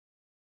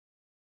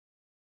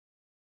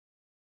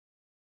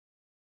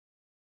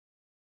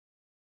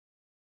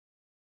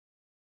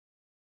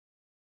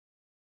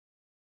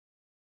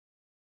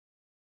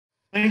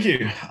Thank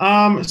you.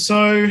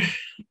 So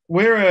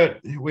we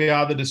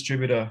are the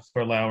distributor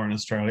for Laowa in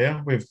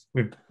Australia. We've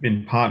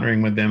been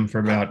partnering with them for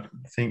about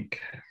I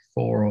think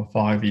 4 or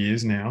 5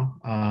 years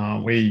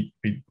now. We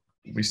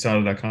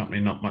started our company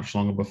not much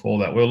longer before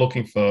that. We were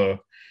looking for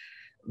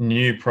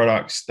new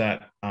products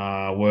that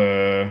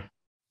were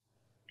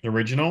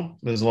original.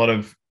 There's a lot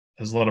of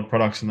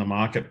products in the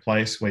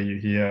marketplace where you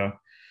hear,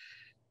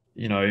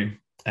 you know,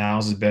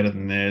 ours is better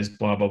than theirs,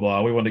 blah, blah,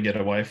 blah. We want to get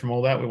away from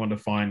all that. We want to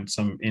find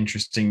some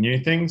interesting new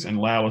things, and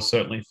Laowa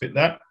certainly fit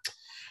that.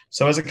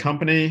 So as a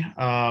company,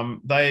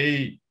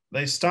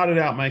 they started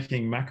out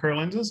making macro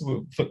lenses.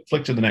 We'll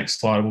flick to the next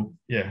slide.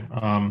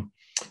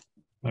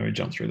 Maybe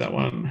jump through that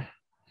one.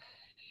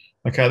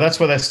 Okay, that's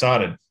where they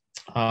started.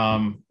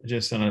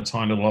 Just in a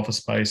tiny little office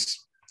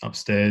space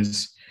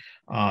upstairs.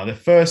 Their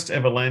first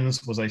ever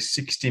lens was a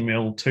 60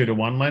 mm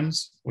 2:1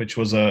 lens, which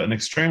was an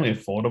extremely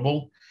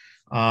affordable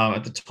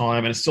at the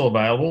time, and it's still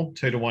available.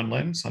 2:1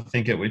 lens. I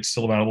think it's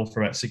still available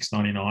for about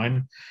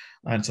 $6.99.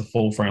 And it's a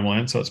full frame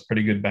lens, so it's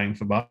pretty good bang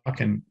for buck.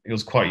 And it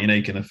was quite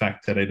unique in the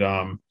fact that it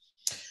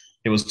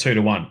was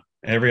 2:1.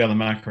 Every other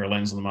macro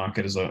lens on the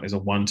market is a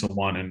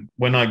 1:1. And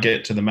when I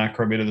get to the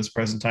macro bit of this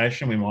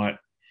presentation, we might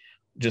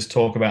just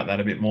talk about that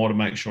a bit more to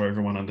make sure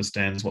everyone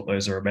understands what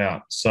those are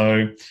about.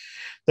 So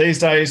these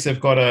days they've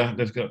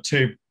got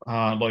two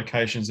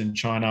locations in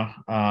China.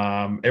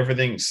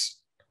 Everything's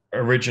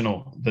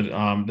original.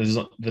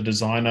 The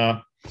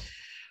designer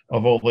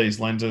of all these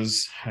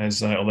lenses has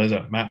there's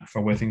a map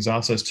for where things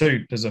are. So there's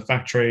two. There's a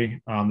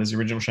factory. There's the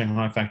original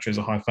Shanghai factory. There's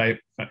a high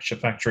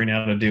factory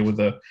now to deal with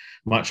the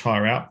much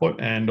higher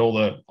output, and all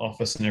the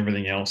office and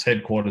everything else.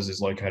 Headquarters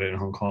is located in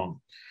Hong Kong.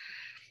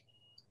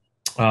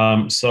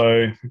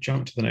 So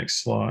jump to the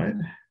next slide.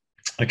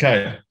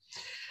 Okay.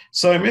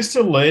 So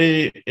Mr.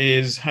 Lee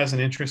has an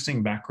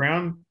interesting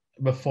background.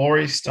 Before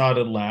he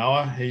started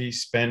Laowa, he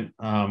spent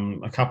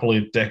a couple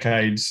of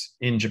decades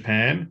in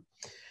Japan.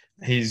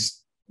 He's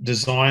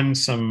designed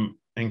some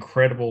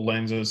incredible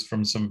lenses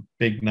from some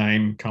big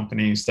name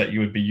companies that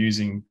you would be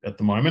using at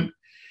the moment,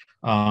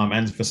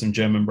 and for some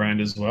German brand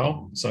as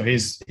well. So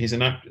he's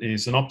an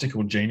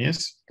optical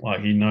genius. Like,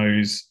 he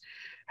knows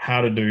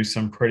how to do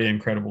some pretty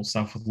incredible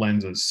stuff with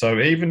lenses. So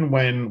even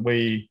when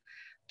we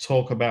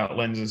talk about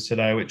lenses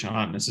today, which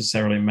aren't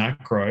necessarily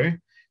macro,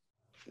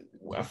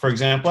 for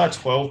example, our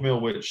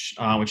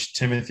 12mm, which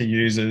Timothy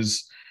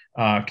uses,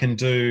 can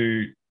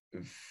do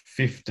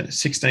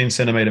 16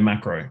 centimeter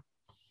macro,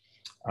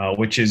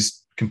 which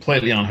is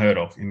completely unheard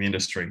of in the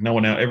industry. No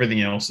one else,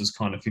 everything else is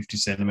kind of 50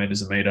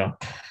 centimeters a meter.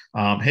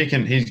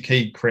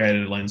 He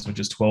created a lens which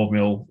is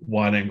 12mm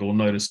wide angle,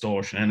 no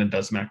distortion, and it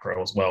does macro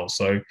as well.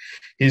 So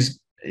he's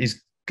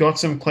got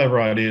some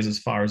clever ideas as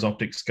far as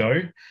optics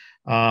go.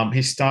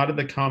 He started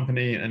the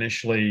company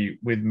initially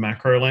with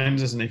macro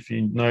lenses, and if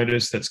you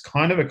notice, that's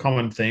kind of a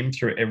common theme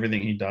through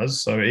everything he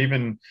does. So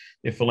even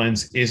if a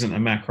lens isn't a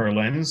macro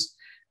lens,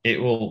 it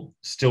will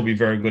still be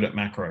very good at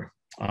macro.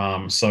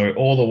 So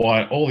all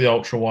the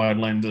ultra wide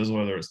lenses,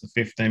 whether it's the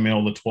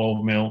 15mm, the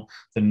 12mm,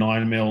 the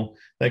 9mm,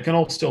 they can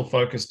all still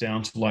focus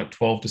down to like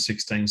 12 to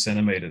 16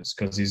 centimeters,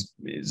 because he's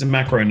a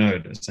macro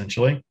nerd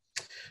essentially,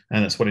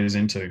 and that's what he's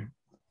into.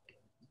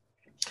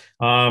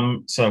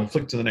 So we'll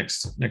flick to the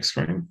next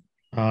screen.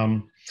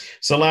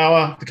 So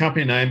Laowa, the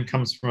company name,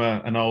 comes from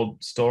an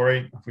old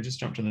story. If we just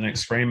jump to the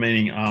next screen,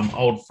 meaning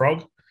old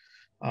frog.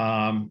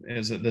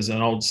 There's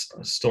an old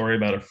story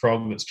about a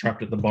frog that's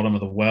trapped at the bottom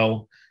of the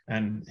well,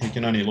 and he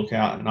can only look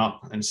out and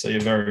up and see a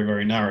very,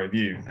 very narrow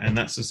view. And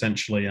that's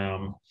essentially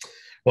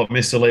what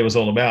Mr. Lee was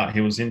all about.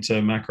 He was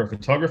into macro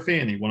photography,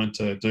 and he wanted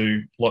to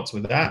do lots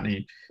with that, and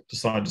he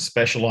decided to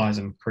specialize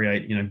and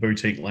create,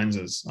 boutique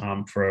lenses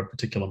for a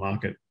particular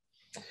market.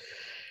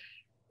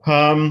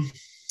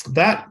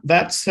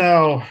 That's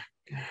how.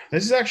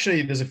 There's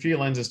a few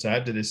lenses to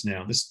add to this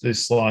now.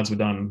 These slides were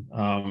done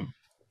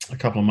a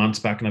couple of months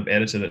back, and I've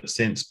edited it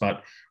since,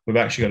 but we've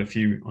actually got a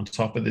few on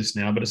top of this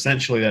now. But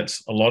essentially,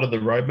 that's a lot of the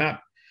roadmap.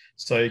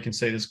 So you can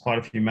see there's quite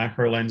a few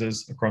macro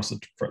lenses across the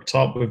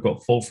top. We've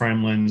got full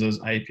frame lenses,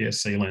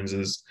 APS-C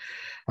lenses.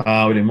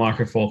 We do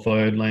micro four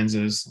third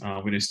lenses.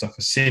 We do stuff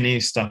for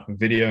cine, stuff for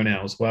video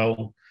now as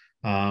well.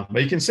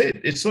 But you can see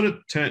it's sort of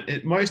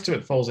most of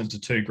it falls into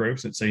two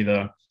groups. It's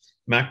either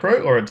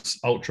macro or it's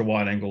ultra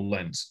wide angle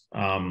lens.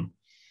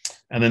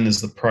 And then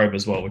there's the probe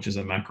as well, which is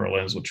a macro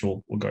lens, which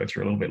we'll go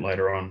through a little bit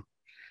later on.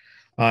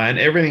 And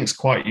everything's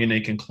quite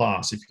unique in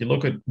class. If you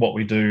look at what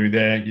we do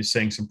there, you're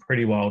seeing some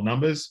pretty wild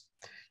numbers.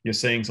 You're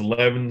seeing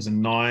 11s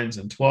and 9s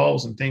and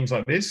 12s and things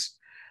like this,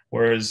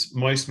 whereas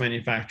most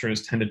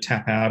manufacturers tend to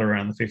tap out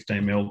around the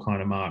 15mm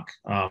kind of mark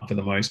for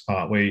the most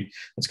part.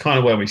 It's kind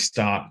of where we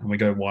start, and we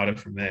go wider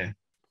from there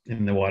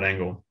in the wide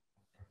angle.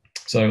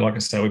 So like I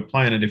said, we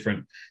play in a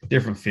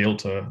different field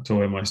to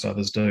where most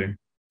others do.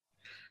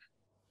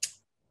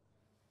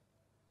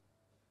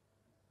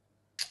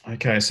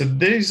 Okay, so I'm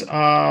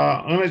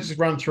going to just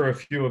run through a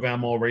few of our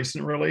more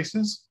recent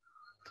releases.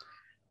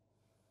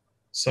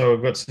 So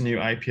we've got some new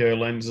APO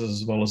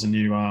lenses, as well as a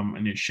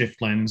new shift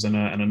lens and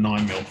a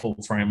 9mm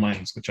full frame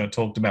lens, which I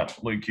talked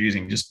about Luke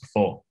using just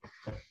before.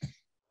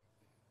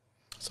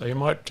 So you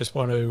might just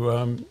want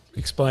to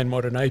explain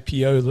what an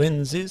APO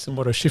lens is and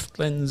what a shift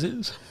lens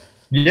is.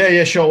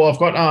 Yeah, sure. Well,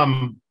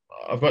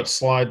 I've got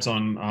slides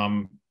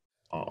on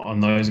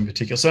those in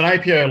particular. So an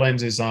APO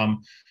lens is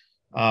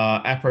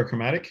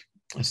apochromatic.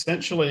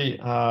 Essentially,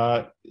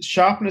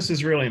 sharpness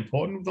is really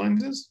important with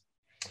lenses,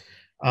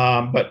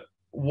 but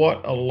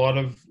what a lot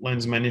of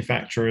lens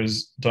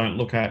manufacturers don't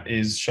look at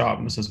is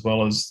sharpness as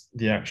well as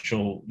the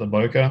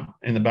bokeh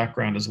in the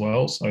background as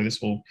well. So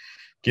this will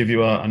give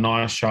you a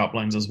nice sharp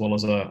lens as well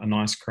as a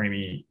nice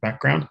creamy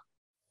background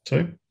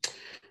too.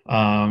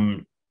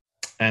 And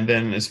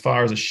then as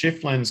far as a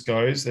shift lens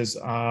goes, there's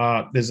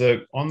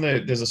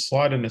a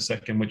slide in a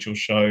second which will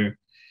show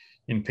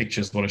in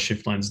pictures what a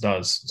shift lens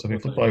does. So if we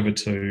flip over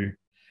to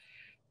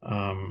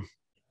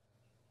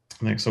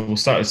next, so it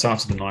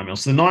starts with the 9mm.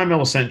 So the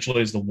 9mm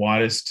essentially is the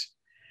widest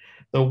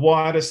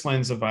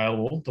lens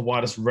available, the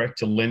widest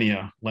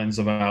rectilinear lens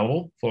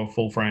available for a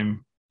full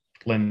frame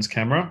lens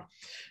camera.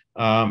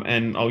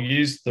 And I'll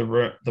use the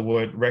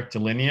word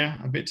rectilinear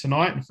a bit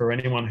tonight. And for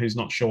anyone who's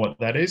not sure what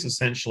that is,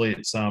 essentially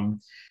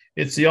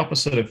it's the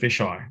opposite of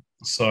fisheye.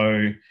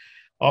 So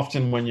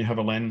often when you have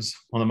a lens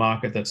on the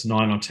market that's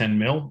 9 or 10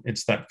 mil,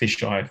 it's that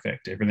fisheye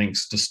effect.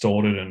 Everything's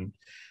distorted and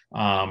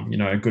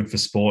good for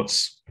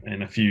sports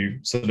and a few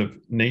sort of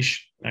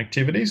niche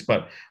activities.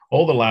 But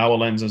all the Laowa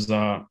lenses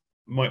are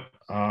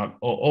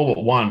all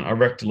but one are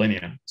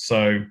rectilinear.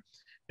 So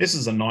this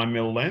is a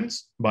 9mm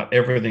lens, but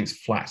everything's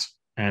flat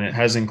and it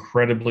has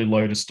incredibly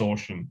low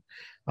distortion,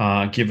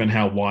 given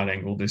how wide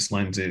angle this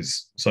lens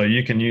is. So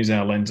you can use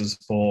our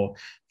lenses for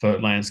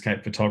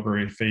landscape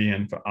photography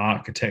and for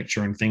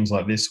architecture and things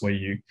like this, where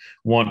you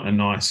want a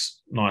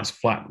nice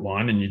flat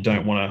line and you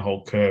don't want a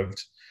whole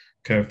curved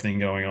thing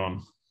going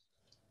on.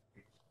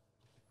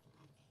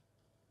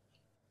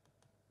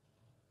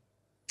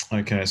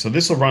 Okay, so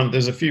this will run,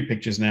 there's a few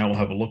pictures now we'll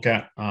have a look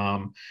at.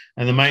 And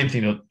the main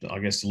thing to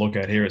look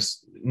at here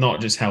is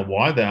not just how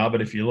wide they are,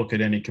 but if you look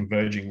at any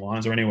converging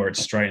lines or anywhere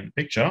it's straight in the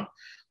picture,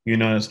 you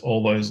notice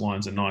all those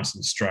lines are nice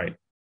and straight.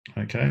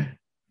 Okay.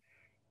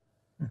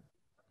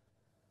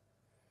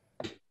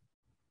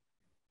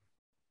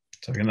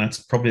 So again, that's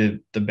probably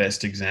the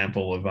best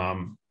example of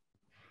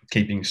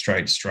keeping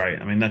straight.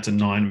 I mean, that's a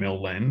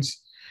 9mm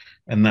lens,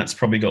 and that's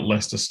probably got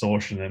less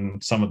distortion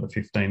than some of the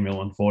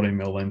 15mm and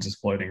 14mm lenses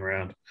floating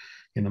around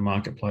in the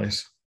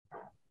marketplace.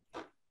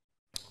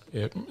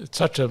 Yeah, it's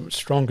such a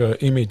stronger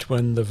image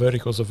when the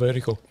verticals are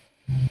vertical.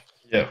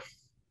 Yeah.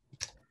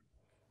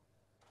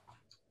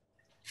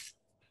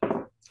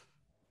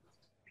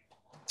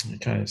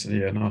 Okay, so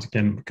yeah, nice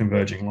again,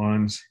 converging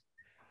lines,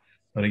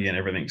 but again,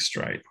 everything's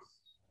straight.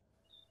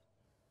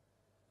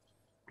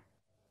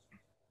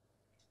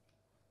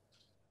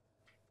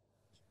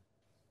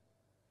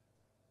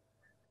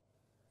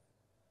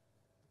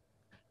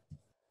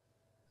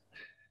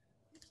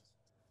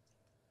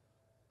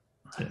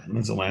 Yeah, and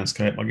there's a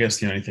landscape. I guess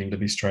the only thing to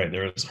be straight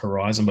there is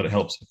horizon, but it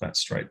helps if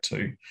that's straight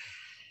too.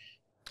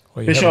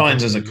 Well, fisheye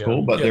lenses are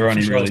cool, but they're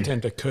only really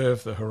tend to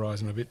curve the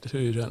horizon a bit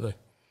too, don't they?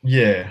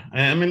 Yeah,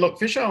 I mean, look,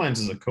 fisheye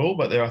lenses are cool,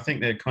 but I think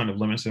they're kind of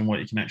limited in what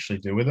you can actually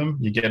do with them.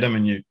 You get them,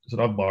 and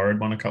I've borrowed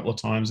one a couple of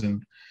times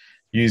and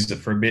used it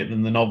for a bit,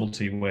 and the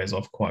novelty wears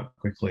off quite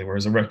quickly.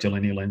 Whereas a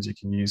rectilinear lens you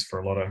can use for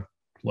a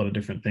lot of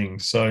different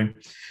things. So,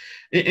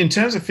 in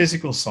terms of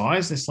physical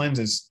size, this lens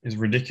is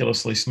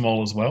ridiculously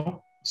small as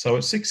well. So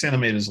it's 6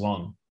 centimeters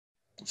long.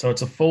 So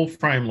it's a full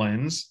frame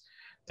lens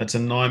that's a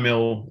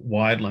 9mm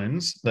wide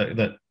lens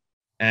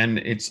and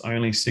it's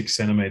only 6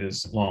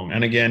 centimeters long.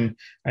 And again,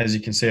 as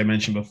you can see, I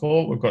mentioned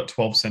before, we've got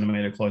 12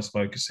 centimeter close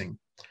focusing.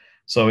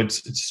 So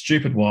it's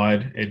stupid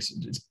wide.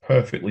 It's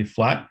perfectly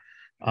flat,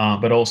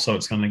 but also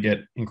it's going to get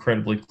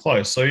incredibly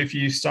close. So if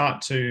you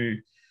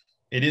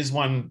it is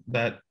one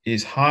that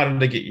is harder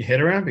to get your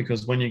head around,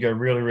 because when you go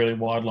really, really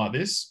wide like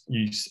this,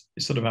 you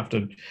sort of have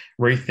to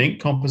rethink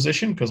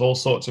composition, because all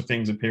sorts of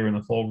things appear in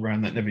the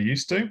foreground that never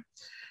used to.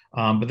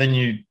 But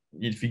then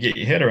if you get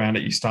your head around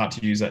it, you start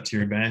to use that to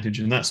your advantage.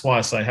 And that's why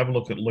I say have a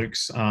look at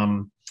Luke's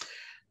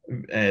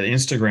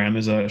Instagram.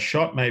 There's a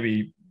shot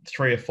maybe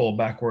 3 or 4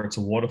 back where it's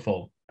a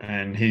waterfall,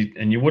 and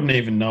you wouldn't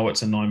even know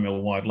it's a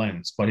 9mm wide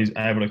lens, but he's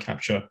able to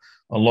capture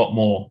a lot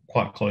more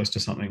quite close to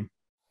something.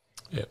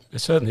 Yeah, it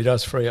certainly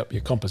does free up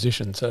your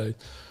composition. So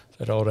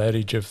that old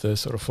adage of the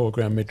sort of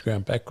foreground,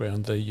 midground,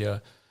 background,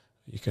 you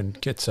can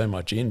get so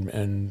much in,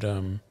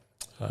 and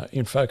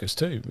in focus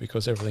too,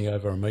 because everything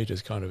over a metre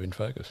is kind of in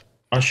focus.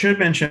 I should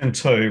mention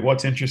too,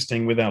 what's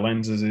interesting with our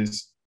lenses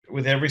is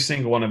with every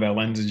single one of our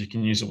lenses, you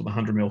can use it with a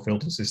 100mm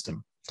filter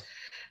system.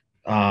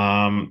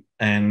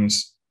 And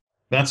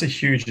that's a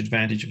huge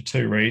advantage for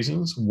 2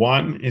 reasons.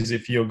 One is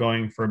if you're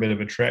going for a bit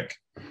of a trek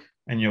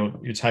and you're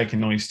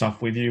taking all your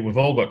stuff with you. We've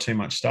all got too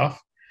much stuff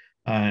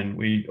and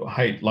we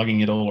hate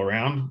lugging it all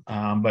around.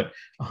 But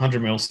a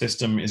 100mm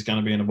system is going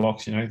to be in a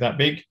box, that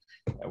big.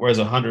 Whereas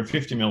a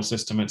 150mm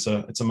system, it's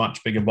a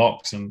much bigger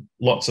box and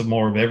lots of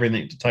more of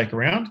everything to take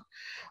around.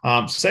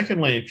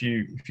 Secondly, if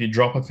you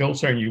drop a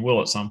filter, and you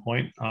will at some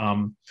point,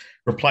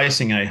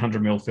 replacing a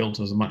 100mm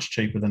filter is much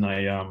cheaper than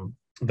a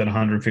than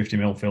 150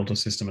 mil filter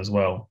system as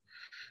well.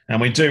 And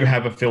we do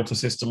have a filter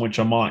system, which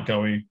I might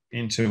go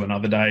into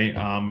another day.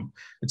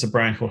 It's a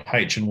brand called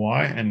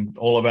H&Y, and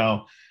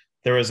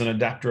there is an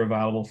adapter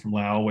available from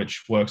Laowa,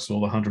 which works with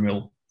all the 100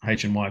 mil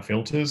H&Y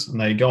filters, and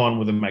they go on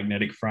with a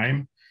magnetic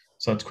frame.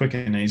 So it's quick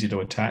and easy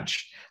to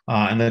attach.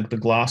 And then the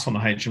glass on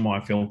the H&Y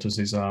filters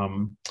is,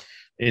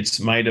 it's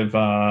made of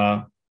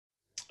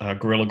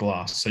Gorilla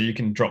Glass. So you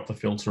can drop the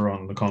filter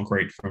on the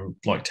concrete from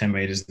like 10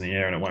 meters in the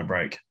air and it won't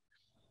break.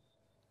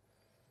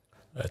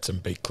 That's some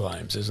big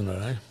claims, isn't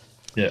it, eh?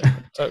 Yeah.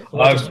 So,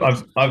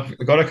 I've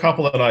got a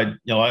couple that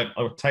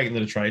I've taken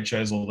to the trade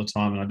shows all the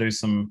time, and I do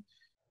some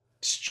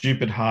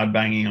stupid hard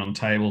banging on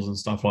tables and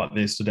stuff like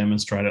this to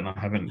demonstrate it, and I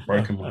haven't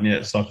broken one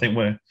yet. So I think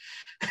we're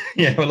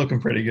looking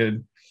pretty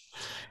good.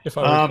 If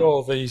I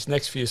recall, these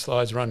next few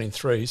slides run in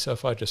 3, so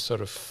if I just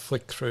sort of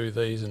flick through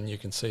these and you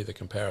can see the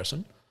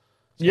comparison.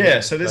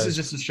 So this is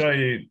just to show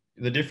you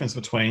the difference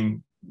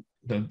between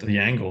the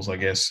angles, I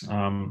guess,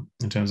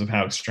 in terms of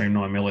how extreme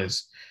 9 mil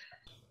is.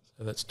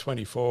 So that's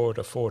 24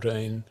 to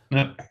 14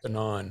 to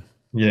 9.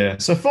 Yeah,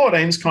 so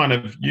 14's kind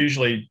of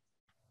usually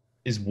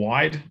is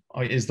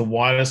the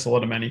widest a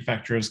lot of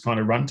manufacturers kind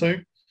of run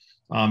to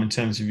in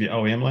terms of your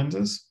OEM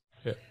lenses.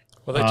 Yeah,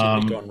 well, that's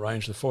your Nikon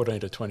range. The 14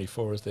 to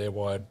 24 is their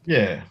wide.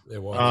 Yeah,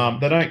 they're wide.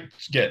 They don't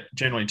get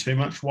generally too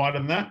much wider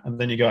than that, and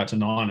then you go out to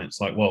 9.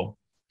 It's like, well,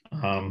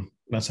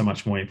 that's how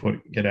much more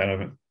you get out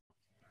of it.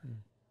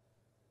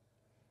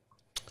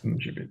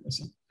 Should be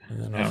missing. And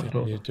then I think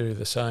you do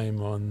the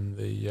same on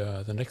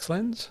the next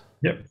lens.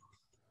 Yep.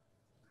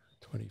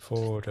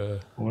 24 to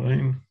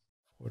 14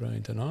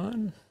 to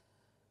 9.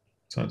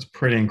 So it's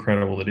pretty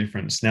incredible, the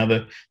difference. Now,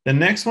 the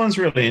next one's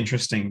really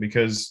interesting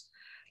because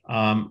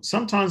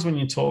sometimes when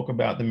you talk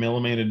about the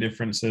millimeter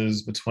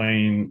differences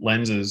between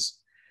lenses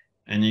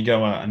and you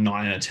go a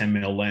 9 and a 10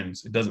 mil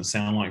lens, it doesn't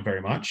sound like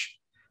very much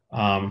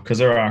because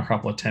there are a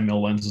couple of 10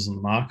 mil lenses in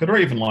the market, or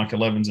even like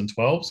 11s and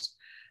 12s.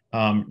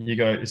 You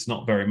go, it's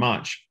not very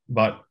much.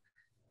 But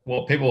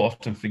what people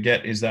often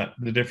forget is that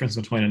the difference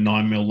between a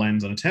 9 mil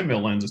lens and a 10 mil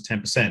lens is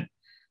 10%.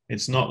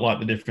 It's not like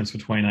the difference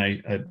between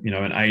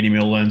an 80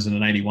 mil lens and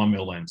an 81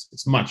 mil lens.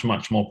 It's much,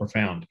 much more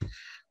profound.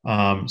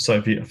 So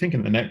I think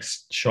in the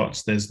next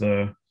shots, there's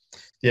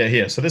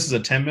here. So this is a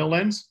 10 mil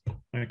lens.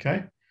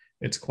 Okay.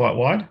 It's quite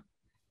wide.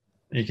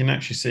 You can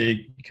actually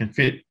see you can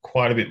fit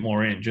quite a bit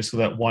more in just with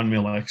that 1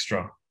 mil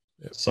extra.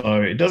 Yep.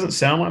 So it doesn't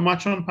sound like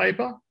much on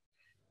paper,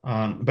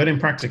 but in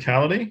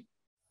practicality,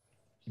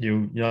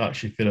 you'll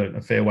actually fit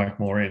a fair whack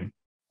more in.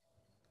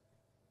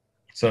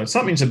 So it's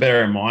something to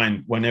bear in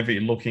mind whenever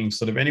you're looking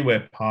sort of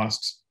anywhere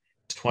past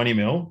 20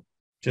 mil.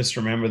 Just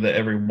remember that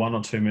every 1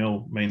 or 2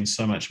 mil means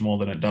so much more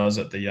than it does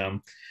at the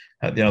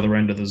other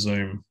end of the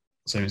zoom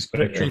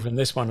spectrum. Even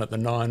this one at the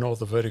 9, all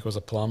the verticals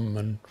are plumb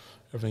and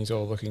everything's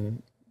all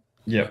looking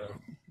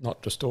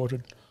not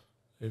distorted.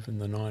 Even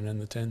the 9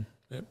 and the 10.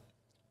 Yep.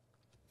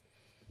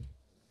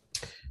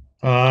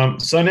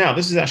 So now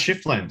this is our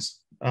shift lens.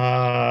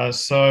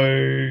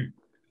 So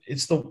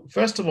it's the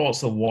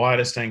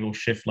widest angle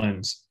shift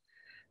lens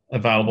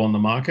available on the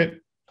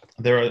market.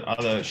 There are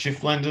other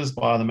shift lenses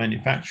by other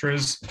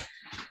manufacturers.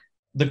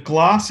 The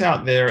glass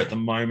out there at the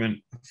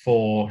moment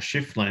for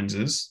shift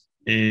lenses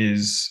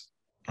is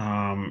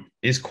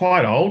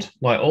quite old.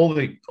 Like all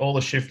the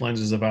shift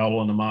lenses available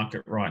on the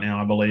market right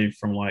now, I believe,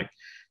 from like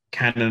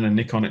Canon and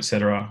Nikon,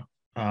 etc.,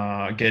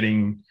 are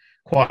getting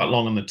quite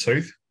long in the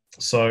tooth.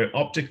 So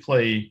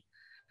optically,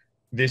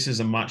 this is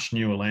a much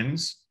newer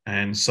lens,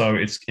 and so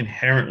it's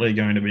inherently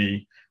going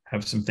to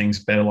have some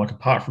things better. Like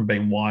apart from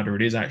being wider,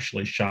 it is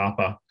actually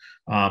sharper.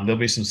 There'll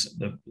be some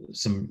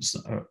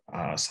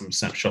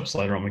snapshots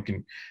later on we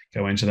can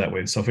go into that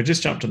with. So if we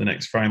just jump to the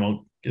next frame,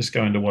 I'll just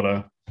go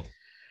into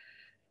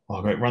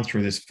I'll run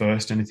through this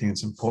first. Anything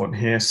that's important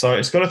here. So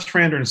it's got a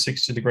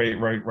 360-degree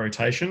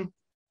rotation,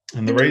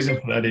 and the reason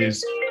for that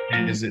is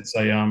it's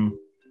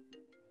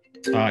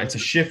a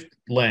shift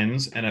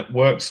lens and it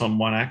works on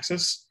one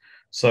axis.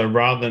 So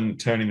rather than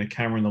turning the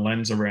camera and the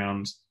lens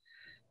around,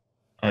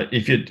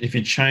 if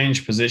you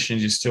change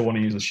positions, you still want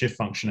to use the shift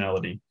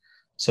functionality.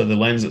 So the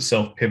lens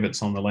itself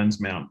pivots on the lens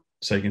mount,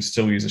 so you can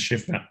still use a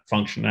shift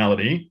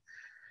functionality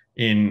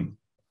in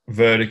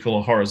vertical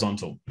or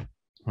horizontal.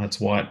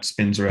 That's why it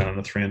spins around on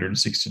a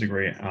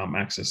 360-degree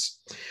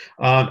axis.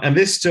 And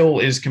this still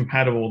is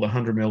compatible with the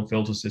 100 mil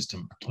filter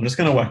system. I'm just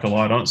going to whack a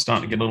light on. It's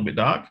starting to get a little bit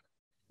dark.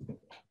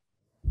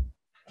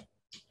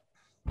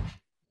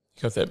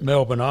 Got that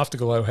Melbourne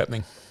afterglow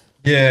happening.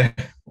 Yeah.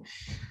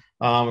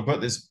 I've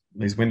got these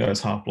windows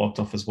half blocked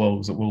off as well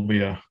because it will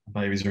be a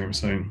baby's room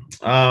soon.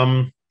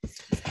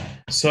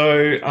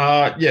 So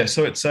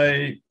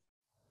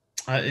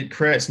it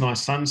creates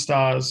nice sun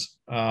stars.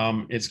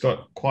 It's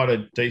got quite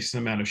a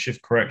decent amount of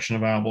shift correction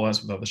available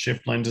as with other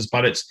shift lenses,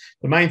 but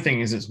the main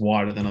thing is it's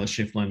wider than other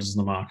shift lenses in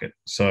the market.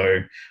 So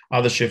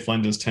other shift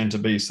lenses tend to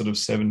be sort of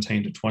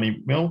 17 to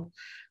 20 mil.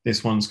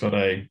 This one's got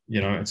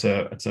it's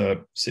a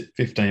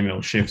 15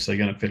 mil shift, so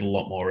you're going to fit a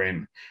lot more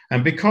in.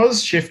 And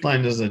because shift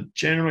lenses are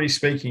generally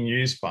speaking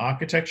used for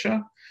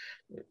architecture,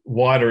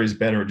 wider is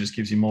better. It just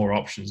gives you more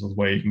options with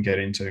where you can get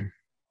into.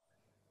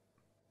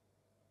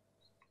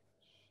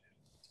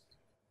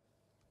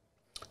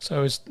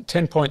 So is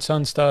 10-point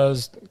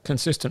Sunstars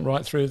consistent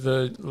right through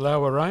the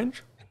lower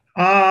range?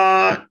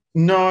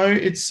 No,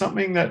 it's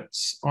something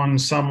that's on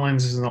some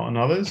lenses, not on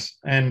others.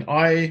 And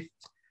I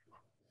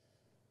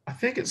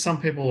think it's some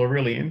people are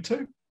really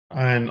into.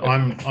 And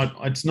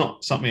it's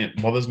not something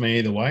that bothers me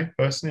either way,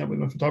 personally, with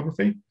my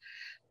photography,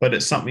 but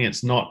it's something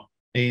that's not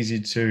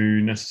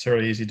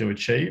necessarily easy to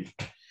achieve.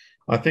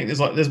 I think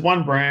there's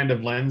one brand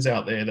of lens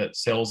out there that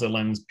sells their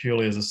lens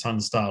purely as a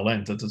Sunstar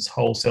lens. It's its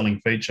whole selling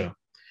feature.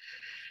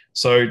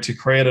 So to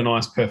create a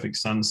nice,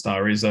 perfect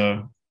Sunstar is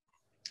a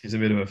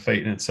bit of a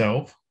feat in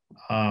itself.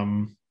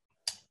 And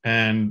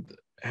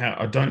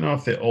I don't know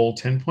if they're all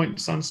 10-point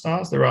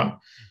Sunstars. I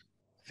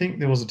think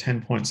there was a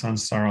 10-point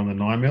Sunstar on the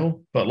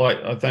 9mm, but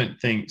I don't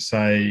think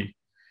the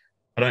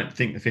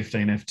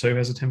 15f2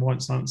 has a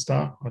 10-point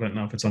Sunstar. I don't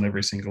know if it's on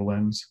every single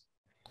lens.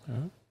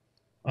 Uh-huh.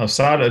 I've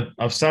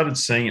started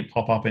seeing it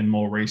pop up in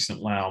more recent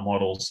Laowa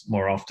models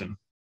more often.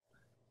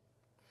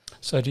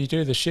 So do you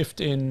do the shift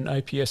in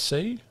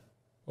APS-C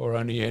or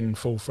only in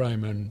full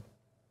frame? And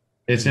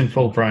it's in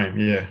full frame,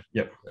 yeah.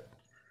 Yep.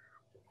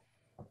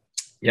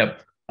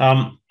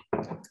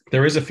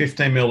 There is a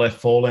 15mm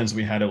f4 lens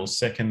we had. It was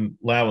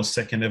Laowa's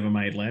second ever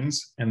made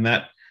lens, and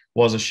that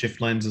was a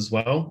shift lens as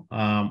well.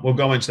 We'll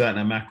go into that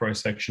in a macro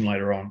section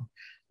later on.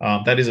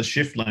 That is a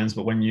shift lens,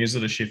 but when you use it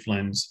as a shift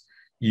lens,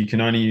 you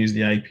can only use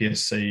the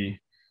APS-C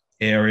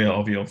area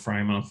of your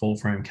frame on a full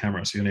frame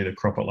camera, so you'll need to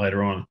crop it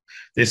later on.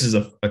 This is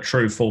a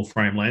true full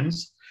frame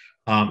lens,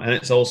 and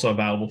it's also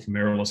available for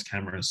mirrorless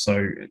cameras.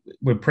 So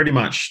we're pretty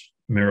much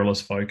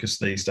mirrorless focused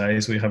these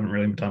days. We haven't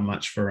really done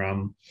much for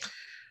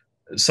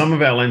some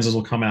of our lenses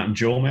will come out in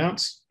dual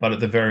mounts, but at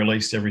the very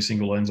least, every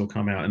single lens will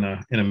come out in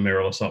a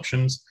mirrorless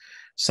options.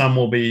 Some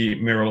will be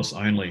mirrorless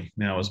only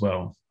now as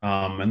well.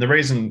 And the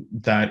reason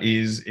that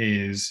is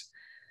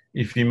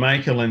if you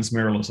make a lens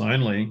mirrorless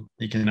only,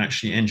 you can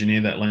actually engineer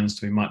that lens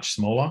to be much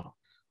smaller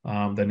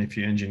than if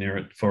you engineer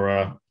it for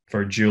a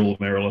dual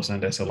mirrorless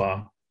and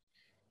SLR.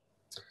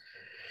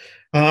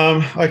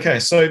 Okay,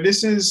 so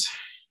this is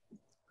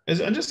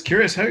I'm just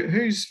curious,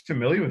 who's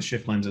familiar with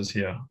shift lenses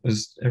here?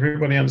 Does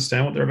everybody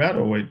understand what they're about,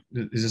 or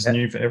is this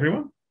new for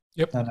everyone?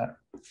 Yep. No.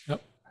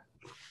 Yep.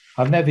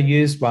 I've never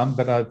used one,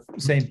 but I've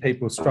seen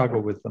people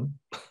struggle with them.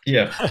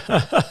 Yeah.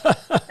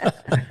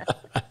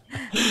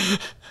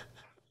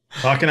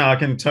 I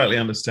can totally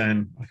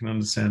understand. I can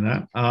understand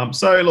that.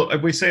 So look,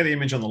 if we see the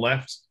image on the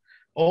left,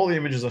 all the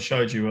images I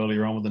showed you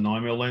earlier on with the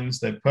 9mm lens,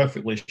 they're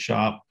perfectly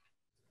sharp,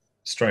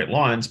 straight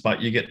lines, but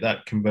you get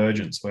that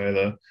convergence where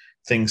the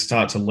things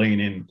start to lean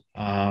in.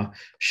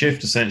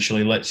 Shift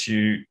essentially lets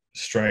you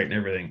straighten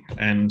everything.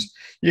 And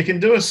you can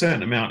do a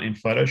certain amount in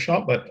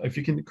Photoshop, but if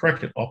you can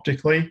correct it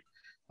optically,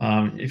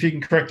 if you can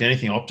correct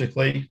anything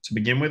optically to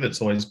begin with, it's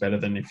always better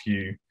than if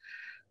you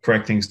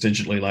correct things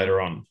digitally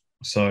later on.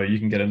 So you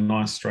can get a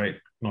nice straight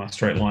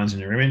lines in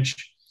your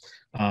image,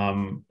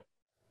 no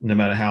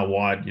matter how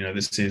wide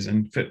this is.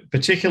 And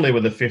particularly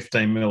with a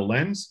 15mm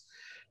lens,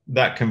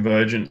 that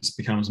convergence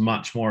becomes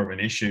much more of an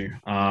issue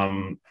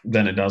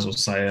than it does with,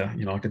 say,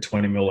 like a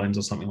 20mm lens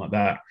or something like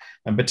that.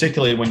 And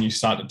particularly when you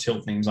start to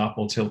tilt things up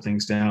or tilt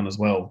things down as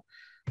well,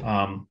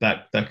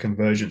 that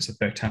convergence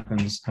effect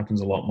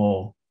happens a lot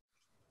more.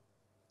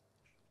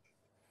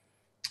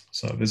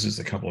 So this is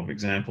a couple of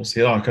examples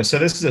here. Okay, so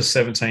this is a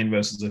 17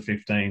 versus a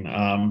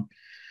 15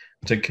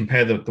 to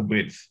compare the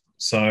width.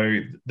 So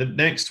the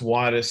next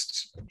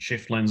widest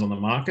shift lens on the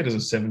market is a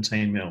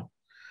 17mm.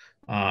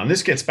 And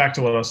this gets back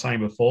to what I was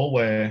saying before,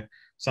 where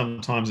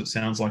sometimes it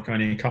sounds like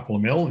only a couple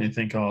of mil and you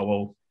think, oh,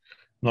 well,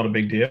 not a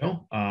big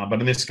deal. But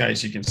in this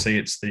case, you can see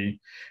it's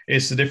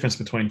the difference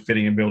between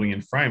fitting and building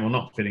in frame or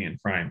not fitting in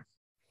frame.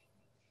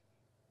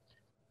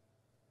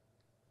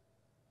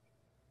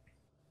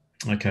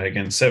 Okay,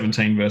 again,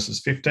 17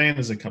 versus 15.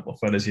 There's a couple of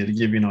photos here to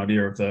give you an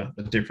idea of the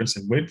difference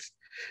in width.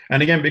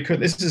 And again, because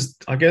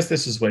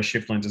this is where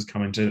shift lenses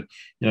come into,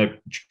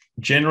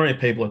 generally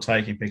people are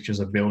taking pictures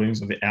of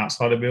buildings, of the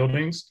outside of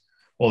buildings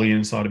or the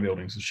inside of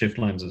buildings with shift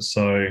lenses.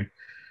 So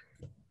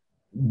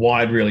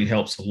wide really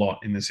helps a lot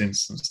in this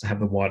instance to have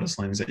the widest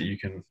lens that you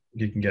can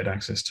get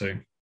access to.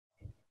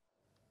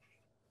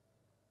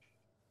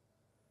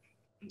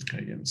 Okay,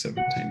 again,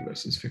 17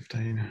 versus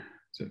 15.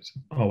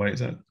 Oh, wait, is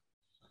that?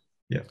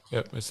 Yeah.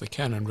 Yep, it's the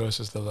Canon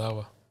versus the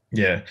Laowa.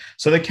 Yeah.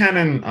 So the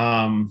Canon,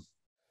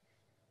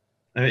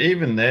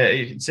 even there,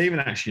 it's even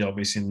actually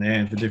obvious in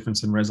there, the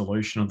difference in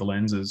resolution of the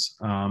lenses.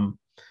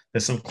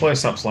 There's some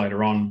close-ups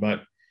later on,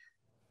 but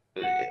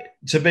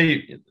to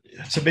be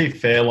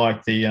fair,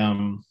 like the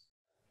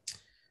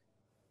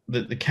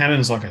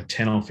Canon's like a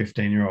 10 or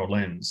 15-year-old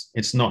lens.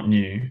 It's not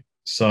new.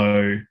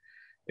 So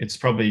it's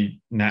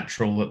probably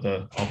natural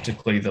that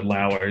optically the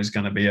Laowa is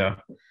going to be a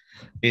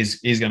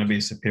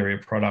superior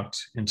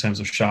product in terms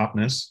of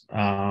sharpness.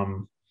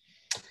 But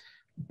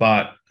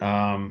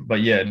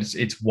yeah,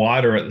 it's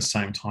wider at the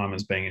same time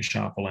as being a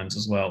sharper lens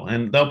as well.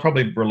 And they'll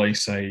probably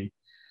release a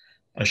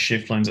a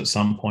shift lens at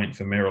some point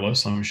for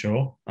mirrorless, I'm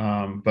sure,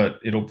 but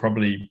it'll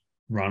probably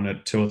run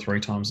at 2 or 3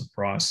 times the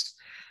price.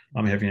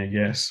 I'm having a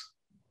guess.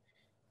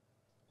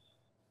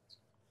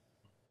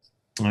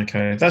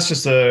 Okay, that's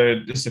just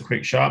a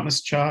quick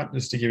sharpness chart,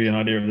 just to give you an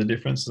idea of the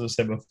difference, as I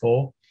said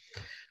before.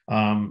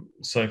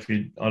 So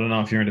I don't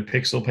know if you're into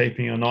pixel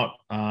peeping or not.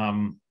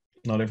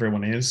 Not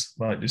everyone is,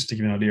 but just to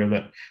give you an idea of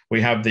that, we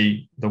have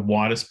the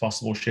widest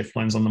possible shift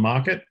lens on the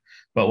market,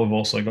 but we've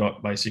also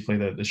got basically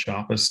the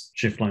sharpest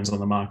shift lens on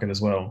the market as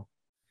well.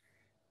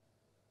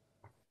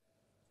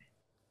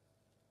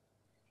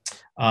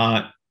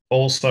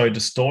 Also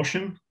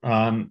distortion.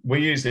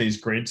 We use these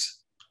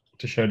grids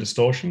to show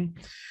distortion.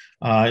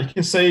 You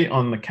can see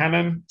on the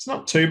Canon, it's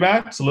not too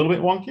bad. It's a little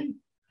bit wonky,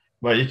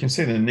 but you can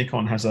see the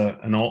Nikon has a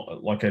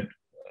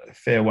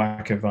fair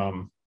whack of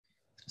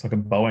it's like a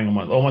bowing,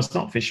 almost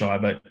not fisheye,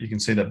 but you can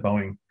see that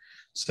bowing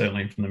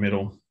certainly from the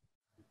middle.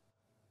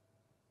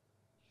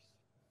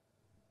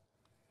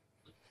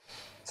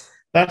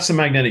 That's a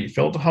magnetic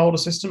filter holder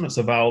system. It's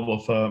available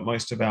for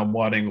most of our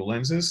wide-angle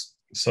lenses.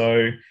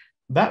 So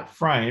that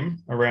frame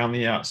around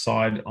the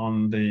outside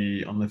on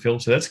the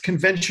filter, that's a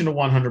conventional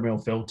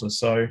 100mm filter.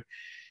 So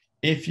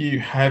if you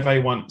have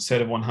a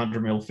set of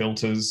 100mm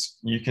filters,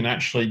 you can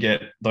actually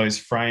get those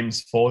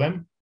frames for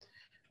them,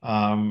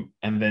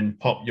 and then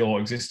pop your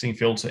existing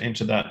filter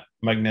into that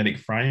magnetic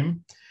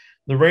frame.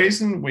 The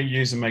reason we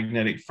use a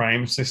magnetic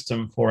frame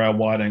system for our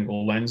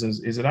wide-angle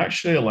lenses is it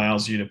actually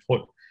allows you to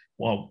put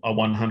a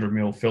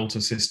 100mm filter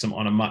system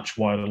on a much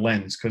wider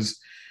lens. Because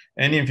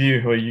any of you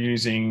who are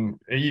using,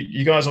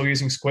 you guys all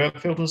using square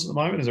filters at the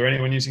moment? Is there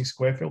anyone using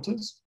square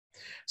filters?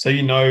 So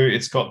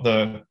it's got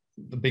the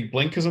big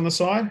blinkers on the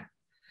side.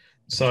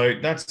 So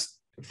that's,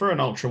 for an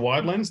ultra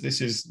wide lens,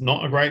 this is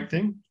not a great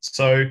thing.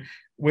 So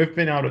we've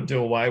been able to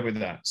do away with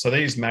that. So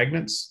these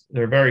magnets,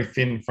 they're very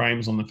thin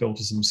frames on the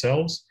filters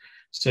themselves.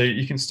 So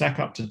you can stack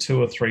up to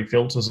 2 or 3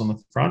 filters on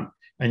the front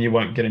and you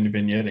won't get into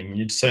vignetting.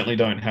 You certainly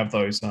don't have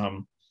those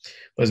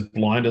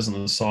blinders on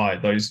the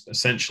side. Those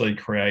essentially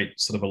create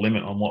sort of a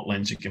limit on what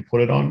lens you can put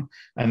it on.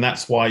 And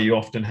that's why you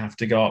often have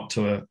to go up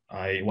to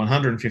a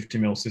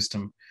 150mm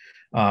system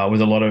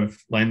with a lot of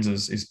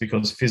lenses, is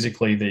because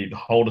physically the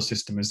holder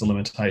system is the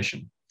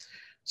limitation.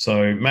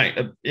 So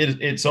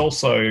it's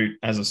also,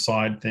 as a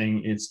side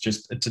thing, it's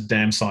a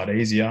damn sight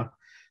easier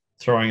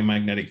throwing a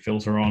magnetic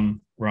filter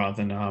on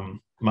rather than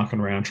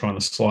mucking around trying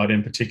to slide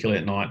in, particularly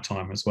at night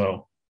time as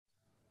well.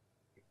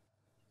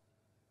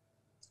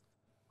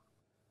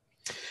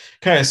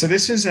 Okay, so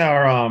this is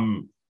our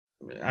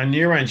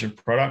new range of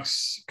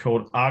products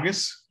called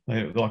Argus.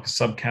 They're like a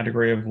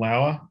subcategory of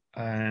Laowa,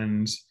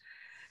 and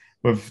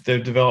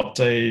they've developed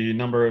a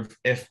number of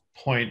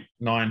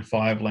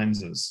f.95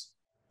 lenses.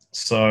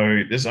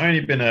 So there's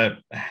only been a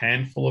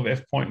handful of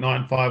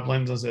f.95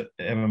 lenses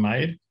ever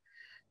made.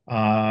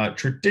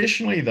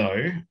 Traditionally,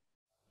 though,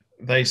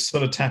 they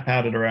sort of tap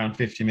out at around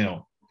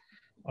 50mm.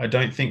 I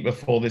don't think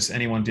before this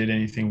anyone did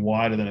anything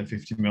wider than a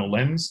 50mm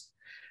lens.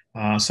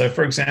 So,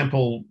 for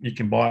example, you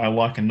can buy a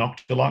Leica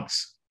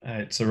Noctilux.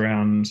 It's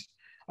around,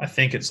 I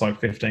think it's like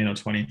 $15,000 or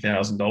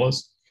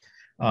 $20,000,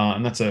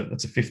 and that's a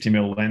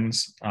 50mm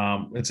lens.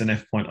 It's an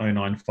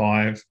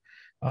f.095.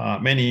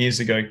 Many years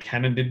ago,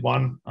 Canon did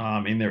one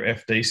in their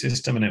FD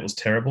system, and it was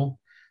terrible.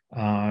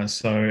 And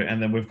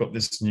then we've got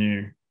this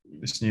new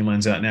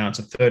lens out now. It's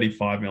a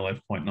 35mm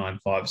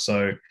f.95.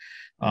 So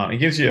it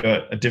gives you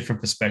a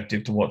different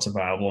perspective to what's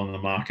available on the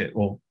market,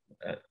 or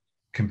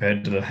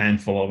compared to the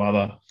handful of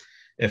other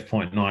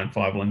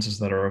f.95 lenses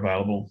that are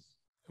available.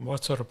 And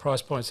what sort of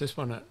price point is this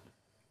one at?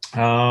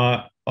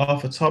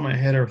 Off the top of my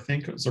head, I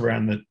think it's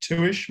around the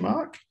 2-ish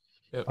mark.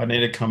 Yep. I need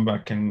to come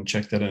back and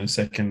check that in a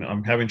second.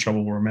 I'm having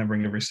trouble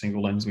remembering every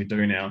single lens we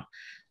do now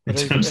in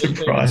terms of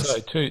price. So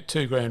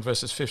 $2,000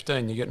 versus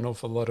 15, you get an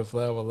awful lot of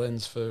Laowa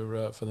lens for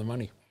the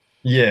money.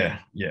 Yeah.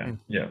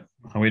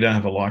 We don't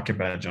have a Leica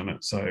badge on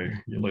it, so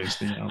you lose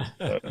the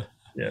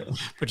yeah.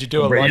 But you do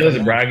you lose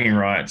the bragging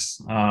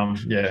rights.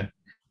 Yeah.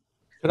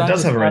 It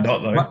does have a red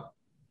dot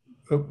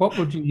though. What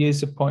would you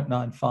use a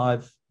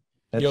 0.95?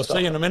 You'll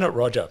see in a minute,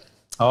 Roger.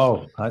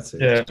 Oh, I see.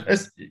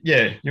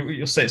 Yeah,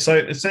 you'll see. So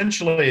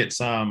essentially, it's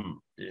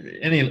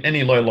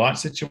any low light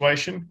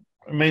situation.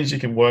 It means you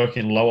can work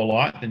in lower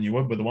light than you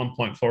would with a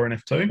 1.4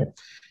 and f2.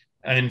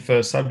 And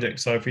for subject,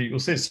 so you'll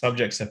see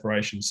subject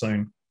separation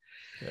soon.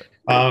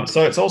 Yeah.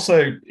 So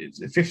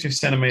it's 50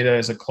 centimeter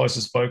as a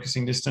closest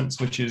focusing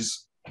distance, which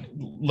is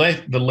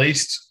the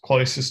least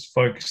closest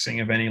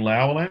focusing of any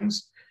Laowa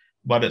lens,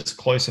 but it's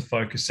closer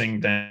focusing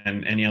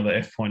than any other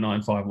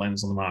f.95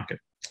 lens on the market.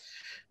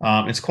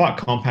 It's quite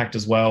compact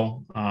as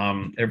well.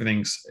 Every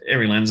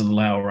lens in the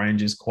Laowa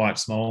range is quite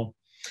small.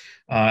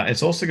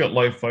 It's also got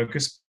low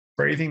focus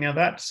breathing. Now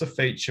that's a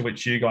feature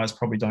which you guys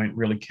probably don't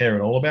really care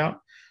at all about,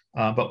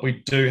 but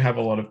we do have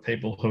a lot of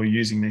people who are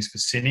using these for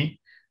cine.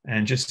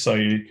 And just so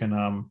you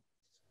can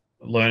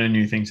learn a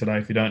new thing today,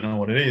 if you don't know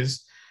what it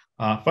is,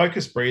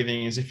 focus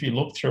breathing is if you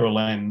look through a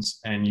lens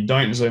and you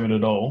don't zoom it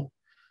at all,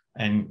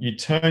 and you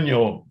turn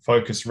your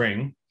focus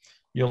ring,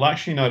 you'll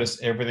actually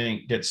notice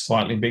everything gets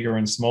slightly bigger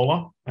and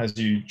smaller as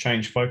you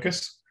change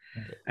focus.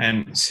 Okay.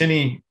 And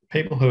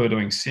people who are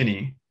doing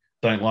cine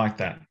don't like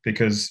that,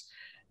 because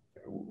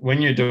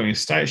when you're doing a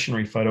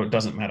stationary photo, it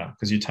doesn't matter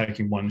because you're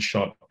taking one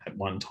shot at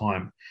one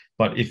time.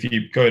 But if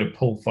you go to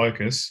pull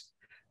focus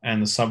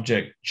and the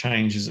subject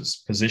changes its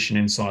position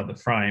inside the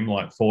frame,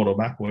 like forward or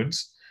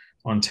backwards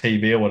on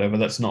TV or whatever,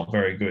 that's not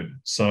very good.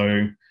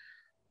 So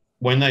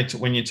when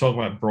you talk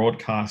about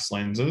broadcast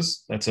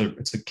lenses, it's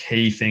a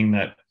key thing,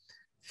 that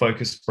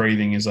focus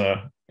breathing is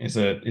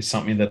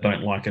something that I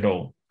don't like at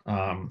all.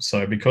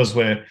 So because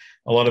a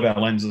lot of our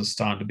lenses are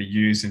starting to be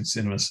used in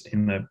cinemas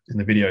in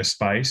the video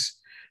space,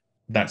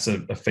 that's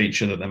a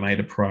feature that they made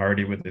a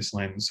priority with this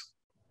lens.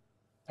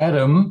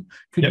 Adam,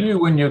 could Yep. you,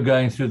 when you're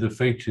going through the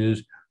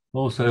features,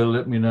 also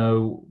let me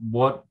know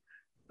what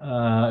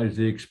is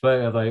the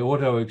exposure? Are they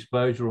auto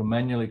exposure or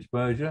manual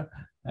exposure?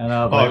 And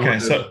are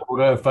they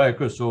auto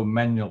focus or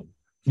manual focus?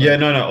 Yeah,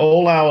 no.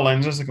 All our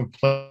lenses are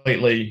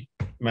completely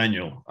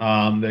manual.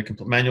 They're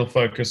manual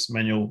focus,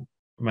 manual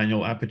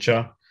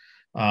aperture,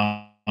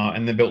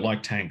 and they're built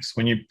like tanks.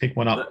 When you pick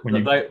one up,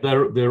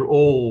 they're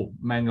all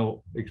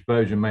manual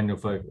exposure, manual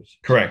focus.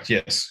 Correct.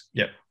 Yes.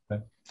 Yep.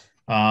 Okay.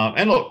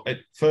 And look,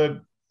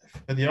 for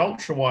the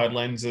ultra wide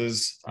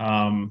lenses,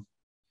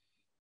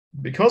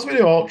 because we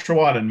do ultra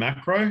wide and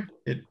macro,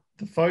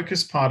 the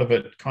focus part of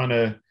it kind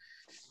of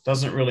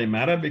doesn't really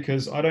matter,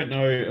 because I don't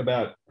know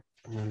about.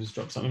 I just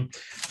dropped something.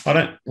 I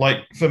don't like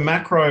for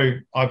macro.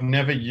 I've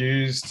never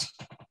used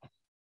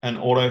an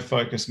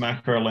autofocus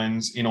macro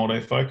lens in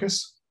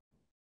autofocus.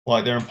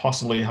 Like, they're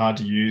impossibly hard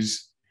to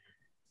use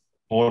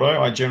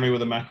auto. I generally,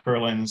 with a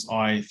macro lens,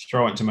 I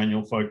throw it to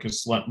manual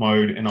focus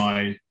mode, and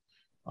I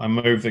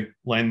move the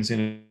lens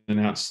in and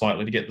out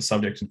slightly to get the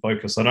subject in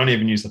focus. I don't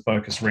even use the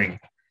focus ring.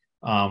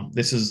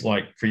 This is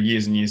like for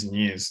years and years and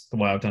years the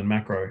way I've done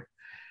macro.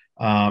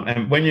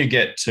 And when you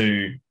get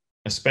to,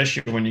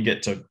 especially when you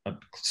get to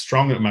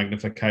stronger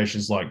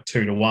magnifications like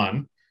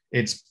 2:1,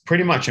 it's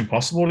pretty much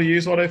impossible to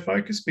use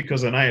autofocus,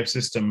 because an AF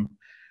system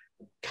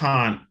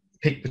can't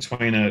pick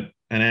between an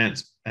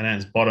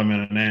ant's bottom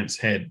and an ant's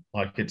head.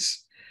 Like,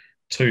 it's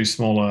too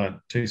small a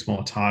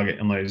target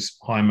in those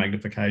high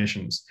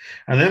magnifications.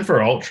 And then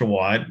for ultra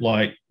wide,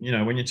 like,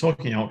 when you're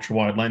talking ultra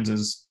wide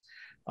lenses,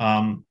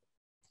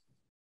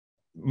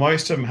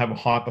 most of them have a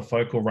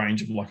hyperfocal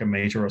range of like a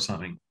meter or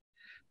something.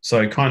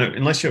 So kind of,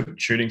 unless you're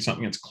shooting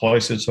something that's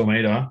closer to a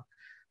meter,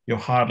 you're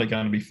hardly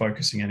going to be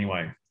focusing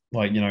anyway.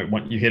 Like,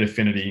 when you hit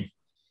affinity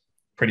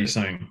pretty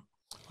soon.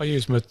 I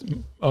use my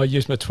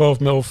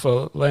 12mm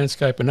for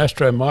landscape and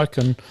astro mic,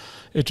 and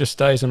it just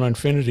stays on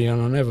infinity,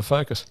 and I never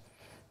focus.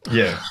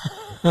 Yeah.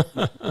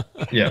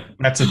 Yeah,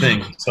 that's the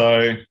thing.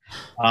 So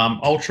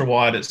ultra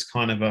wide, it's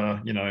kind of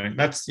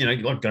that's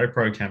like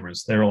GoPro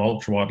cameras. They're all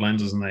ultra wide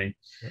lenses, and they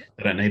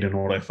don't need an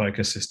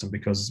autofocus system,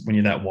 because when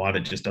you're that wide,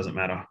 it just doesn't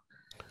matter.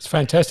 It's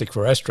fantastic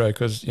for astro,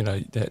 because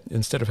that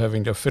instead of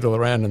having to fiddle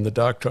around in the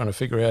dark trying to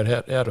figure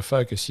out how to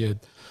focus your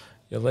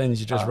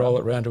lens, you just roll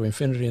it around to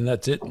infinity, and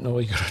that's it, and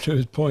all you got to do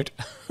is point.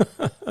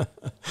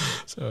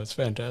 So it's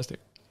fantastic.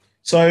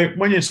 So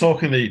when you're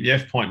talking the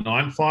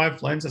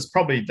f.95 lens, it's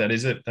probably that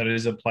is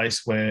a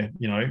place where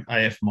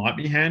AF might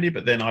be handy,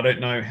 but then I don't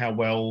know how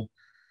well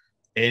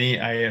any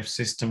AF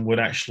system would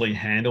actually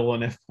handle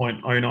an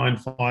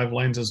f.095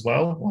 lens as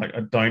well. Like,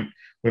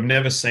 we've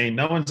never seen,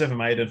 no one's ever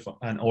made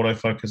an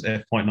autofocus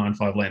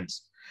f.95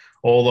 lens.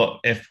 All the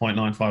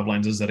f.95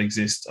 lenses that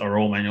exist are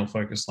all manual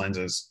focus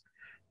lenses.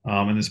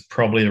 And there's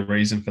probably a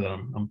reason for that.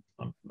 I'm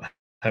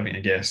having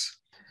a guess.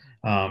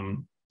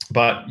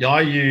 But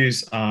I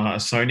use a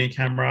Sony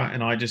camera,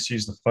 and I just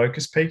use the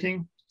focus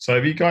peaking. So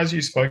have you guys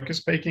used focus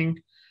peaking?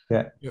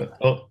 Yeah.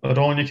 At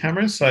all on your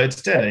cameras? So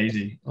it's dead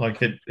easy.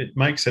 Like, it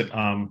makes it,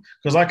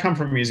 because I come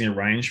from using a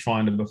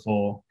rangefinder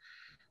before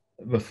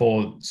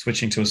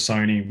switching to a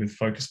Sony with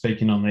focus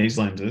peaking on these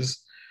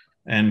lenses.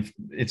 And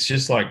it's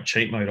just like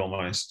cheat mode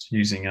almost,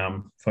 using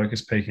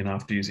focus peaking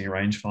after using a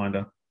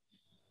rangefinder.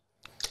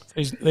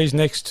 These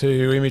next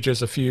two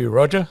images are for you,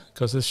 Roger,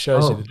 because this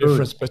shows you the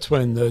difference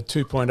between the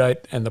 2.8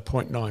 and the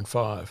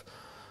 0.95.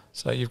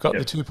 So you've got the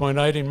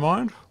 2.8 in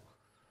mind?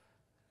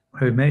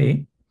 Who,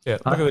 me? Yeah,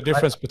 look at the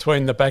difference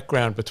between the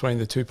background between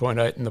the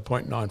 2.8 and the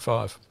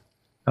 0.95.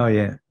 Oh,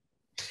 yeah.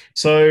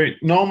 So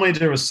normally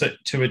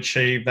to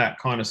achieve that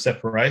kind of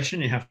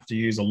separation, you have to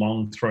use a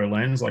long throw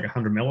lens, like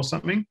 100mm or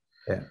something.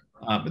 Yeah.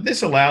 But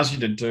this allows you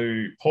to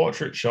do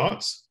portrait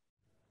shots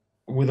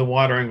with a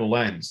wider angle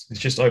lens. It's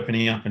just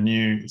opening up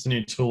it's a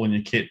new tool in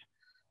your kit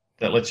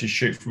that lets you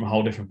shoot from a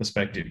whole different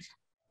perspective.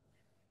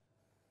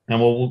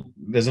 And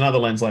there's another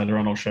lens later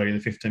on I'll show you,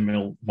 the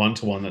 15mm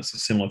 1:1, that's a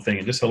similar thing.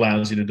 It just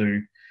allows you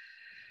to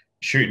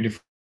shoot in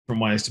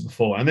different ways to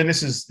before. And then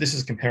this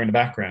is comparing the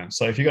background.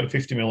 So if you've got a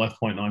 50mm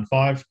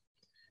f.95,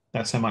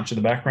 that's how much of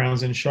the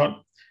background's in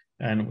shot.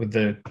 And with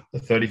the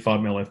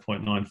 35mm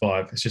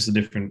f.95, it's just a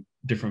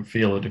different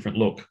feel, a different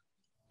look.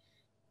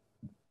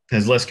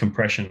 There's less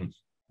compression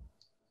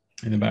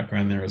in the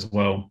background there as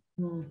well.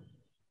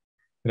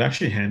 It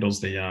actually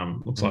handles the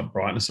looks like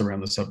brightness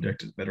around the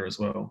subject is better as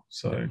well.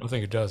 So I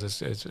think it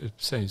does. It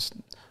seems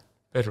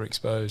better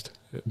exposed.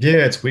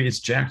 yeah, it's weird. It's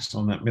jacked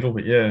on that middle,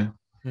 but yeah.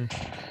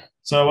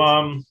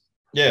 So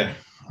yeah.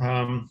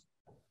 And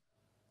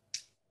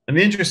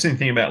the interesting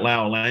thing about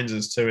Laowa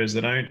lenses too is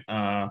they don't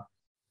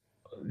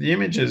the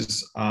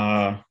images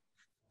are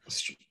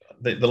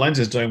the lens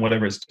is doing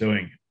whatever it's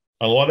doing.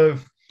 A lot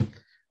of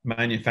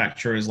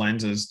manufacturers'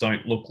 lenses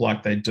don't look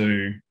like they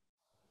do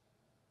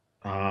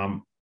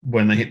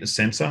when they hit the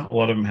sensor. A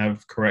lot of them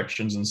have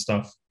corrections and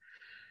stuff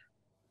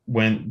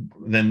when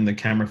then the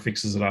camera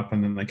fixes it up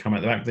and then they come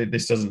out the back.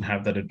 This doesn't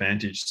have that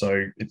advantage.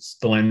 So it's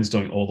the lens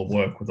doing all the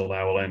work with the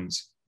Laowa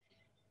lens.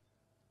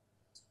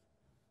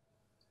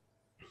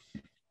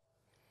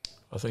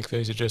 I think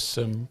these are just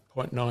some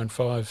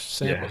 0.95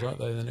 samples, aren't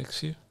they, the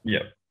next year?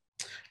 Yeah.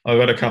 I've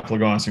got a couple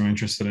of guys who are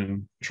interested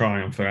in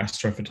trying them for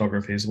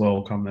astrophotography as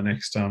well come the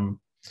next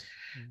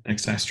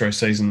astro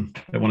season.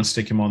 They want to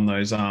stick him on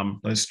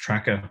those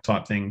tracker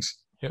type things.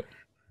 Yep.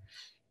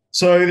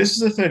 So this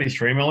is a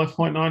 33mm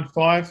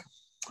f.95,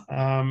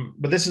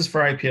 but this is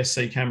for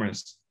APS-C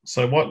cameras.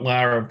 So what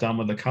Laowa have done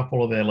with a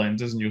couple of their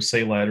lenses, and you'll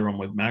see later on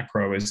with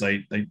macro, is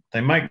they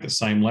make the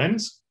same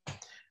lens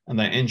and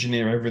they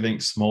engineer everything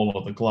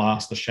smaller, the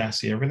glass, the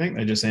chassis, everything.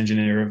 They just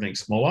engineer everything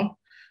smaller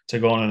to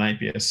go on an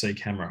APS-C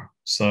camera.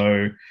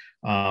 So,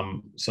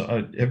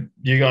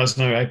 you guys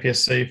know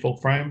APS-C full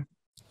frame?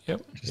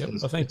 Yep.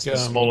 I think it's the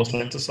smallest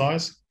lens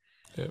size.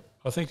 Yep.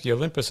 I think the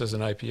Olympus is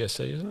an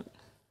APS-C, isn't it?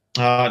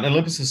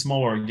 Olympus is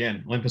smaller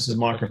again. Olympus is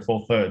micro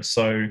four thirds.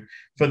 So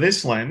for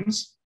this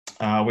lens,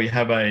 we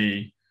have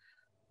the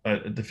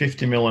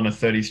 50mm and a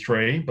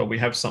 33, but we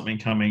have something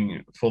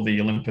coming for the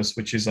Olympus,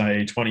 which is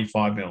a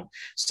 25mm.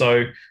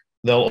 So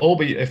they'll all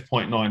be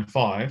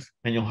f.95,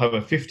 and you'll have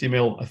a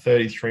 50mm, a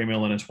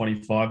 33mm, and a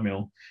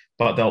 25mm,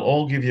 but they'll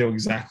all give you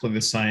exactly the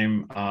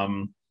same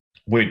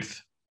width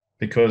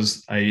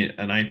because an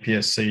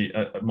APS-C,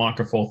 a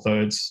micro four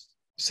thirds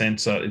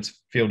sensor,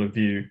 its field of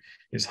view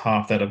is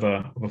half that of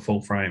a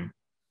full frame.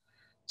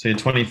 So your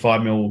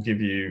 25mm will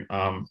give you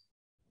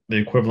the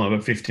equivalent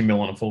of a 50mm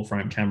on a full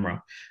frame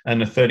camera,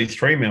 and the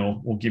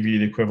 33mm will give you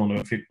the equivalent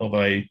of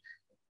a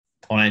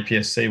on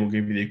APS-C will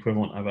give you the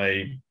equivalent of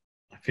a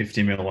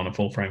 50mm on a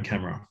full frame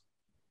camera.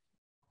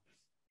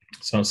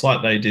 So it's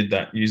like they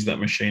use that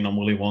machine on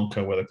Willy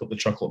Wonka where they put the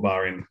chocolate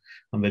bar in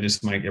and they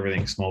just make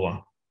everything smaller.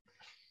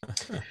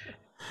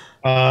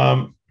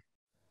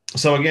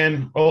 So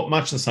again,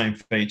 much the same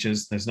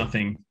features. There's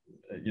nothing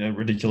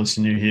ridiculous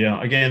new here.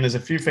 Again, there's a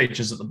few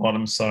features at the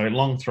bottom. So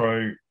long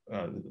throw,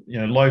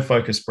 low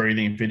focus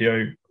breathing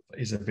video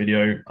is a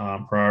video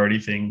priority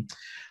thing.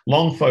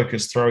 Long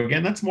focus throw,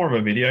 again, that's more of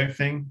a video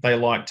thing. They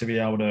like to be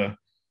able to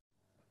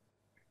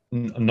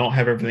not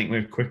have everything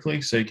move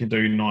quickly, so you can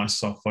do nice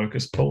soft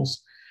focus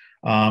pulls.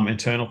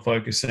 Internal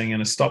focusing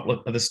and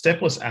the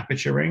stepless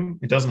aperture ring.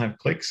 It doesn't have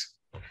clicks.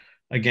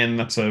 Again,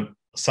 that's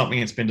something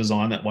that's been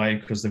designed that way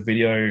because the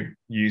video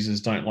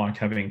users don't like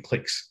having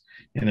clicks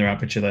in their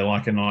aperture. They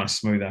like a nice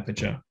smooth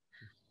aperture.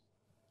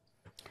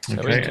 So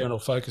internal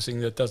focusing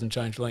that doesn't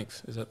change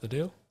length. Is that the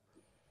deal?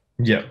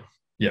 Yeah,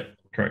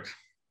 correct.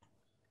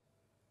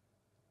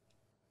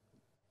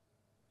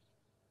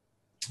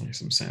 Here's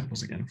some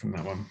samples again from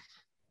that one.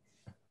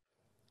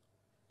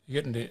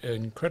 You get an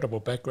incredible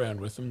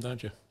background with them,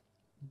 don't you?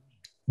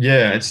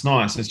 Yeah, it's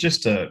nice. It's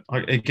just a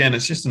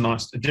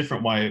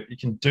different way. You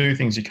can do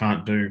things you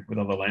can't do with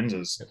other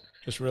lenses.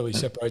 Just really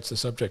separates the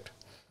subject.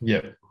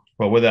 Yeah,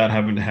 but without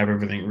having to have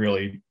everything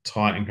really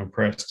tight and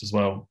compressed as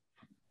well.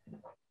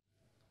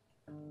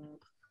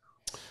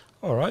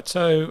 All right,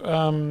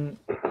 so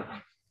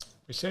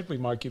we said we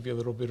might give you a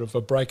little bit of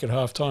a break at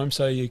halftime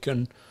so you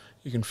can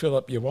fill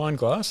up your wine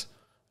glass.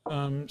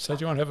 So do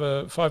you want to have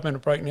a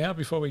 5-minute break now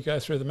before we go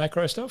through the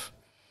macro stuff?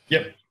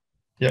 Yep.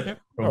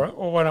 Cool. All right.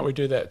 Well, why don't we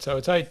do that? So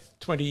it's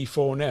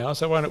 8:24 now.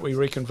 So why don't we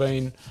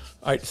reconvene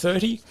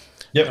 8:30?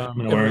 Yep.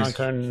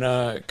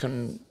 Everyone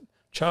can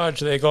charge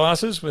their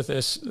glasses with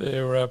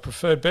their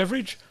preferred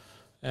beverage,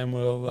 and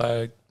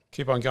we'll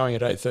keep on going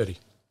at 8:30.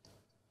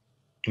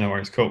 No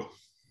worries. Cool.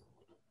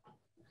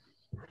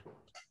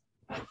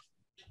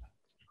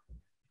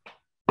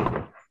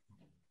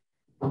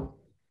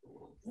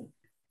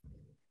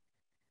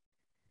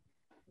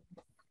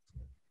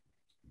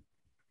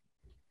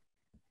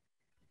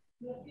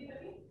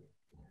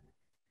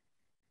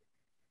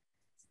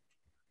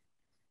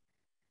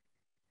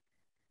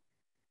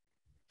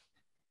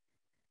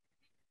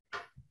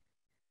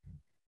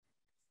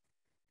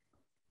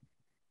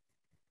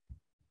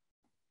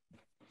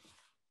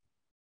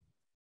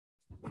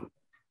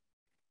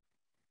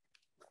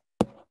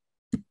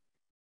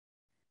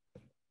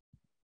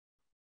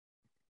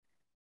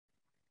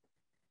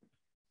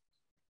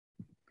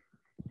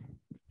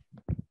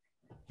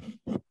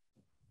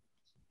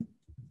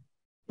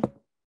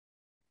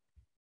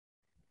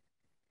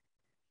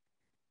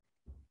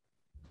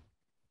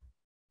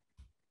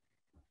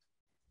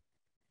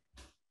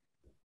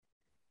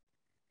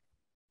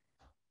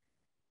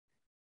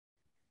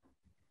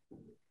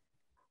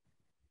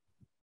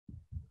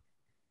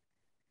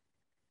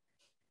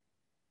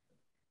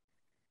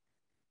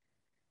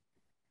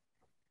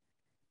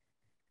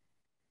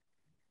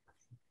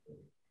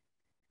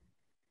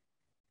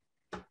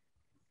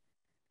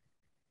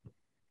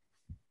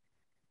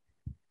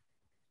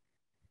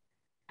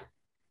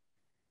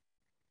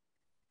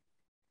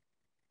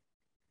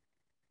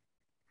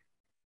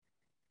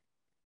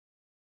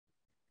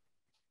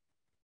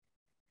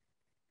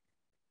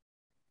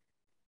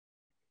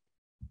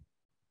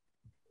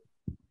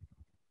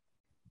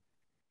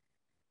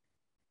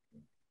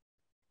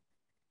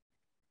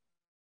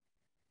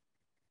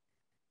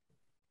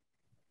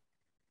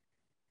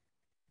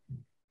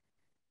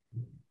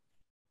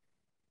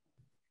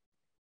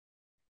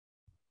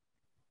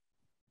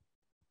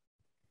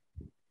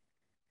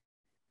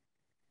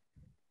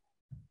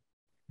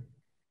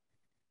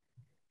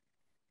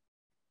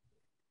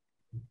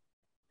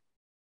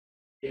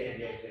 Yeah,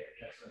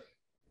 that's right.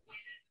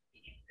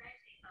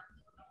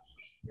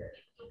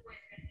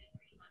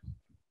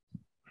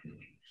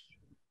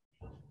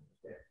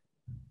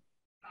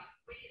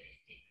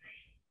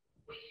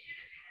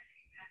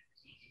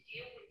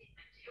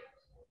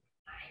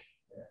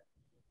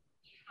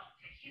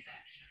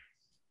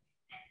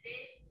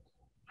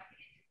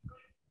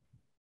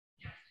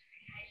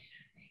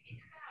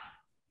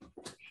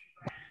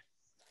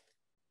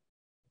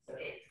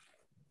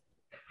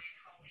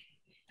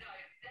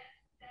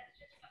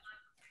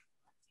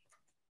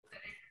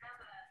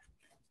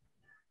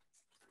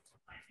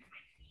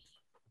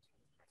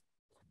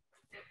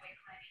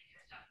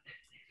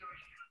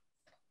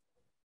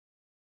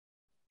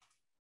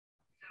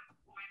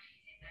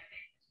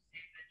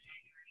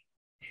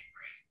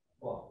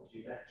 What would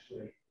you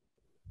actually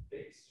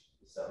fix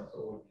yourselves,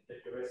 or would you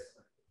fit the rest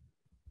of it?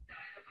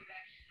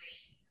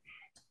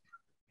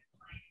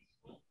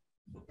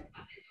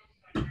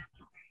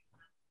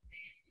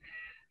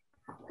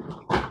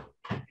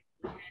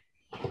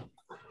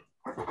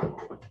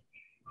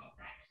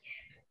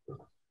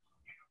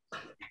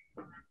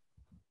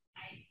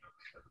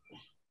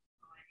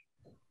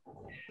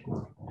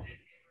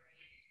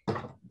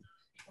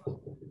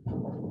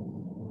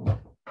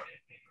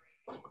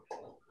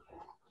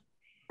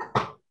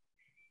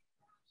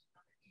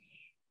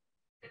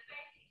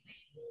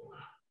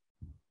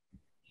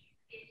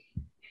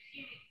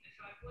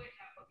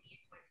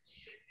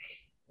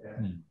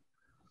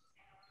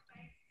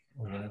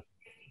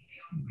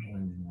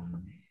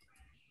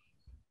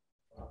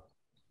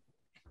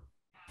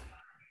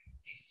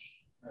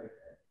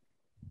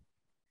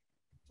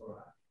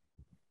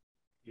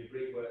 You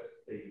rework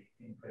the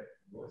input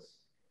voice.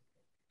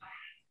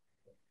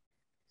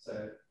 So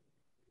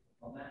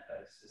on that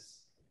basis,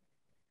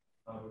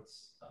 I would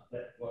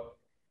what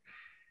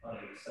I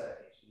would say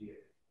to you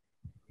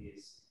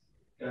is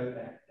go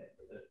back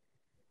with it,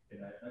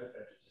 no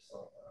prejudice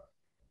offer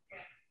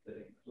that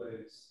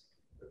includes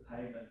the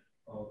payment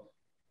of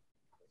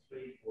the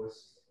 3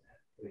 voices at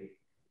the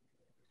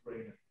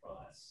agreement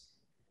price,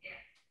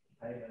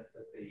 payment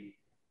of the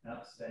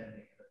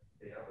outstanding of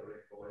the other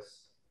invoice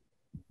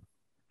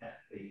at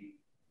the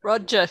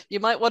Roger, you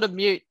might want to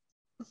mute.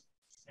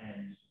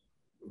 And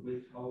the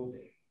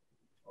withholding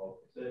of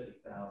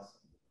 30,000,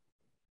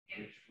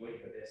 which we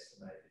have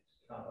estimated to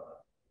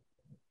cover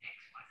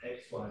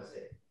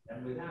XYZ,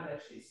 and without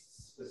actually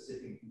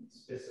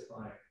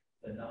specifying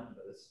the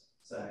numbers,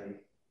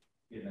 say,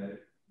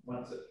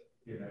 once it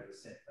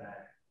was sent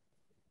back,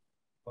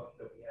 what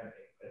that we have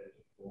been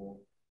credited for,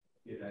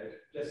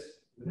 just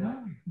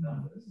without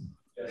numbers,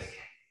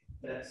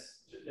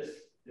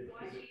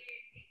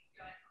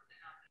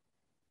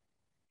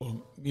 Well,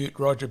 mute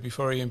Roger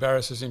before he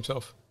embarrasses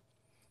himself.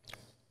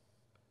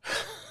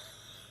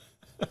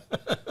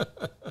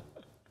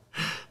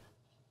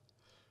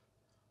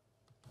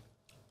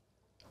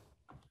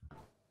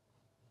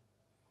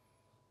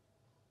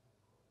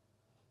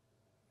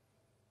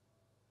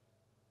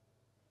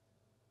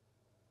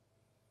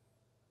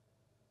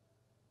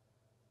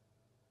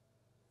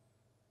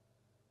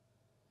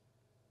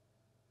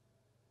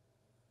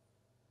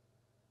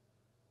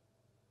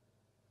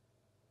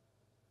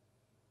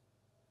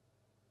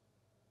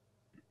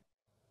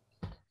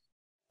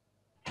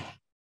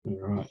 All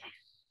right.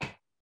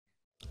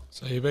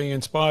 So you're being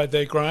inspired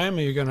there, Graham?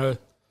 Are you going to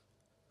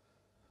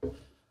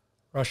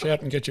rush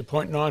out and get your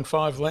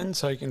 0.95 lens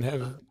so you can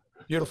have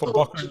beautiful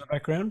bokeh in the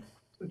background?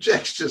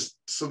 Jack's just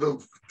sort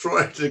of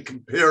trying to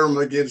compare him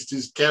against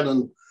his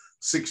Canon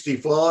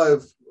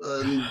 65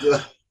 and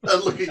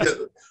looking at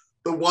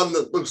the one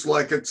that looks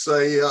like it's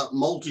a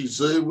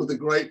multi-zoom with a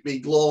great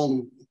big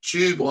long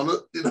tube on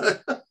it,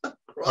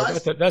 Well,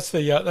 that's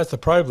the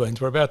probe lens.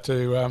 We're about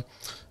to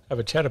have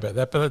a chat about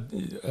that, but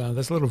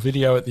there's a little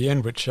video at the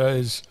end which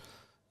shows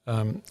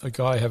a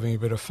guy having a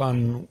bit of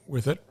fun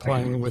with it,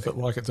 playing with it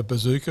like it's a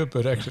bazooka,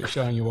 but actually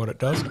showing you what it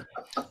does.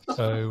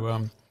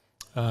 So,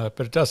 but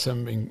it does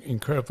some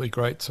incredibly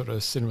great sort of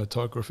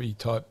cinematography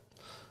type,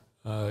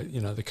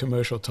 the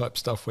commercial type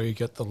stuff where you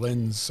get the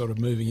lens sort of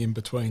moving in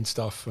between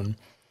stuff, and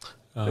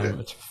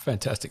it's a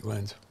fantastic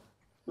lens.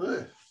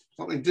 Yeah,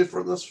 something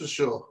different, that's for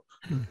sure.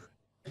 I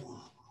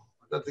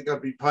don't think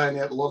I'd be paying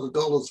out a lot of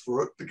dollars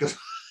for it, because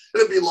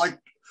it'd be like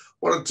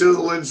one or two of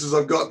the lenses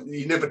I've got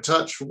you never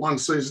touch from one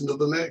season to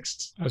the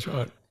next. That's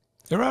right.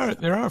 There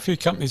are a few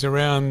companies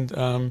around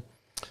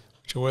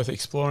which are worth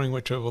exploring,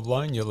 which will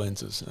loan your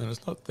lenses, and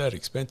it's not that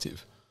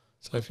expensive.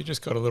 So if you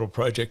just got a little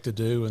project to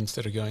do,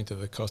 instead of going to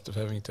the cost of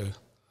having to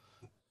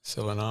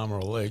sell an arm or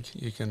a leg,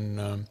 you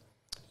can,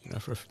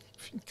 for a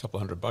couple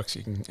 $100,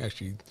 you can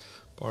actually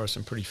borrow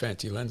some pretty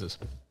fancy lenses.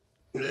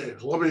 Yeah,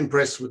 well, I'm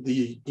impressed with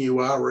the new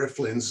RF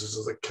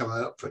lenses that come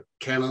out for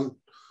Canon.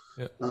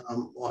 Yeah.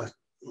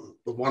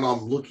 The one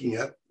I'm looking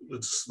at,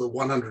 it's the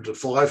 100 to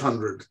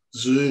 500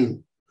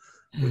 zoom,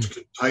 which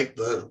could take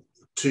the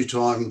 2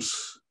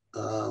 times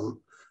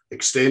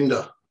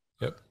extender.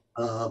 Yep.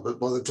 But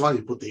by the time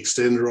you put the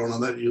extender on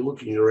and that, you're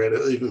looking around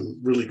at even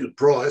really good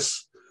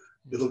price.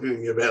 You're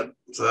looking at about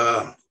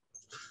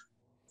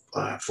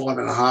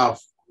 $5,500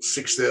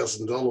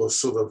 $6,000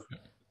 sort of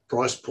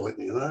price point,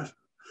 you know.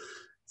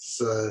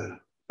 So,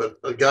 but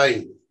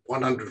again,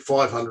 100,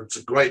 500 is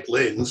a great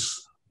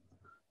lens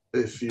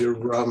if you're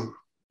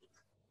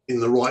in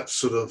the right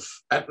sort of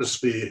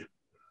atmosphere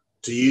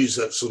to use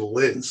that sort of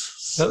lens.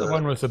 Is that the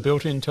one with the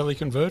built-in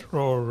teleconverter,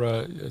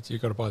 or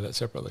you've got to buy that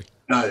separately?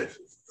 No,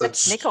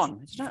 that's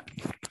Nikon, isn't it?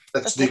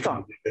 That's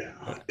Nikon.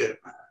 Yeah.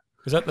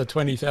 Is that the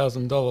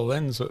 $20,000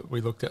 lens that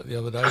we looked at the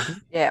other day?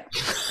 Yeah,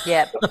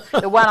 yeah.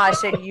 The one I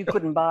said you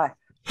couldn't buy.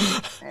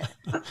 Yeah.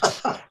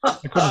 I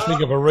couldn't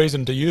think of a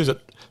reason to use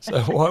it,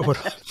 so why would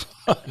I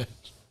buy it?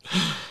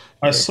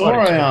 I saw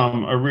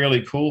a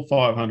really cool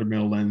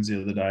 500mm lens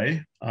the other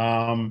day,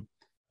 and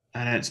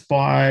it's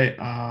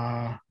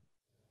by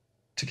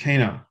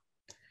Takina.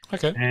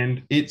 Okay.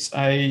 And it's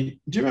do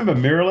you remember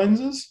mirror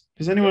lenses?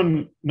 Does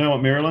anyone know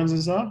what mirror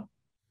lenses are?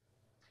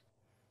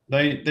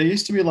 They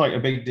used to be like a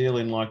big deal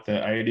in like the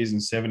 80s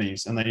and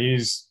 70s, and they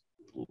use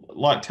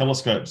like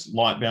telescopes,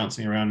 light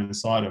bouncing around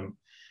inside them.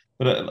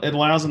 But it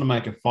allows them to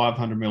make a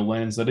 500mm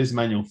lens that is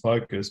manual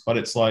focus, but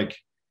it's like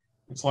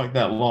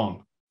that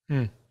long.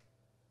 Hmm.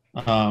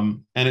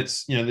 And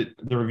it's, you know,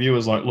 the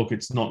reviewer's like, look,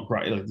 it's not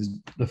great. Like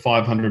the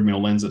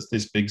 500mm lens that's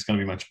this big is going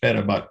to be much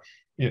better, but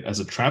as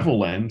a travel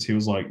lens, he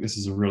was like, this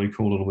is a really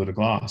cool little bit of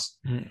glass.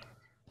 Hmm.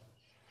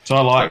 So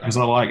I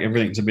like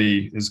everything to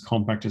be as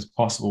compact as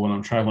possible when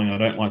I'm traveling. I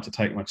don't like to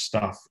take much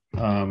stuff.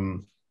 I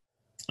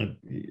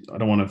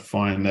don't want to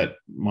find that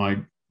my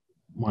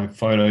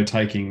photo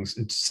takings,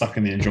 it's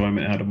sucking the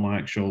enjoyment out of my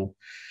actual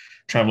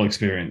travel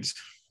experience.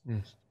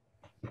 Mm.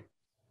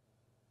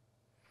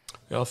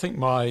 Yeah, I think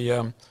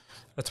my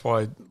that's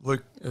why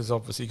Luke has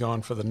obviously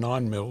gone for the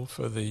 9mm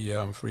for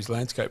the for his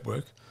landscape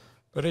work.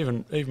 But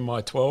even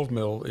my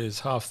 12mm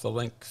is half the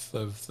length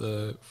of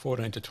the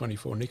 14 to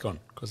 24 Nikon,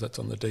 because that's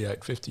on the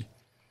D850.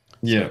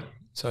 Yeah.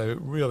 So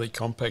really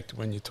compact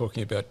when you're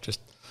talking about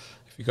just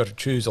if you've got to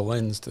choose a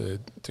lens to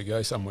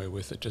go somewhere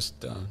with. It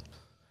just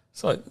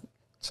it's like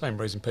same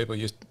reason people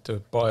used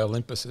to buy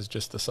Olympus, is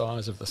just the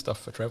size of the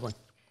stuff for traveling.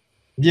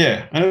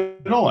 Yeah, and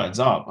it all adds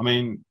up. I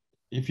mean,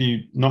 if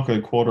you knock a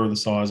quarter of the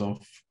size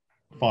off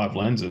 5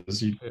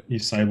 lenses, you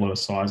save a lot of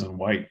size and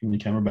weight in your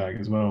camera bag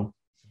as well.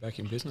 Back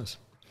in business.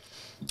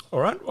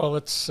 All right, well,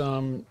 let's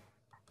go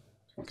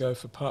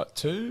for part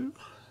 2.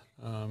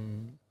 So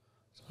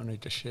I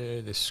need to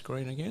share this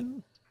screen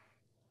again.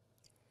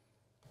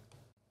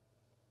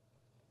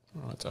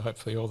 All right, so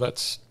hopefully all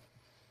that's...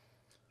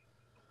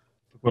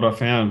 What I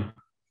found.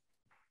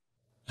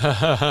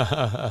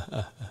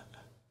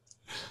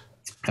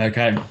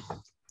 Okay.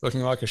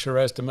 Looking like a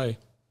Shiraz to me.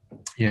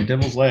 Yeah,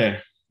 Devil's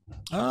Lair.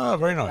 Ah,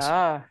 very nice.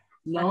 Ah,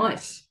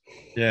 nice.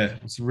 Yeah,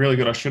 it's really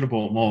good. I should have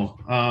bought more.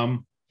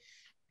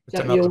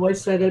 Don't you always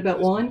say that about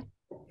wine?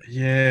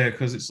 Yeah,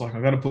 because it's like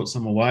I got to put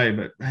some away,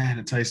 but man,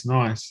 it tastes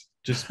nice.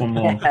 Just one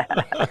more.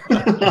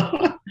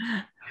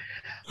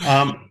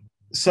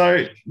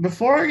 So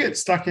before I get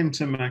stuck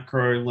into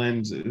macro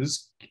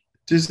lenses,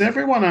 does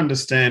everyone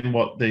understand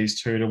what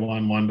these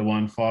 2-to-1,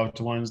 1-to-1,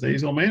 5-to-1s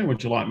these all mean? Or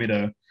would you like me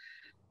to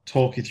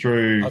talk you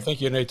through? I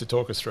think you need to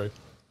talk us through.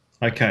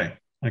 Okay.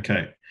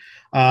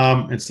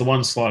 It's the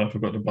one slide I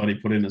forgot to bloody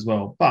put in as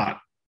well. But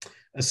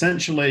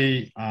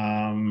essentially,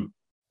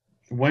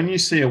 when you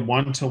see a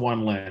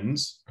 1-to-1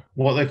 lens,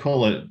 what they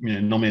call it, you know,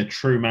 normally a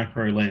true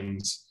macro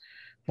lens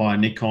by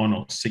Nikon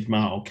or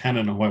Sigma or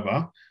Canon or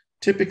whoever,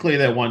 typically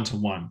they're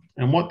 1-to-1.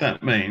 And what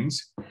that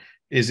means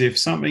is if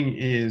something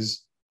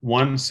is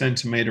 1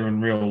 centimeter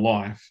in real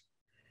life,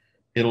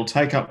 it'll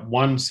take up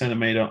 1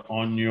 centimeter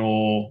on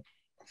your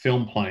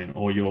film plane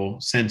or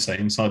your sensor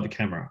inside the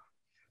camera.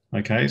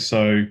 Okay,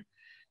 so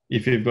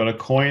if you've got a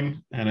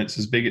coin and it's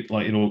as big,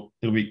 like it'll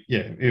be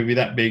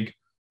that big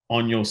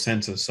on your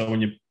sensor. So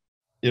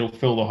it'll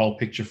fill the whole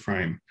picture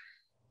frame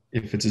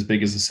if it's as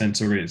big as the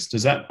sensor is.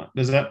 Does that?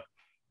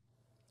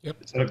 Yep.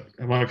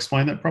 Have I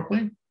explained that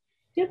properly?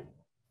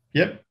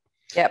 Yep.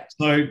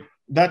 So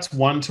that's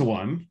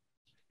 1-to-1,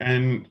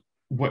 and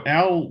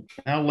our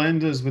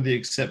lenses, with the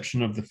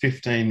exception of the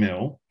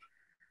 15mm,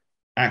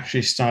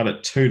 actually start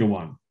at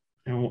 2-to-1,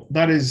 and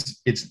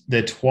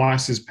they're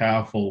twice as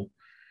powerful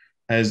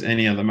as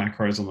any other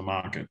macros on the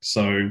market.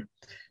 So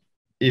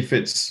if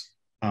it's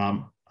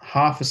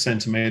half a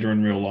centimeter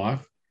in real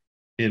life,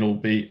 it'll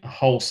be a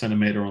whole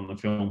centimeter on the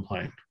film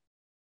plane.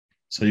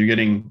 So you're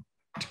getting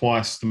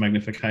twice the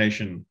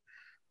magnification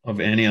of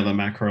any other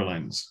macro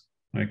lens.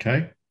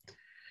 Okay.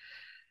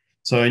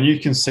 So, and you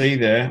can see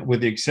there,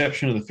 with the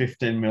exception of the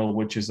 15mm,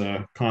 which is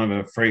a kind of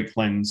a freak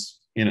lens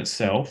in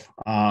itself,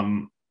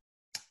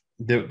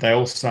 they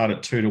all start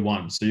at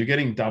 2-to-1. So you're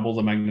getting double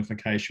the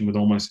magnification with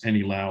almost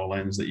any Laowa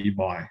lens that you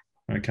buy.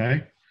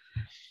 Okay.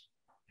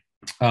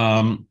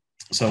 So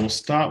we'll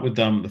start with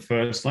the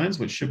first lens,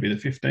 which should be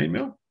the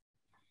 15mm.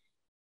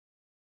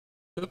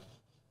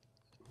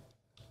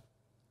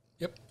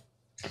 Yep.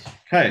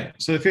 Okay,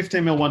 so the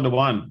 15mm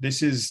 1-to-1,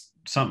 this is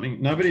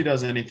something, nobody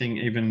does anything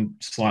even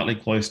slightly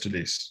close to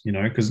this, you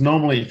know, because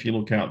normally if you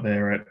look out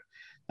there at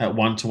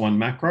 1-to-1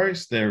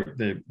 macros, they're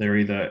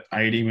either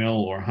 80mm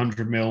or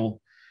 100mm.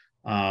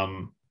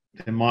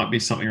 there might be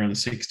something around the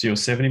 60 or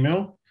 70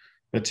 mil,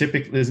 but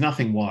typically there's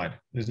nothing wide.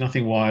 There's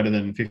nothing wider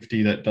than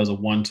 50 that does a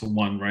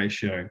 1-to-1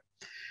 ratio.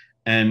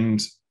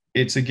 And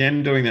it's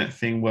again doing that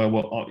thing where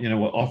we're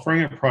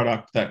offering a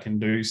product that can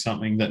do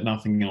something that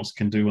nothing else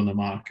can do in the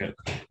market,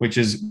 which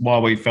is why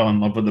we fell in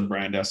love with the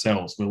brand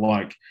ourselves.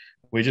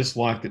 We just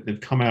like that they've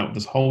come out with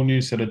this whole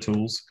new set of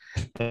tools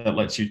that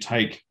lets you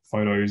take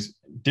photos,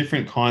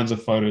 different kinds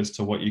of photos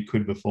to what you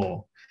could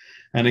before.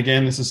 And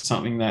again, this is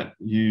something that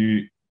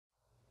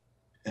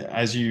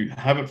as you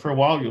have it for a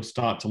while, you'll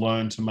start to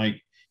learn to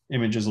make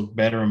images look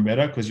better and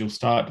better, because you'll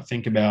start to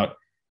think about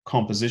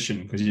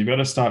composition, because you've got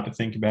to start to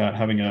think about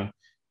having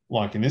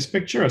like in this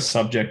picture, a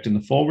subject in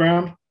the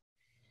foreground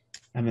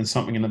and then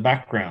something in the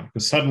background.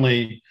 Because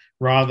suddenly,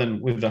 rather than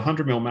with the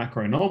 100 mil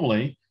macro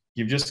normally,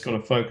 you've just got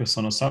to focus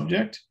on a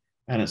subject,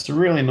 and it's a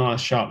really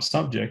nice sharp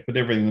subject, but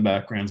everything in the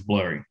background's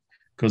blurry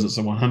because it's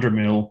a 100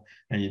 mil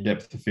and your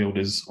depth of field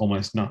is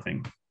almost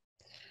nothing.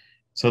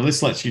 So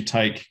this lets you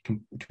take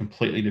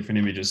completely different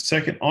images.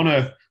 Second, on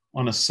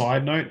a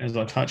side note, as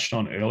I touched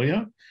on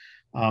earlier,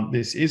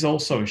 this is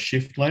also a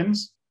shift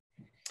lens,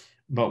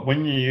 but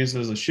when you use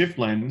it as a shift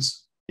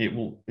lens, it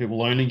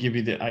will only give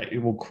you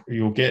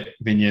you'll get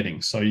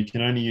vignetting. So you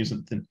can only use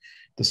it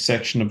the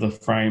section of the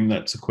frame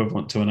that's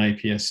equivalent to an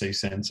APS-C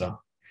sensor.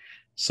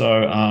 So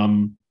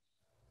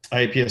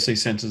APS-C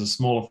sensors are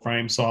smaller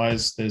frame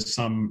size. There's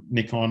some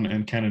Nikon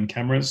and Canon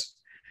cameras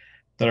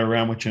that are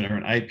around which are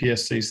an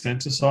APS-C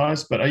sensor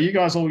size. But are you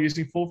guys all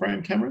using full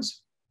frame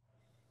cameras?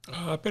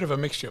 A bit of a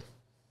mixture.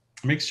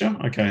 Mixture?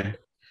 Okay.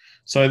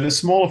 So the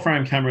smaller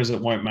frame cameras, it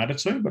won't matter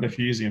to, but if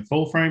you're using a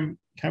full frame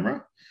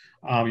camera,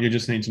 you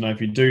just need to know if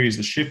you do use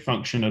the shift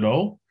function at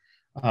all,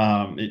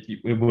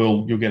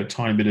 you'll get a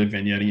tiny bit of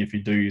vignetting if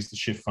you do use the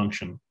shift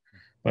function.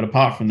 But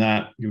apart from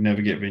that, you'll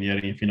never get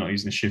vignetting if you're not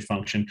using the shift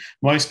function.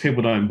 Most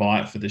people don't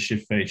buy it for the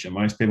shift feature.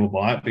 Most people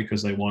buy it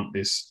because they want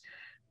this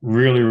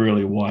really,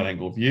 really wide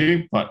angle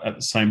view, but at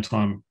the same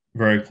time,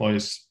 very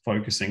close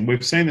focusing.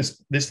 We've seen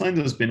this lens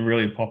has been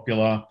really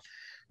popular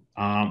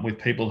with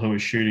people who are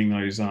shooting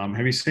those.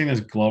 Have you seen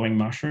those glowing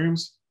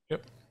mushrooms?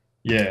 Yep.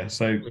 Yeah.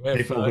 So we have,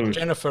 people who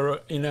Jennifer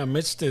in our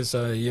midst is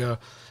an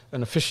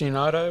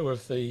aficionado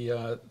of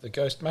the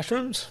ghost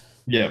mushrooms.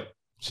 Yeah.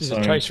 She's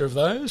a chaser of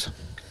those.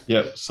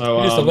 Yep.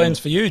 So here's the lens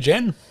for you,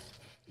 Jen.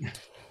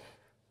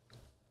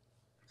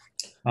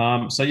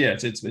 So yeah,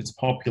 it's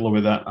popular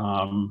with that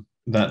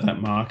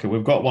that market.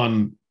 We've got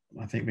one,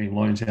 I think, being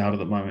loaned out at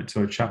the moment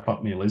to a chap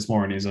up near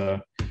Lismore,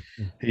 and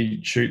he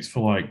shoots for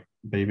like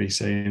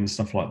BBC and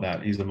stuff like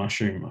that. He's a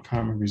mushroom. I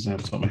can't remember his name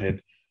off the top of my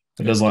head.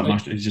 He does like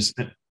mushroom. He's just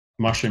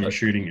mushroom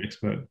shooting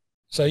expert.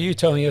 So you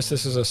telling us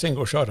this is a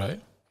single shot, eh?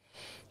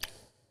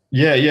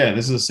 Yeah.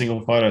 This is a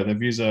single photo.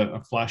 They've used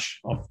a flash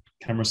off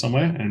camera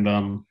somewhere,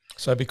 and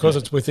so because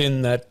it's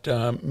within that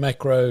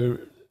macro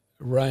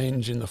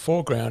range in the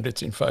foreground,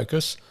 it's in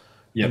focus.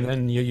 Yep. And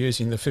then you're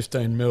using the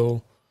 15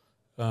 mil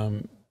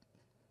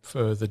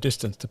for the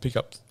distance to pick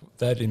up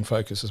that in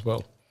focus as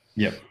well.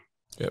 Yep.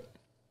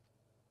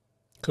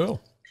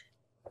 Cool.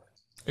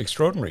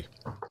 Extraordinary.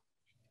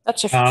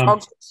 That's if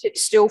frog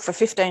sits still for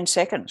 15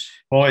 seconds.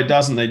 Well, it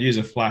doesn't. They'd use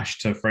a flash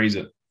to freeze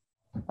it.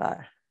 Oh.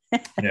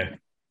 Yeah.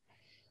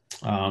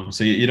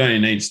 So you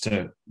don't need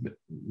the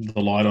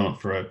light on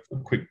it for a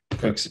quick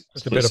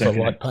it's a bit of a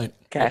light paint.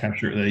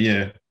 Capture it there,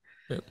 yeah.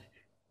 Yep.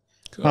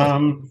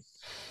 Cool.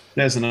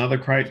 There's another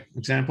great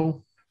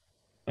example.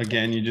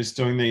 Again, you're just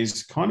doing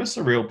these kind of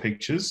surreal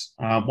pictures.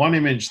 One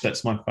image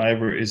that's my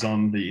favorite is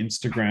on the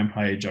Instagram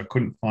page. I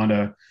couldn't find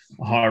a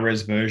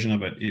high-res version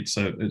of it. It's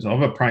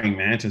of a praying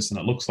mantis, and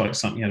it looks like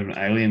something out of an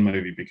alien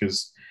movie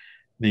because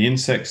the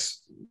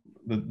insects,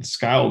 the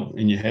scale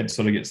in your head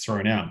sort of gets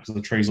thrown out because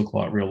the trees look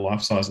like real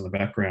life size in the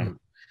background.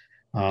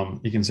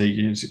 You can see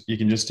you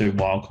can just do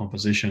wild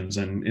compositions,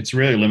 and it's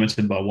really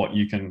limited by what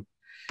you can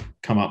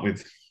come up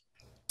with.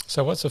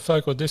 So what's the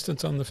focal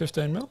distance on the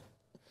 15 mil?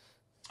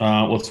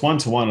 Well, it's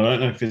 1-to-1. I don't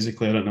know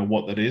physically. I don't know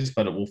what that is,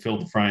 but it will fill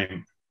the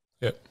frame.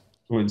 Yep.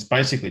 Well, it's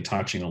basically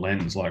touching the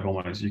lens, like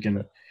almost. You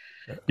can.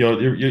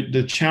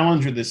 The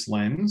challenge with this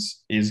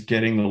lens is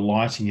getting the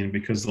lighting in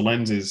because the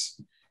lens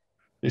is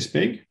this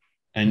big,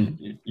 and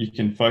you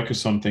can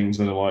focus on things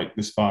that are like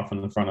this far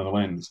from the front of the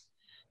lens.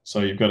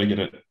 So you've got to get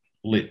it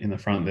lit in the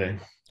front there.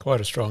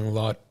 Quite a strong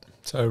light.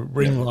 So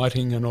ring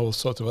lighting and all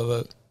sorts of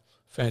other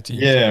fancy.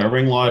 Yeah, a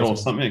ring light or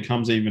something that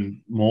comes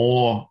even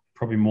more,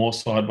 probably more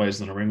sideways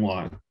than a ring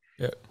light.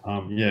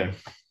 Yeah.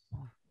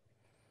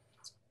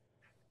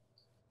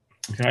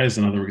 Okay, here's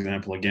another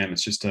example. Again,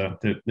 it's just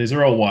these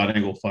are all wide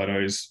angle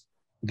photos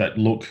that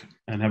look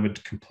and have a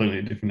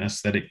completely different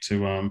aesthetic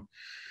to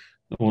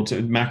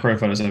macro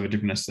photos that have a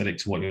different aesthetic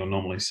to what you'll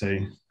normally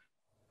see.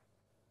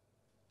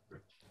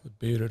 The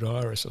bearded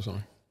iris or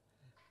something.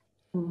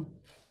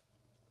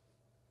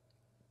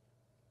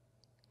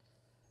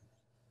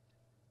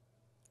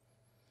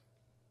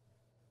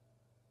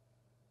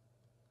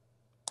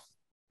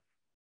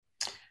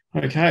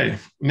 Okay,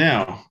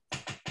 now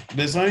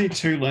there's only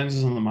 2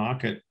 lenses on the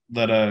market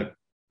that are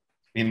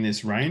in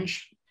this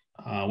range.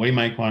 We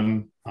make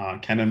one,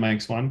 Canon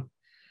makes one.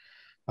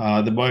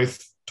 They're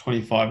both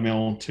 25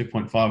 mil,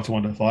 2.5 to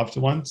 1 to 5 to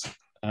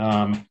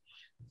 1s.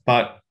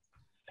 But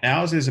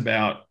ours is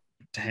about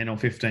 10 or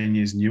 15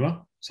 years newer.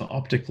 So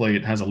optically,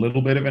 it has a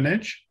little bit of an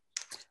edge.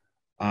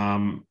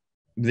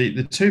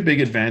 The two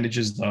big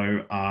advantages,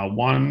 though, are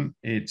one,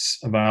 it's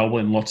available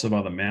in lots of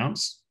other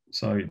mounts.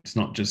 So it's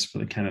not just for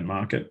the Canon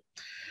market.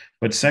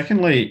 But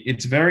secondly,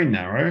 it's very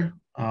narrow.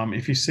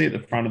 If you see at the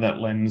front of that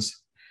lens,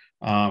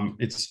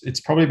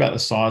 it's probably about the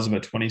size of a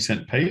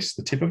 20-cent piece,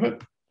 the tip of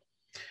it.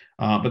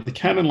 But the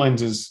Canon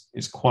lens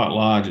is quite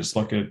large. It's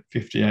like a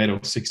 58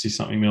 or 60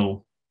 something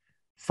mil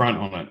front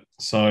on it.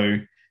 So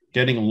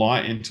getting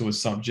light into a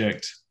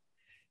subject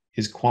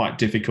is quite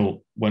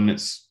difficult when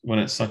it's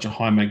such a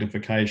high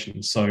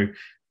magnification. So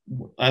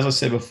as I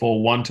said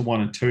before, 1 to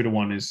 1 and 2 to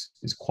 1 is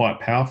quite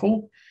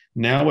powerful.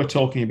 Now we're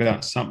talking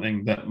about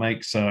something that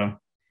makes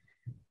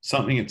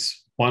something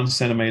it's 1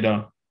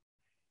 centimeter,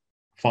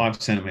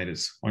 5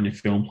 centimeters on your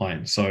film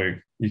plane. So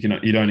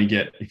you'd only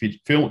get,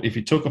 if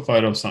you took a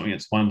photo of something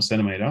that's 1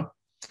 centimeter,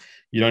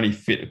 you'd only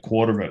fit a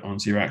quarter of it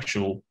onto your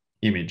actual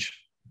image.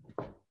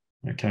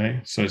 Okay,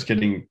 so it's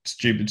getting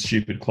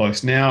stupid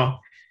close.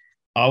 Now,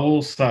 I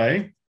will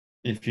say,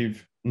 if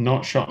you've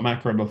not shot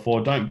macro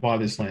before, don't buy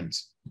this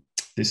lens.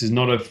 This is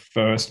not a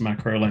first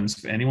macro lens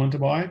for anyone to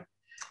buy.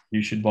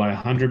 You should buy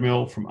 100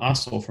 mil from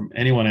us or from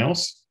anyone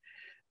else.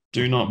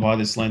 Do not buy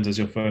this lens as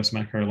your first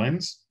macro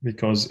lens,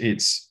 because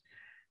it's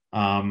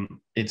a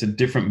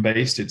different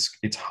beast.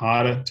 It's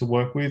harder to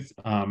work with.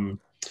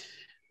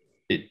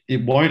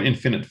 It won't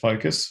infinite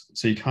focus,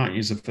 so you can't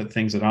use it for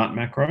things that aren't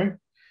macro.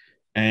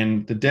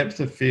 And the depth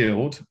of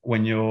field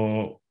when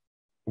you're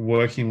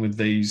working with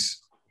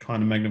these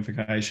kind of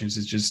magnifications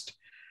is just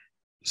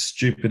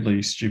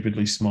stupidly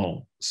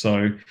small.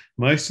 So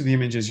most of the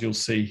images you'll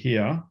see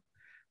here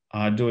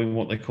are doing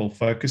what they call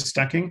focus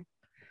stacking.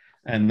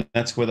 And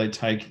that's where they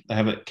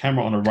have a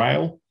camera on a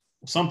rail.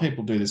 Some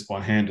people do this by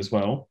hand as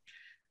well.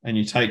 And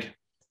you take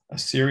a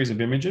series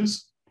of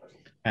images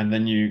and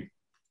then you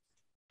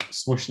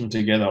smush them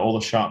together, all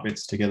the sharp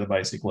bits together,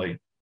 basically,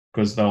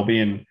 because they'll be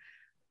in,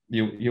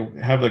 you'll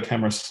have the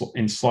camera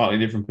in slightly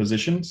different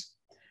positions.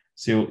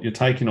 So you're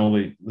taking all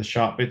the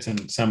sharp bits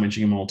and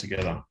sandwiching them all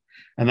together.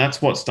 And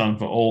that's what's done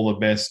for all the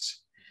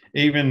best,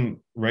 even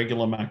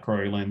regular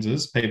macro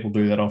lenses. People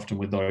do that often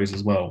with those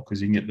as well,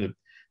 because you can get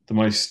the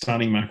most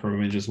stunning macro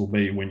images will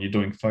be when you're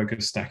doing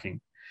focus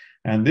stacking.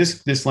 And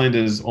this lens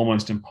is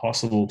almost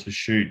impossible to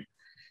shoot.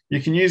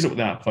 You can use it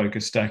without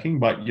focus stacking,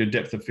 but your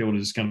depth of field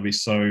is going to be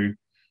so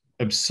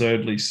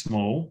absurdly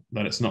small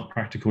that it's not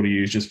practical to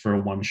use just for a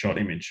one-shot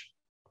image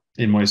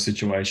in most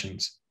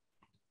situations.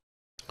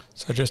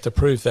 So just to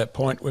prove that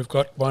point, we've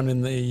got one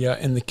in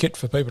the kit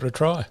for people to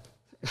try.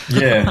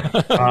 Yeah,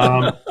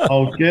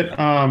 I'll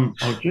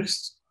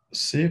just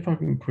see if I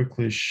can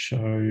quickly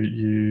show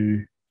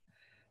you.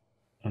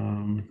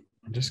 I'm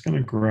just going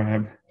to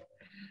grab.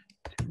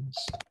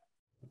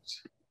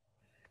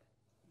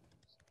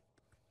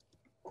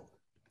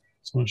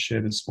 Just want to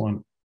share this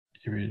one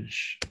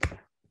image.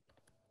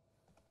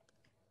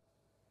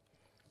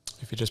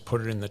 If you just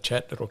put it in the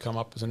chat, it'll come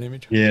up as an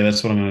image. Yeah,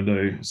 that's what I'm going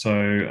to do. So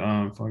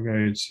if I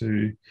go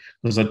to,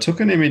 because I took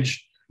an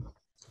image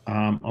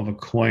of a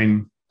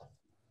coin,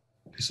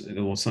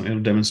 it'll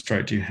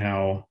demonstrate to you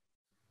how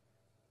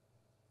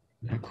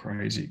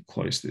crazy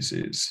close this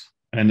is,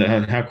 and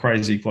how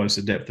crazy close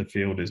the depth of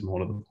field is, more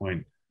to the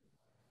point.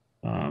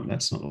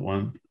 That's not the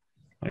one.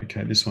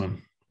 Okay, this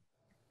one.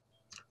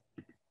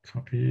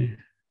 Copy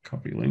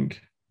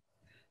link.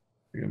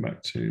 We go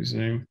back to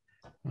Zoom.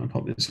 I'll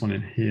pop this one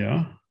in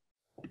here.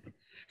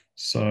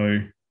 So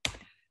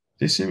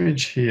this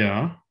image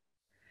here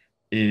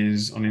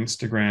is on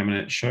Instagram, and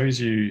it shows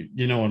you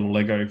know what a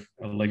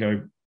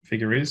Lego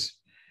figure is.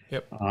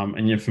 Yep.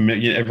 And you're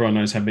familiar. Everyone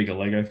knows how big a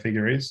Lego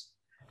figure is.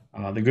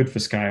 They're good for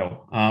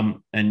scale.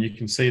 And you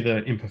can see the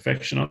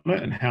imperfection on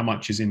it and how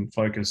much is in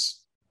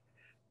focus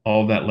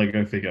of that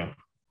Lego figure.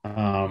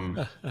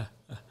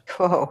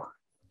 Whoa.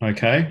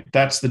 Okay,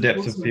 that's the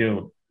depth of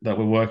field that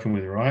we're working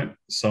with, right?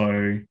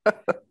 So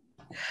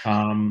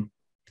I'll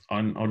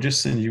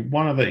just send you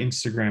one other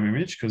Instagram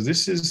image, because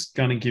this is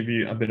going to give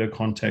you a bit of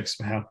context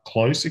for how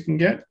close it can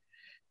get,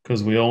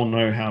 because we all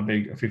know how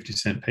big a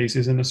 50-cent piece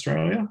is in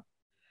Australia.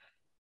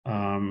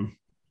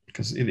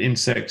 Because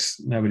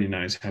insects, nobody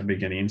knows how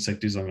big any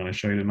insect is. I'm going to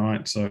show you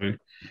tonight. So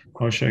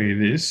I'll show you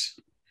this,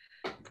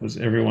 because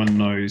everyone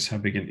knows how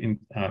big an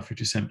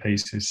 50-cent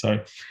piece is.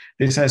 So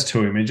this has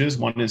two images.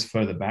 One is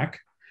further back,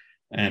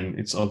 and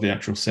it's of the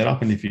actual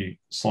setup. And if you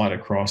slide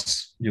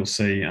across, you'll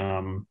see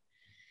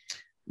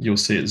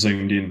it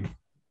zoomed in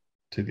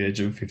to the edge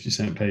of a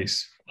 50-cent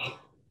piece.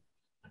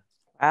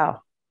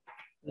 Wow.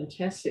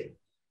 Fantastic.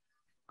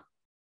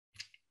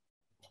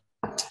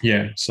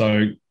 Yeah,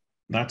 so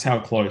that's how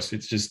close.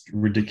 It's just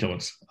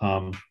ridiculous.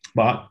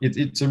 But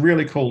it's a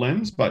really cool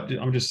lens. But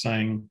I'm just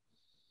saying,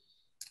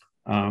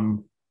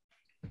 I'm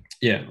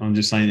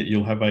just saying that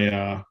you'll have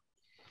a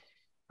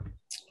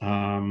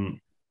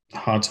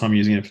hard time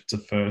using it if it's a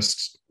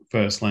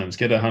first lens.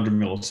 Get 100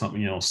 mil or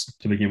something else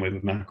to begin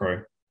with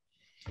macro.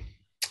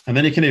 And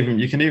then you can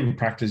even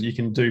practice. You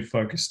can do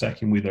focus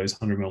stacking with those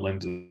 100mm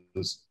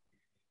lenses.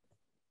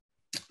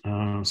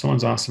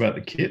 Someone's asked about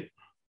the kit.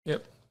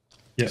 Yep.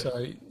 Yeah.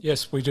 So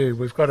yes, we do.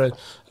 We've got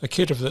a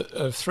kit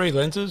of 3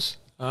 lenses,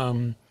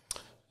 and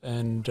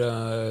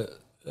the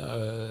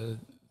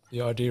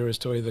idea is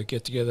to either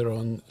get together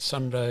on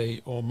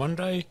Sunday or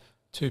Monday,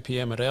 2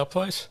 p.m. at our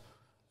place,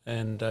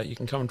 and you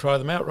can come and try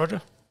them out,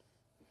 Roger.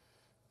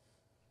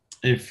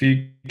 If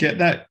you get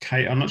that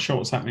case, I'm not sure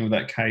what's happening with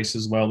that case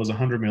as well. There's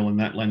 100mm in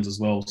that lens as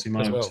well, so you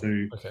might have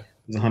 2. Okay.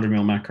 There's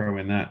 100mm macro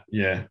in that.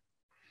 Yeah.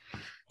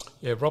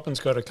 Yeah,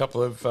 Robin's got a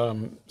couple of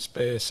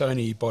spare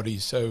Sony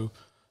bodies, so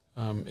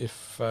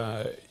if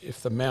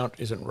the mount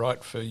isn't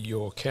right for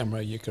your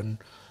camera, you can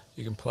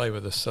play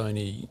with a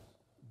Sony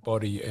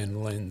body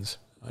and lens.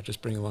 I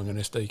just bring along an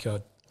SD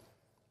card.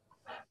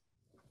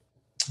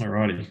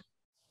 Alrighty.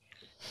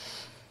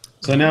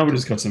 So now we've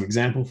just got some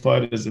example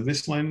photos of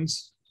this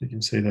lens. You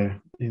can see the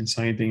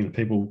insane thing that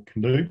people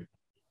can do.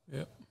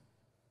 Yep.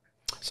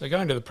 So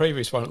going to the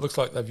previous one, it looks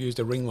like they've used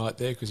a ring light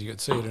there because you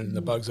could see it in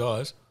the bug's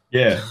eyes.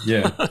 Yeah,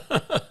 yeah.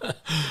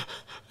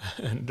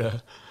 And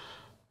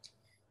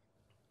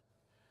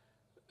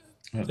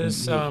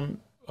there's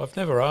I've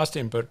never asked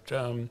him, but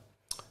Katut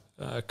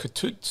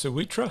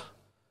Sawitra,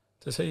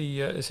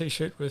 is he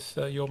shoot with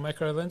your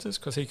macro lenses?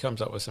 Because he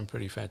comes up with some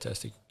pretty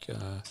fantastic.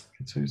 I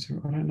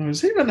don't know.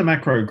 Is he in the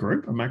macro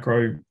group? A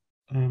macro.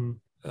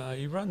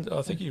 He runs.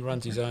 I think he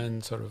runs his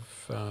own sort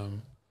of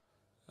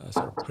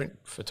print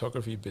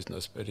photography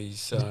business, but he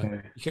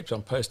keeps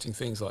on posting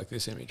things like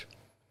this image.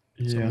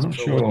 Yeah, I'm not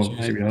sure.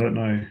 Maybe I don't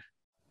know.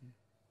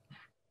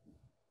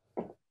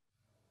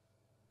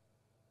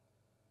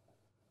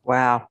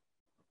 Wow.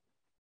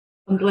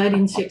 I'm glad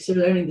insects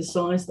are only the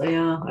size they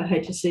are. I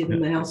hate to see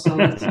them our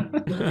size. Look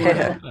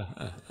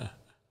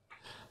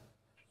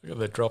at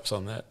the drops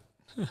on that.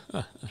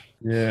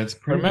 Yeah, it's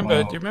pretty Do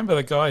wild. you remember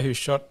the guy who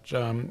shot,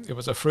 it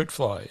was a fruit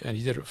fly, and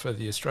he did it for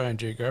the Australian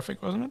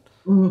Geographic, wasn't it?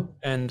 Mm.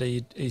 And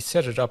he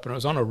set it up, and it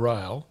was on a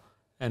rail,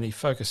 and he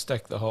focus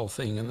stacked the whole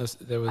thing, and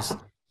there was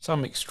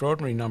some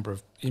extraordinary number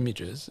of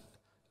images,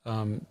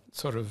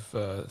 sort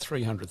of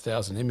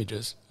 300,000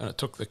 images, and it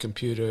took the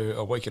computer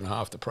a week and a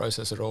half to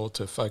process it all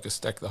to focus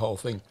stack the whole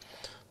thing.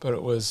 But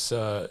it was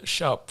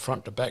sharp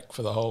front to back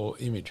for the whole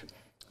image.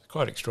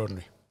 Quite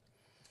extraordinary.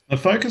 The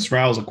focus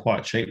rails are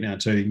quite cheap now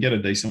too. You can get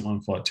a decent one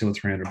for like $200 or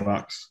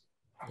 $300.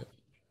 Yep.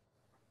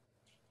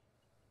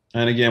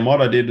 And again,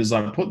 what I did is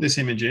I put this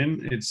image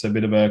in. It's a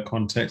bit of a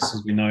context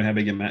as we know how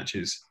big a match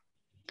is.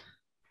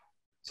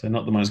 So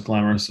not the most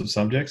glamorous of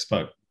subjects,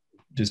 but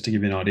just to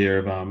give you an idea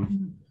of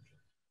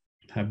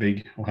how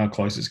big or how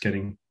close it's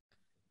getting.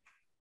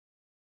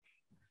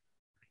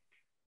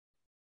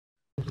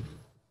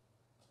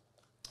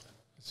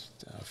 It's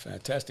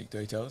fantastic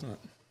detail, isn't it?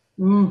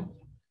 Mm.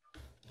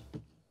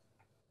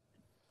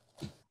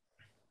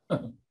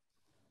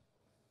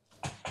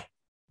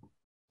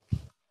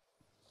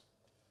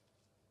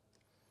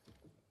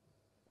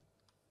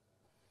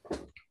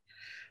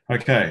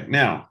 Okay,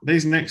 now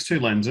these next 2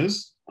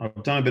 lenses,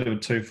 I've done a bit of a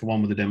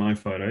 2-for-1 with the demo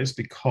photos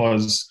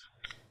because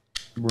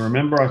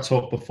remember I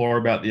talked before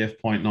about the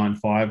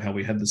f.95, how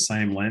we had the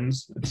same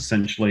lens. It's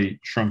essentially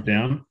shrunk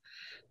down.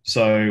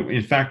 So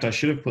in fact, I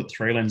should have put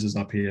 3 lenses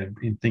up here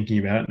in thinking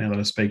about it now that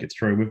I speak it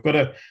through. We've got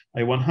a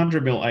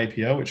 100mm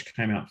APO, which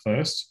came out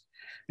first.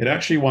 It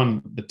actually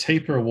won the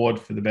TEPA award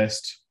for the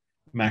best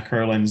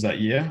macro lens that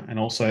year, and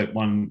also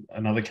won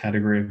another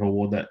category of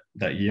award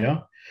that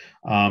year.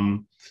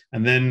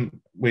 And then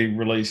we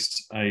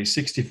released a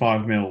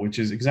 65mm, which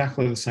is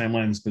exactly the same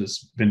lens, but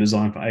it's been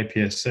designed for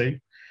APS-C.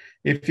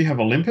 If you have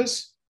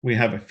Olympus, we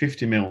have a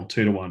 50mm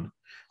 2-to-1.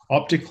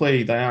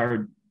 Optically,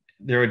 they're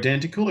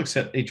identical,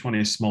 except each one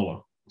is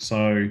smaller.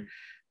 So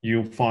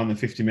you'll find the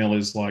 50mm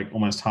is like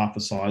almost half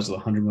the size of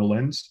the 100mm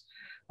lens.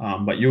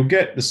 But you'll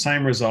get the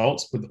same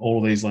results with all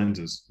of these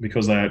lenses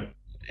because they're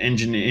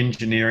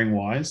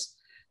engineering-wise,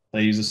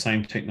 they use the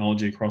same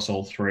technology across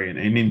all 3. And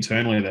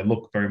internally, they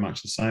look very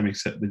much the same,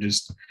 except they're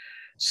just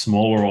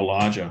smaller or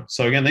larger.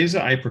 So again, these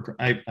are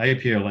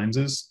APO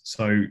lenses.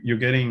 So you're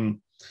getting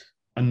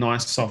a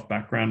nice soft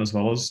background as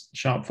well as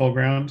sharp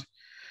foreground,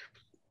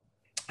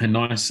 and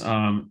nice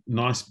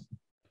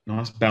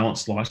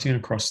balanced lighting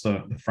across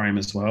the frame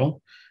as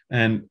well.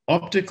 And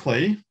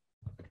optically,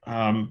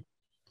 the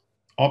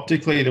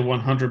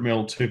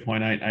 100mm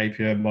 2.8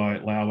 APO by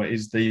Laowa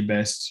is the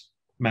best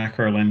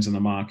macro lens in the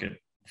market,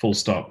 full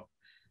stop.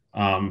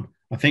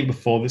 I think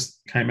before this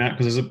came out,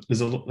 because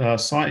there's a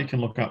site you can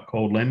look up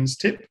called Lens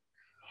Tip,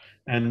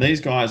 and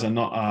these guys are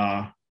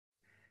not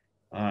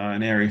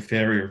an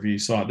airy-fairy review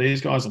site.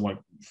 These guys are like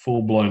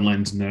full-blown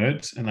lens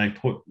nerds, and they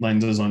put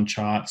lenses on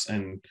charts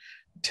and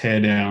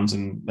teardowns,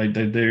 and they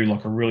do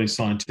like a really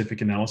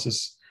scientific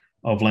analysis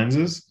of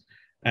lenses.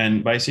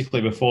 And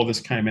basically, before this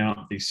came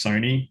out, the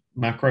Sony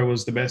macro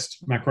was the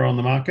best macro on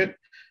the market,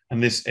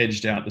 and this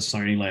edged out the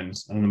Sony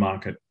lens in the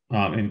market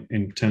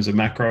in terms of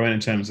macro and in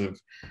terms of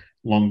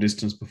long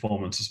distance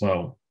performance as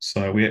well.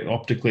 So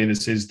optically,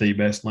 this is the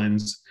best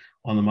lens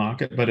on the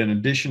market. But in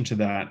addition to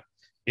that,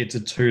 it's a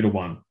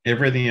 2-to-1.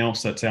 Everything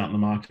else that's out in the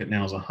market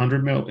now is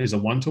 100 mil is a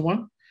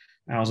 1-to-1.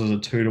 Ours is a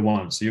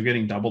 2-to-1. So you're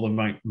getting double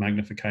the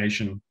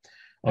magnification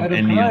of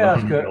Adam, any other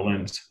 100 mil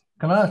lens.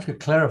 Can I ask a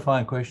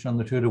clarifying question on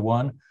the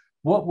 2-to-1?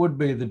 What would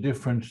be the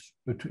difference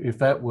if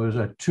that was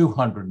a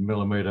 200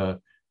 millimeter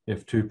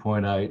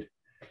f2.8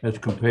 as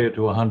compared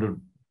to 100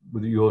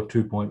 with your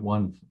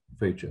 2.1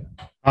 feature?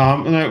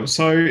 No,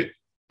 so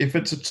if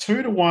it's a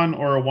 2-to-1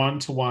 or a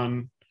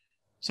 1-to-1,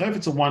 so if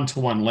it's a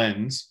 1-to-1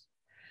 lens,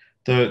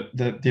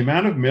 the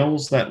amount of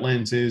mils that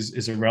lens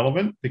is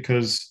irrelevant,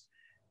 because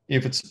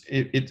if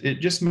it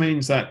just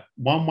means that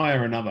one way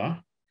or another,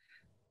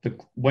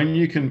 when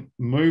you can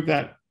move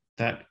that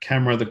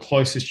camera the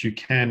closest you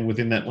can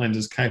within that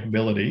lens's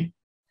capability,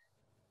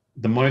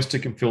 the most it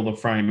can fill the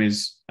frame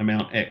is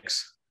amount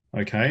X.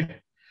 Okay,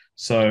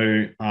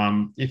 so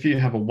if you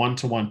have a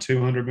 1-to-1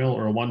 200 mil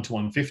or a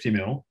 1-to-1 50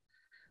 mil,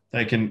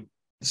 they can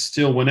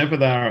still, whenever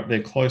they're at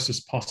their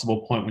closest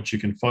possible point which you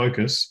can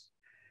focus,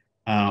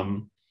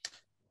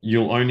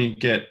 you'll only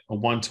get a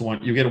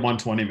 1-to-1. You get a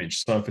 1-to-1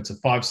 image. So if it's a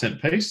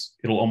 5-cent piece,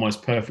 it'll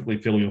almost perfectly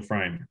fill your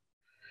frame.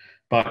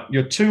 But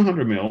your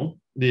 200 mil,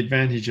 the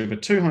advantage of a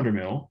 200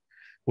 mil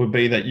would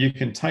be that you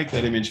can take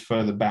that image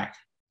further back.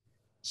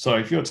 So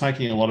if you're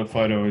taking a lot of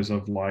photos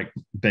of like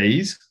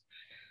bees,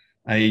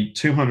 a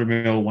 200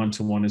 mil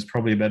 1-to-1 is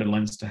probably a better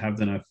lens to have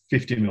than a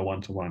 50 mil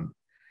 1-to-1,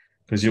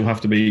 because you'll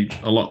have to be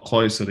a lot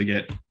closer to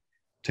get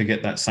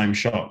that same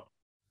shot.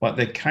 But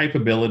their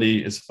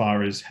capability as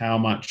far as how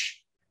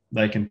much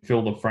they can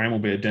fill the frame will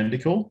be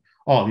identical.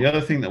 Oh, the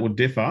other thing that would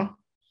differ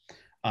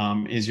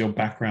is your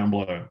background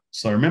blur.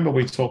 So remember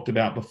we talked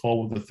about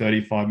before with the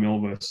 35 mil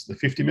versus the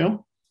 50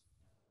 mil.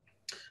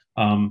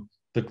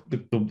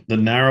 The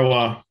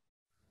narrower,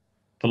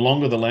 the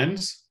longer the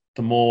lens,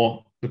 the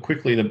more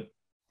quickly the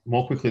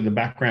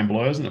background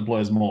blurs, and it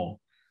blurs more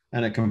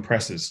and it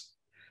compresses.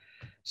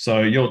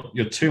 So your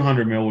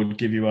 200 mil would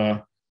give you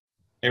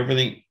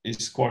everything is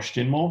squashed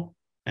in more,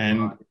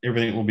 and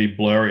everything will be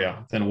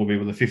blurrier than it will be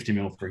with a 50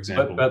 mil, for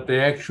example. But the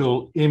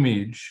actual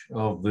image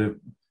of the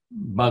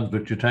bug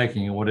that you're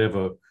taking or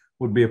whatever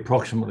would be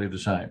approximately the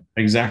same.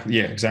 Exactly.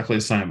 Yeah, exactly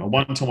the same. A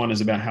 1-to-1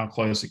 is about how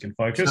close it can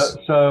focus.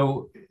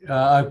 So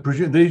I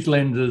presume these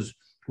lenses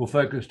will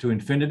focus to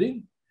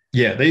infinity.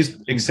 Yeah, these,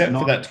 except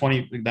for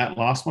that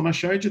last one I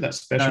showed you, that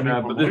special.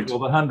 No, but the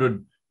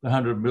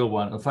 100 mil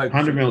one.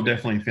 100 mil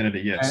definitely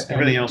infinity. Yes,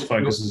 everything else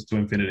focuses to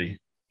infinity.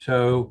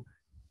 So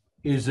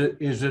is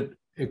it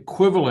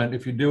equivalent,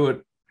 if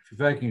you're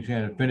focusing to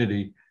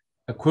infinity,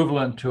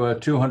 equivalent to a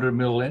 200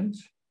 mil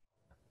lens?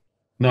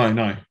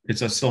 No,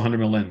 it's a still 100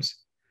 mil lens.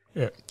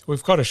 Yeah,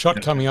 we've got a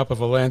shot coming up of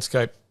a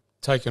landscape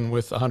taken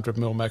with 100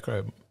 mil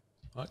macro.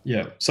 Right?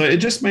 Yeah, so it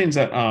just means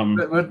that.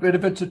 But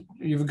if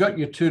you've got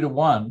your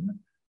 2-to-1,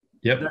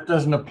 yep, that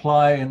doesn't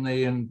apply in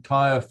the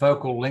entire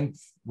focal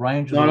length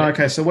range. No,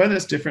 okay. So where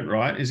that's different,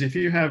 right, is if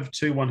you have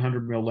two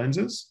 100 mil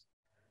lenses,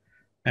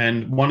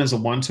 and one is a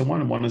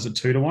 1-to-1 and one is a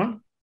 2-to-1.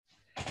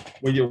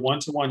 With your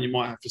 1-to-1, you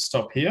might have to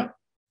stop here.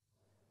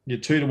 Your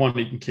 2-to-1,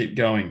 you can keep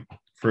going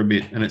for a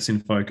bit, and it's in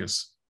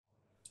focus.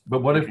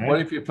 But what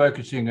if you're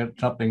focusing at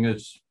something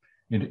that's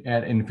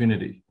at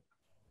infinity?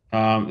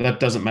 That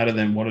doesn't matter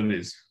then what it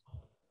is.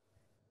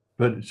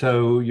 But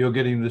so you're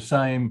getting the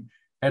same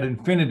at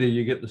infinity.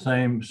 You get the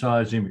same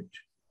size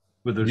image.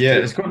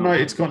 It's got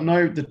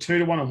no. The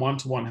 2-to-1 and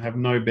 1-to-1 have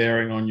no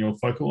bearing on your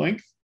focal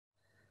length.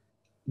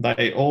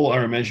 They all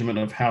are a measurement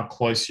of how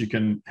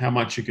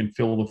much you can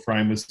fill the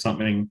frame with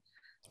something.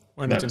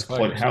 When that's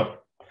close.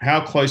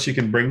 How close you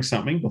can bring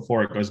something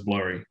before it goes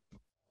blurry.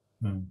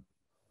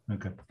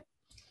 Okay.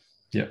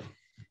 Yeah.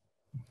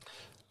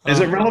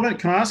 Is it relevant?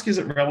 Can I ask, is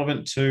it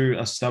relevant to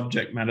a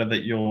subject matter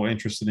that you're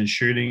interested in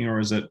shooting, or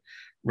is it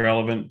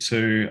relevant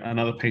to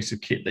another piece of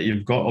kit that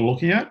you've got or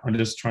looking at? I'm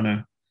just trying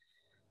to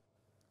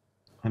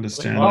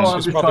understand.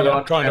 I'm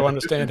trying to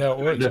understand how it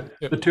works.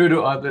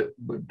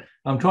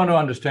 I'm trying to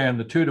understand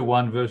the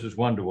 2-to-1 versus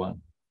 1-to-1.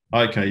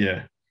 Okay,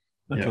 yeah.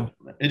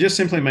 It just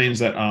simply means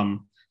that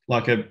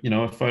like a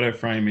photo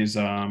frame is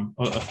a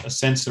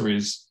sensor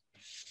is.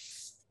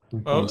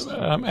 Well,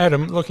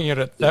 Adam, looking at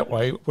it that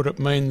way, would it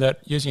mean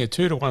that using a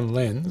 2-to-1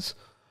 lens,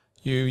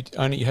 you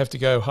only have to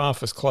go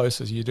half as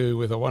close as you do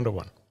with a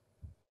 1-to-1?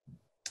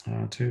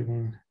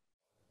 2-to-1.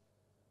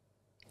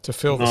 To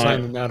fill the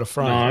same amount of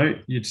frame. No,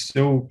 you'd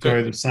still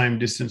go the same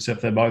distance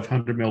if they're both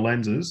 100 mil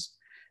lenses.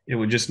 It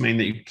would just mean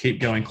that you keep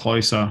going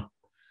closer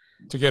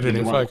to get it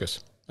in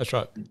focus. That's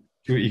right.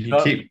 You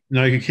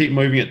can keep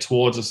moving it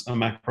towards a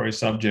macro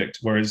subject.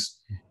 Whereas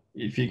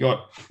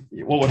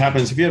what would happen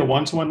is if you had a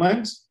 1-to-1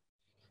 lens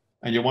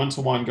and your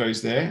 1-to-1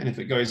 goes there, and if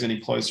it goes any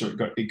closer,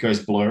 it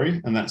goes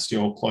blurry, and that's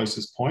your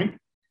closest point.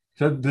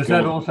 So does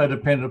that also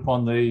depend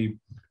upon the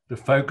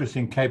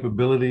focusing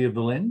capability of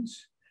the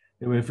lens?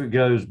 If it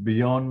goes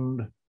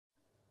beyond,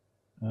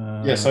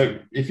 So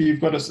if you've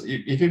got a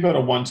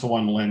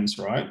 1-to-1 lens,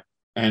 right,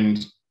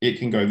 and it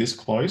can go this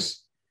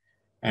close,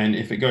 and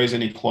if it goes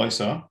any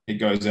closer, it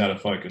goes out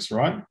of focus,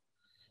 right?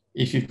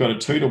 If you've got a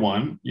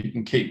 2-to-1, you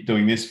can keep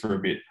doing this for a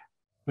bit.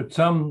 But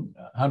some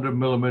 100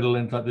 millimeter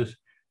lens like this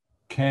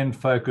can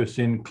focus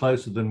in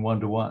closer than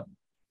 1:1?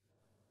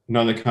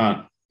 No, they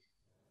can't.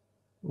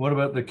 What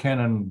about the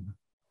Canon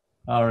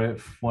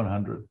RF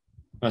 100?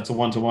 That's a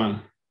 1:1.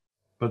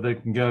 But they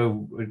can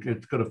go.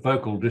 It's got a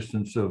focal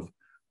distance of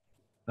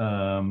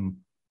more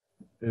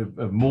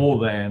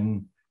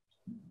than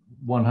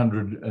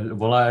 100.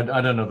 Well,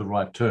 I don't know the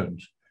right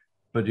terms,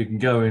 but you can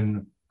go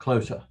in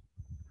closer.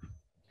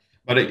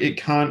 But it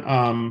can't.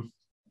 I'm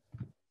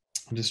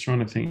just trying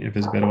to think if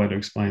there's a better way to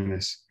explain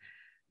this.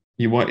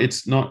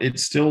 It's not.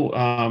 It's still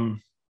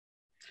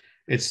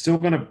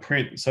going to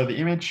print. So the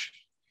image,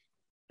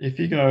 if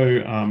you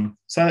go,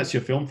 say that's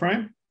your film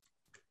frame,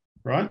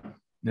 right?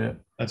 Yeah.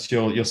 That's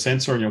your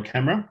sensor and your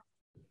camera.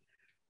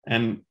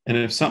 And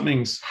if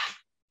something's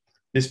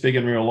this big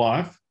in real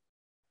life,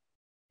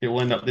 it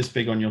will end up this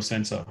big on your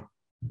sensor.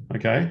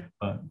 Okay.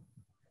 Right.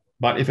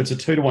 But if it's a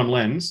 2:1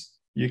 lens,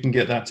 you can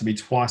get that to be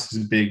twice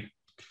as big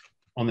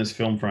on this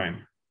film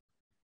frame.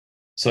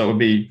 So it would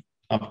be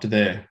up to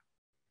there.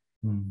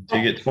 So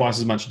you get twice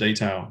as much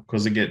detail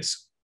because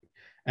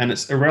and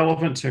it's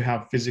irrelevant to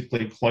how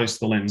physically close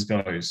the lens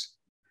goes.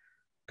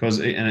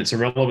 And it's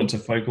irrelevant to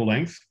focal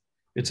length.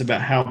 It's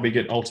about how big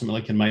it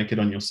ultimately can make it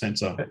on your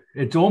sensor.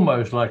 It's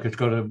almost like at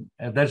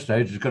that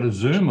stage, it's got a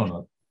zoom on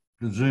it.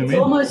 To zoom It's in.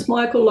 almost,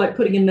 Michael, like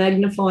putting a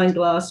magnifying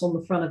glass on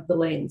the front of the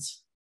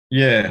lens.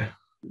 Yeah.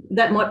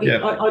 That might be,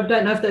 Yeah. I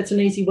don't know if that's an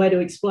easy way to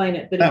explain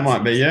it. But that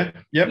might be, yeah.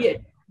 Yep. Yeah,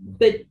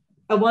 but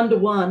a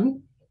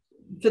 1:1,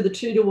 for the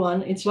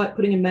 2:1, it's like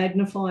putting a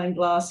magnifying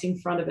glass in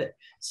front of it.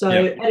 So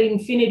at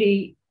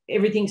infinity,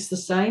 everything's the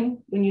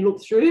same when you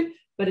look through,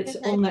 but it's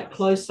on that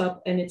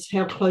close-up and it's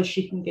how close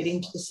you can get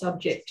into the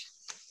subject.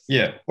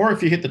 Yeah, or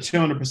if you hit the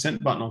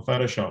 200% button on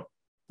Photoshop,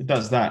 it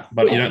does that,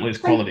 but you don't lose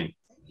quality.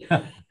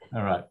 All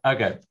right.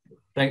 Okay.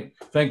 Thank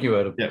you,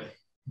 Adam. Yeah.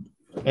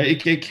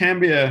 It can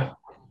be a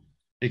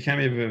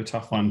bit of a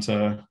tough one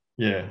to.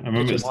 Yeah, I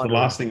remember it's the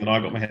last thing that I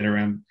got my head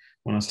around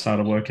when I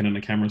started working in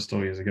a camera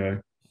store years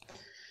ago.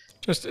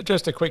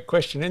 Just a quick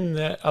question. In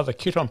the other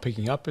kit I'm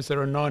picking up, is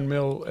there a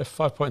 9mm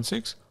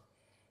f5.6?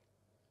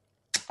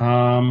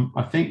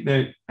 I think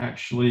there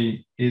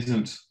actually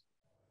isn't,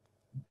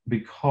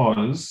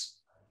 because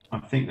I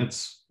think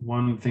that's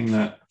one thing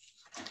that.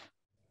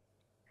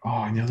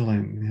 Oh, in the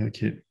other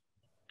kit,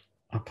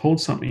 I pulled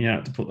something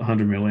out to put the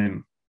 100mm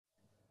in.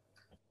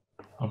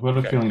 I've got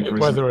a feeling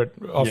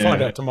I'll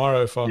find out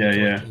tomorrow if I'm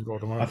collecting or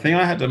tomorrow. I think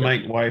I had to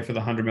make way for the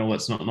 100mm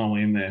that's not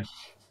normally in there.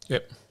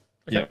 Yep.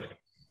 Okay. Yep.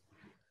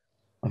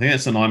 I think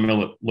that's the 9mm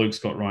that Luke's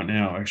got right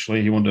now.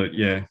 Actually, he wanted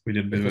to. We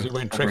did a bit because of he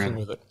went trekking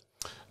with it.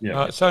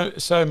 Yeah.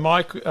 So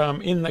Mike,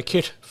 in the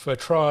kit for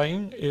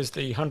trying is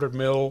the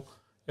 100mm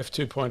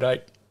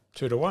f2.8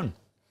 2:1.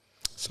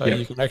 So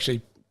you can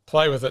actually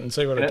play with it and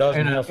see what it does.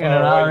 In an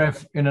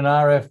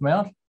RF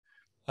mount.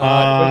 We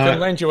can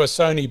lend you a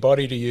Sony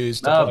body to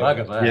use. Yeah.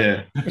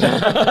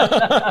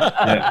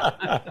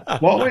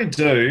 What we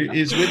do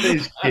is with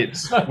these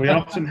kits, we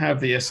often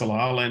have the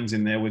SLR lens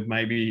in there with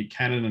maybe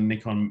Canon and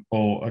Nikon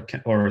or a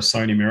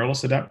Sony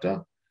mirrorless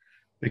adapter,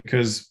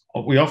 because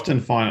we often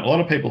find a lot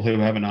of people who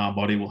have an R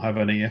body will have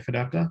an EF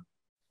adapter,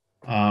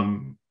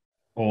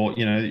 or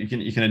you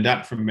can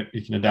adapt from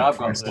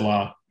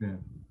SLR. Yeah.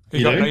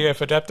 You got an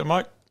EF adapter,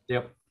 Mike?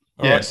 Yep.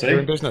 All right, so you're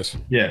in business.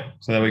 Yeah,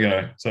 so there we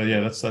go. So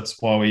that's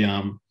why we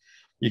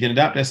you can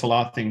adapt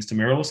SLR things to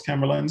mirrorless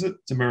camera lenses,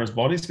 to mirrorless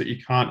bodies, but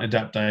you can't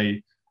adapt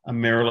a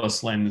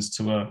mirrorless lens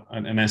to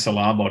an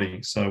SLR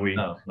body. So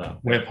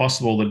where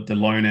possible, the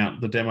loan out,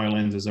 the demo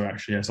lenses are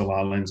actually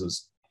SLR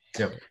lenses.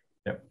 Yep.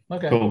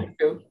 Okay. Cool.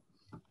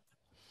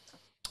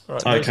 All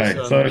right. Okay.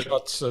 So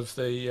shots of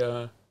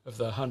the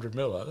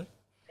 100mm, are they?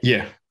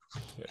 Yeah.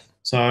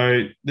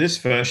 So this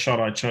first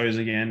shot I chose,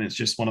 again, it's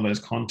just one of those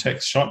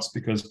context shots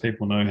because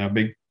people know how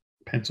big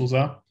pencils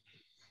are.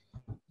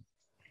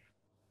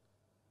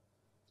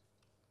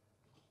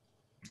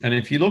 And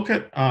if you look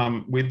at,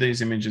 with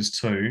these images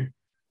too,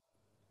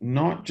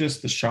 not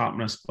just the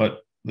sharpness, but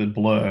the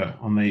blur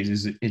on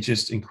these it's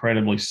just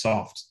incredibly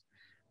soft.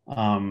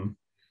 Some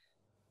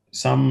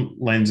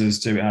lenses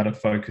do out of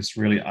focus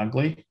really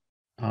ugly.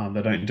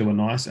 They don't do a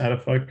nice out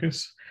of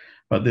focus.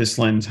 But this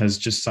lens has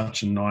just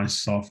such a nice,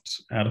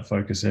 soft out of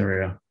focus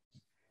area.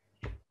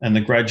 And the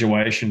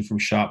graduation from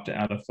sharp to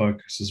out of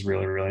focus is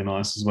really, really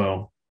nice as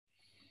well.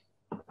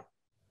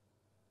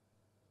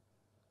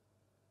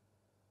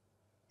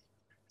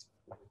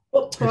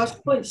 What price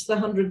point's the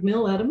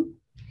 100mm, Adam?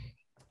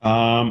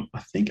 I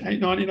think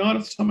 $8.99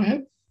 off the top of my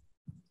head.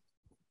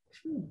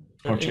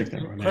 I'll check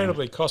that right now.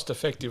 Incredibly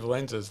cost-effective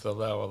lenses, the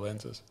Laowa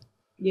lenses.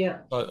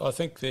 Yeah. I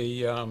think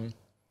the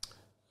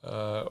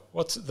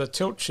what's the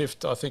tilt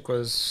shift? I think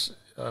was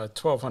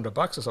 $1,200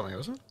 or something,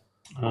 wasn't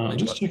it?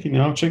 Just checking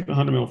now. I'll check the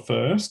 100mm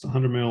first.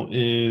 100mm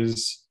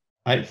is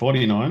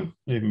 $8.49,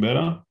 even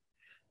better.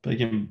 But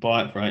you can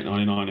buy it for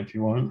 $8.99 if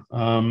you want.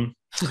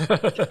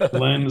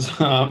 Lens.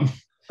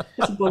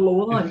 It's a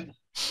bottle of wine.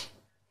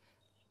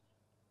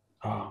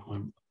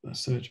 The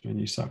search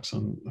menu sucks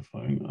on the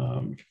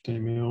phone.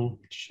 15mm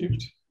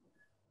shift.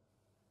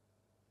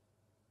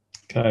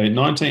 Okay,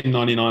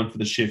 $19.99 for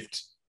the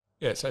shift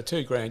Yeah, so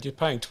 $2,000. You're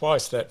paying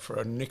twice that for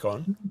a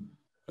Nikon,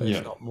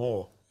 if not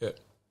more. Yeah.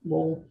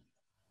 More.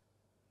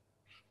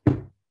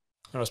 And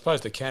I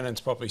suppose the Canon's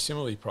probably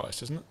similarly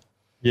priced, isn't it?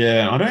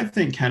 Yeah, I don't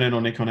think Canon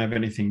or Nikon have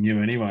anything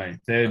new anyway.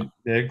 Their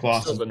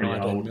glass is Still the pretty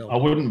 19 old. mil. I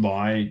wouldn't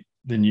buy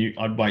the new.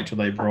 I'd wait till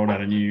they brought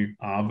out a new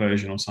R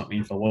version or something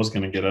if I was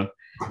going to get a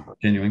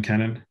genuine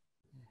Canon.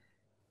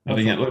 But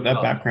again, look,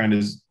 that background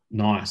is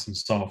nice and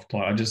soft.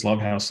 Like, I just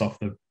love how soft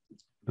the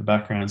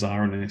backgrounds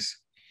are in this.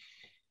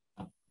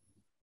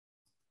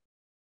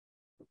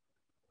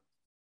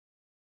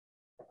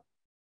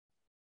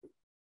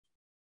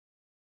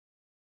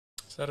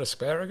 Is that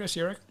asparagus,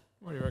 you reckon?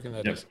 What do you reckon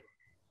that is?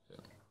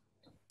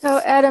 So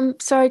Adam,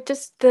 sorry,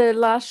 just the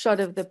last shot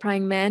of the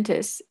praying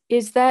mantis,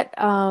 is that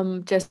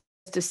just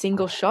a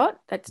single shot?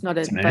 That's not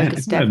a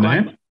focus stack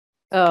one?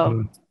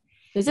 Oh,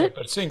 is it?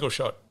 A single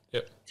shot,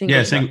 yep.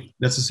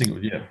 That's a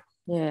single, yeah.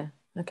 Yeah,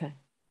 okay.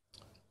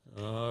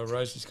 Oh,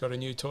 Rosie's got a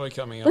new toy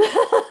coming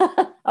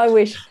up. I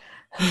wish.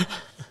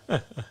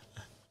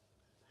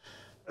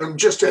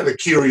 Just out of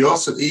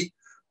curiosity,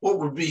 what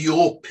would be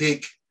your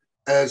pick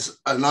as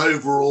an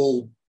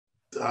overall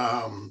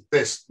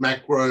best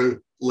macro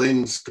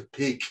lens to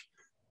pick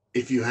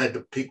if you had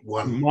to pick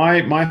one?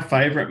 My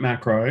favorite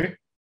macro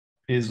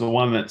is the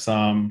one that's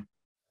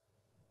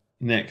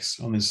next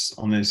on this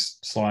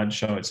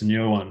slideshow. It's a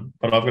newer one,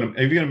 but have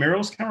you got a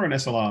mirrorless camera and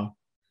SLR?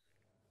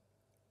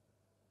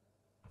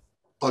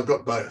 I've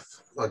got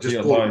both. I just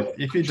bought both.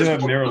 If you do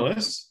have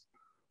mirrorless,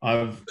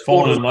 I've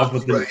fallen in love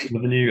with the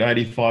new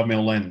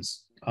 85mm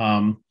lens.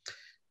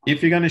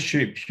 If you're going to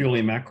shoot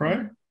purely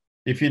macro,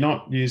 if you're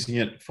not using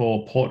it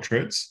for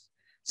portraits,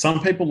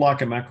 some people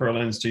like a macro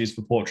lens to use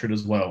for portrait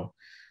as well.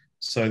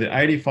 So the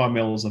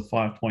 85mm is a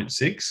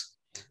 5.6,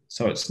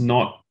 so it's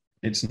not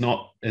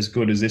as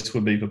good as this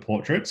would be for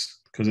portraits,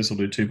 because this will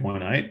do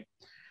 2.8.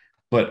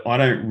 But I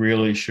don't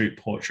really shoot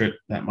portrait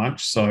that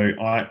much,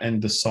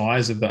 and the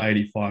size of the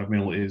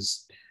 85mm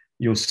is,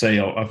 you'll see,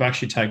 I've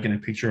actually taken a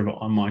picture of it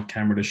on my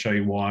camera to show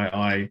you why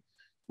I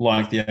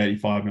like the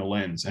 85mm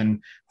lens.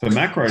 And for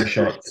macro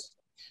shots,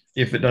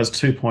 if it does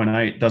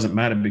 2.8, doesn't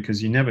matter,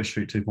 because you never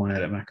shoot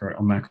 2.8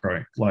 on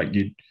macro. Like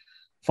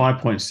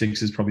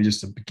 5.6 is probably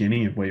just the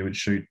beginning of where you would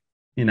shoot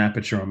in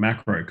aperture or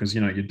macro, because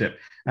your depth,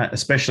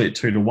 especially at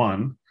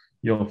 2:1,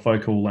 your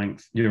focal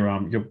length,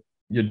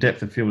 your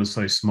depth of field is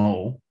so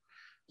small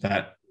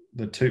that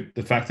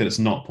the fact that it's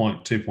not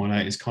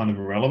 2.8 is kind of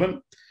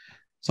irrelevant.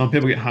 Some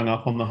people get hung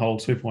up on the whole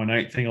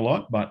 2.8 thing a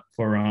lot, but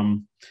for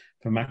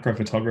macro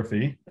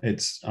photography,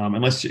 it's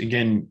unless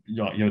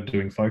you're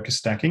doing focus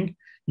stacking,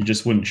 you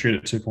just wouldn't shoot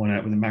at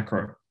 2.8 with a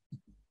macro.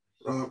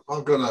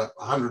 I've got a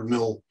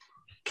 100mm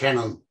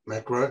Canon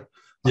macro.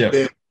 I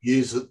barely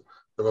use it,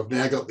 but I've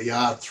now got the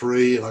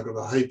R3, and I've got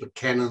a heap of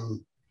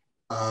Canon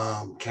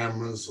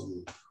cameras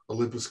and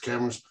Olympus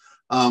cameras.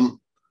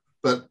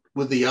 But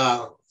with the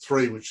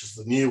R3, which is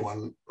the new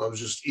one, I was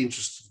just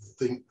interested to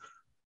think,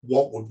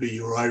 what would be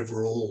your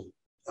overall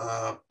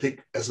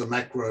pick as a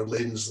macro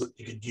lens that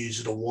you could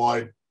use in a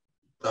wide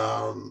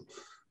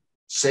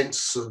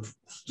sense of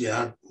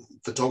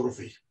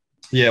photography?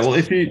 Yeah, well,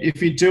 if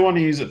you do want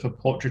to use it for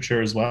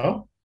portraiture as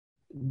well,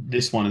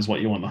 this one is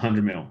what you want, the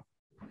 100mm.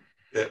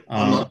 Yeah,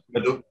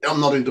 I'm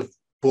not into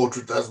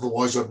portrait,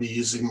 otherwise I'd be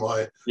using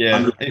my.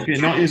 Yeah, if you're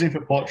not using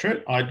for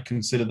portrait, I'd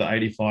consider the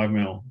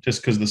 85mm,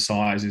 just because the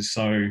size is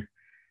so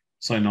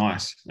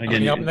nice.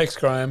 Again, up next,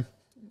 Graham,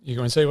 you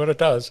can see what it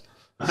does.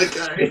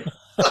 Okay.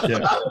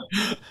 Yeah,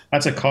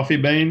 that's a coffee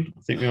bean.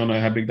 I think we all know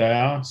how big they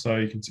are, so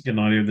you can get an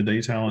idea of the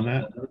detail on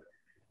that.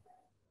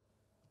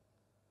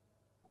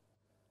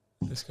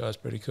 This guy's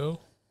pretty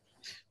cool.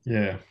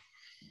 Yeah.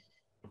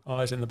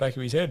 Eyes in the back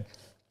of his head.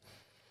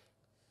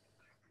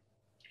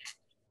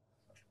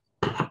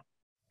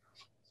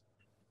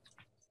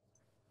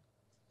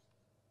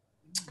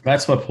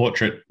 That's my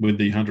portrait with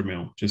the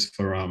 100mm, just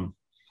for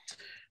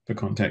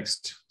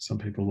context. Some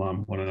people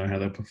want to know how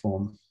they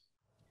perform.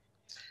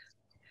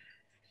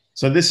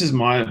 So this is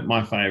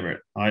my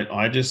favorite.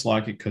 I just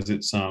like it because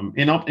it's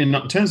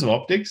in terms of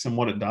optics and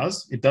what it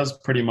does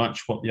pretty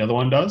much what the other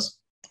one does.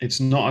 It's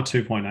not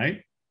a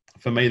 2.8.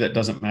 For me, that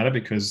doesn't matter,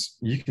 because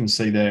you can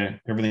see there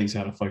everything's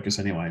out of focus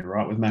anyway,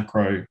 right? With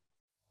macro,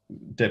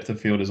 depth of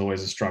field is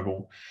always a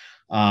struggle.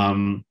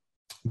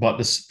 But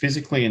this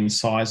physically in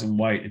size and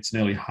weight, it's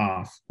nearly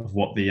half of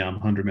what the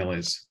 100mm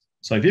is.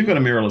 So if you've got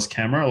a mirrorless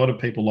camera, a lot of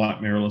people like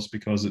mirrorless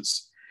because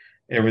it's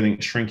everything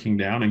shrinking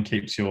down and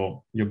keeps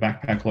your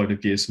backpack load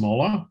of gear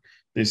smaller.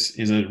 This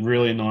is a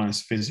really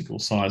nice physical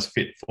size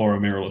fit for a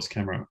mirrorless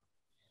camera.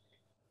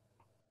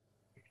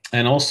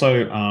 And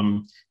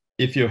also,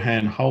 if you're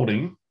hand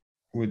holding,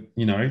 with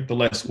the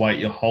less weight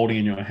you're holding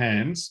in your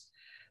hands,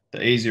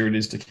 the easier it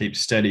is to keep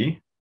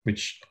steady,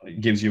 which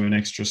gives you an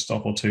extra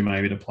stop or two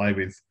maybe to play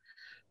with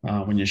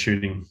when you're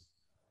shooting.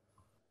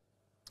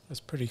 That's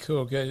pretty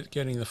cool,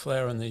 getting the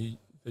flower and the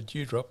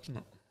dewdrop, isn't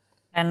it?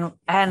 And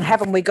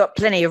haven't we got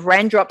plenty of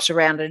raindrops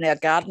around in our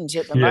gardens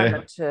at the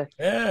moment to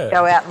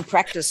go out and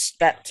practice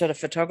that sort of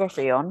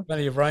photography on?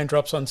 Plenty of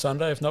raindrops on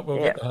Sunday. If not, we'll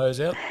get the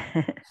hose out.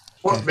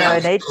 What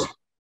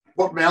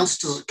What mounts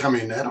does it come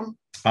in, Adam?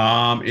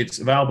 It's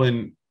available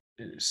in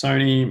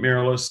Sony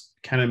mirrorless,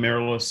 Canon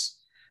mirrorless,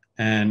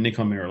 and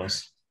Nikon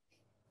mirrorless.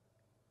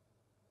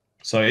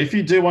 So if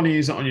you do want to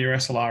use it on your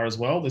SLR as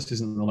well, this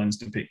isn't the lens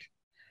to pick.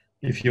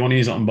 If you want to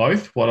use it on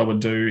both, what I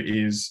would do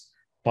is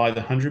buy the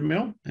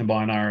 100mm and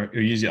buy an RF,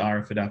 or use your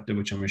RF adapter,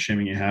 which I'm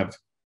assuming you have.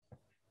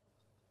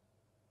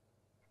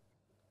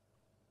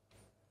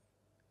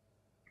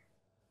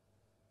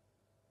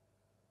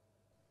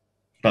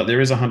 But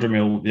there is a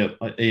 100mm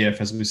EF,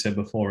 as we said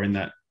before, in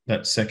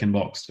that second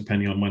box,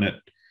 depending on when it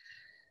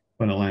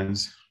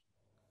lands.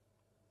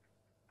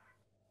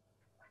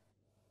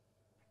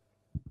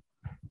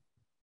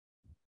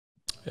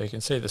 Yeah, you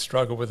can see the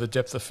struggle with the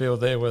depth of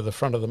field there, where the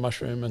front of the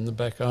mushroom and the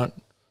back aren't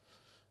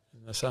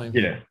the same.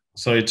 Yeah.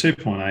 So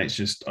 2.8 is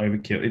just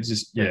overkill. It's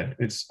just, yeah,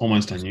 it's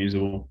almost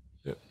unusable.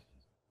 Yep.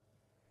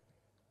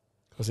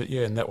 Because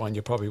in that one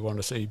you probably want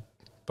to see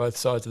both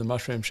sides of the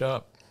mushroom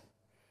sharp.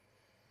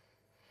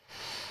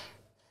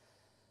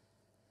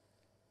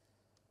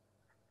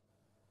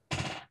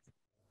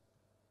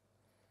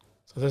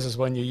 So this is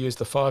when you use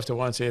the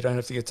 5:1, so you don't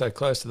have to get so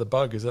close to the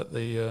bug. Is that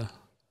the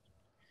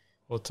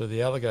or to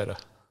the alligator?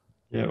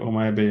 Yeah, or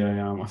maybe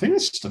I think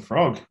it's just a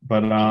frog,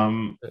 but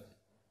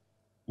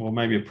well,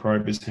 maybe a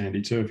probe is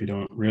handy too if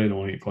you really don't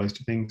want to get close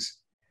to things.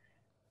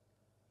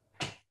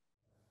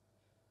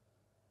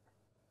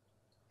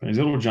 These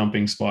little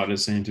jumping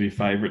spiders seem to be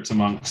favourites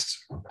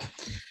amongst.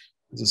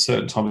 There's a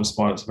certain type of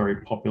spider that's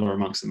very popular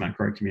amongst the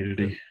macro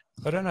community.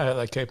 I don't know how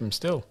they keep them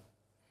still.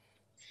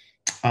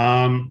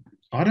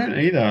 I don't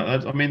either.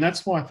 I mean,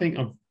 that's why I think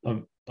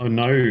I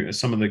know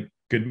some of the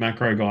good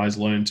macro guys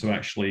learn to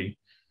actually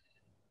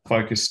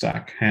focus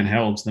stack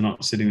handhelds. They're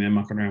not sitting there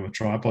mucking around with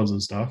tripods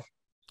and stuff.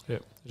 Yeah,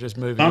 just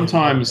moving.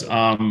 Sometimes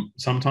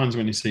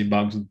when you see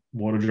bugs with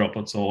water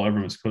droplets all over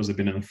them, it's because they've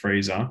been in the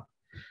freezer.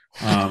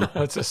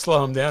 That's to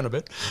slow them down a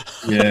bit.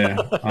 Yeah,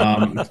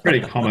 it's pretty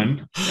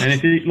common.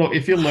 And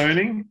if you're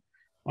learning,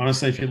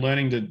 honestly, if you're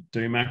learning to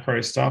do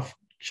macro stuff,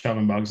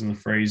 shoving bugs in the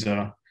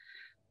freezer,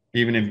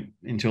 even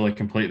until they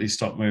completely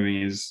stop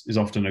moving, is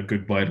often a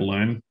good way to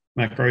learn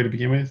macro to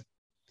begin with.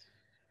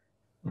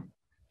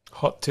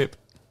 Hot tip.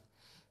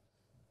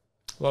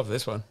 Love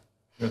this one.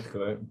 That's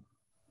great.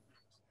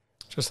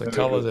 Just the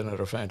colours in it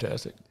are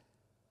fantastic.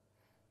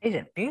 Is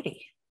it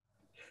beauty?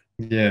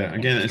 Yeah,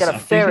 again, it's got a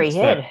furry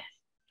head.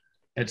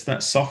 It's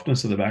that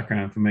softness of the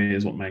background for me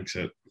is what makes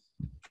it.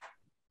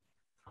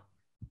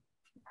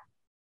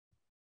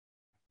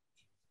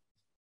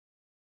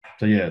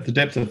 So yeah, the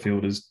depth of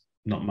field is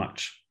not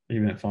much,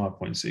 even at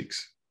 5.6.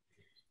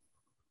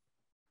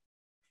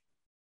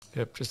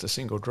 Yep, just a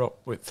single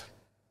drop width.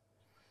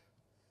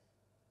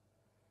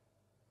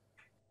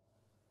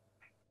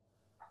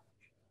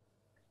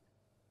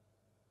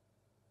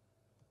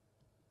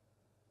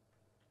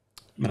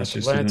 That's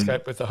just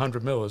landscape with the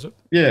 100mm, is it?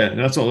 Yeah,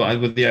 that's all.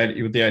 With the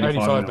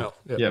 85mm.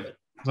 Yep.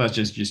 So that's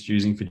just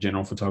using for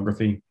general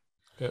photography.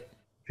 Yep.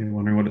 If you're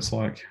wondering what it's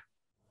like,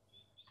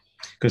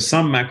 because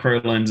some macro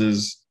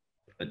lenses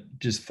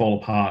just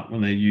fall apart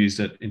when they're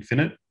used at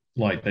infinite.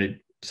 Like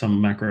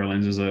some macro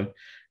lenses are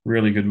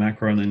really good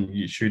macro, and then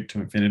you shoot to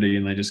infinity,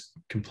 and they just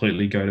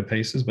completely go to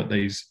pieces. But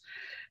these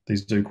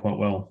do quite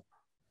well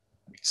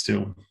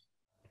still.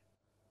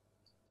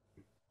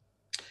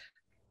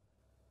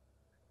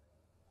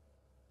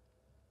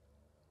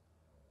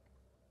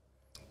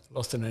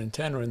 Lost an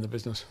antenna in the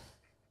business.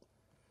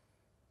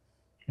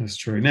 That's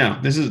true. Now,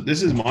 this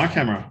is my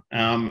camera,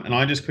 and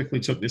I just quickly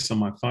took this on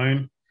my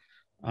phone,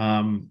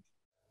 and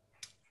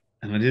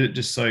I did it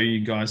just so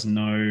you guys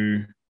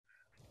know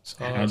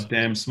how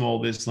damn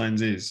small this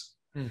lens is.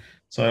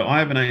 So I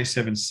have an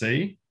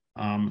A7C.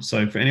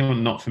 So for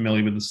anyone not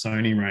familiar with the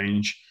Sony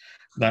range,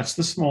 that's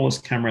the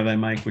smallest camera they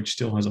make, which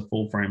still has a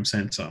full frame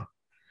sensor.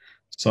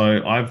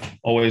 So I've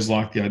always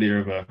liked the idea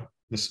of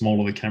the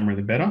smaller the camera,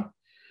 the better.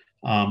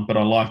 But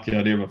I like the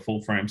idea of a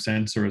full frame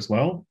sensor as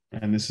well.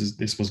 And this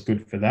was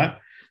good for that.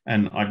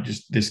 And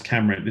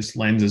this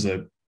lens is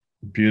a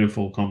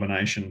beautiful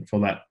combination for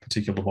that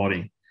particular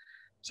body.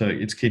 So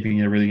it's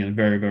keeping everything in a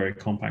very, very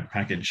compact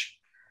package.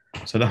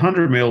 So the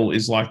 100mm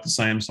is like the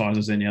same size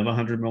as any other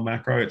 100mm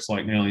macro. It's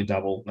like nearly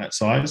double that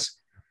size.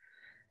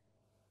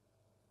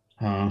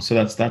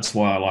 So that's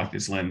why I like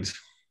this lens.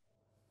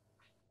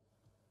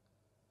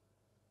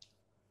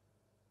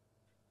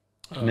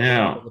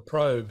 Now the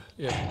probe,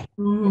 yeah.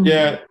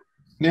 Yeah.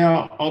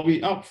 Now I'll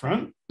be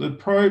upfront. The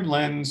probe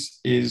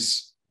lens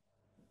is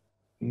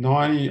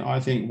I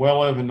think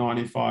well over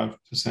 95%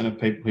 of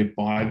people who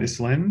buy this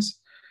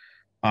lens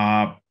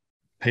are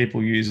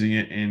people using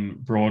it in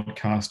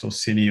broadcast or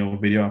cine or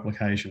video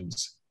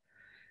applications.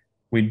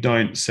 We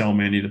don't sell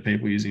many to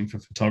people using for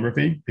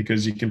photography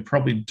because you can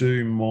probably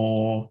do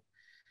more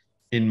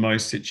in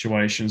most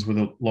situations with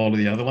a lot of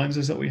the other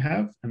lenses that we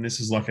have. And this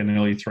is like a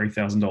nearly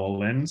 $3,000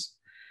 lens.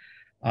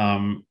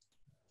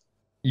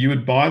 You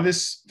would buy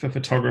this for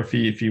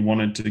photography if you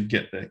wanted to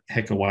get the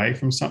heck away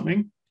from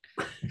something.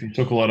 If you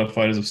took a lot of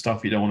photos of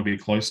stuff you don't want to be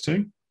close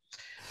to.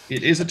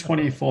 It is a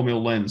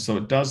 24mm lens, so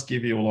it does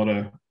give you a lot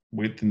of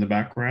width in the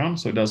background,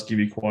 so it does give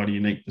you quite a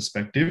unique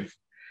perspective.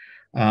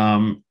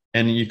 And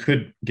you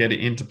could get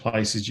it into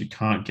places you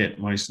can't get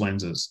most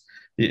lenses.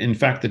 In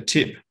fact, the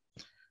tip,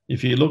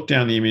 if you look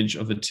down the image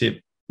of the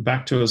tip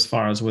back to as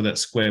far as where that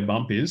square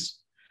bump is,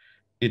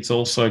 it's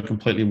also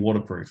completely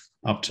waterproof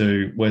up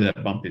to where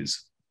that bump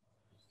is.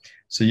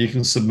 So you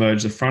can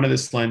submerge the front of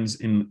this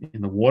lens in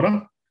the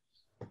water.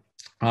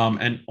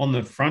 And on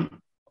the front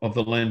of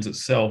the lens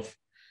itself,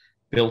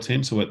 built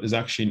into it, there's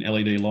actually an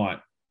LED light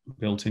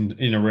built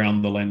in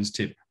around the lens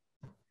tip.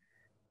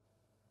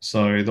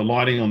 So the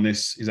lighting on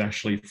this is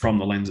actually from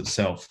the lens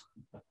itself.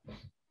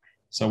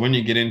 So when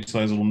you get into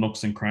those little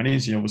nooks and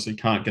crannies, you obviously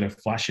can't get a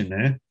flash in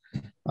there.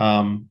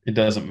 It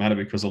doesn't matter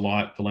because the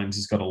lens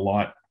has got a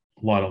light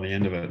on the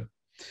end of it.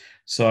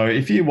 So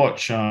if you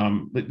watch,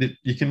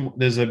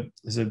 there's a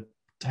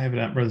David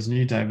Attenborough, there's a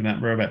new David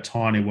Attenborough about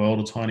Tiny World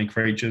or Tiny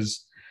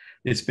Creatures.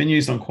 It's been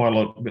used on quite a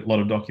lot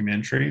of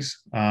documentaries,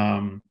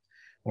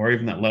 or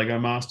even that Lego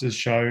Masters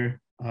show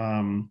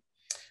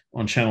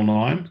on Channel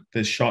 9.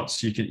 There's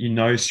shots you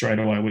know straight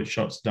away which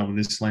shot's done with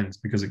this lens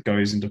because it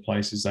goes into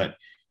places that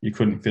you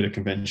couldn't fit a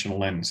conventional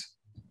lens.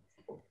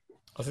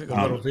 I think the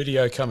little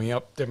video coming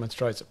up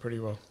demonstrates it pretty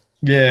well.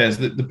 Yeah,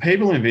 the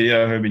people in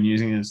video who have been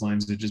using this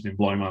lens have just been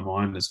blowing my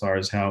mind as far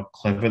as how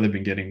clever they've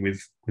been getting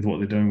with what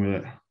they're doing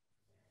with it.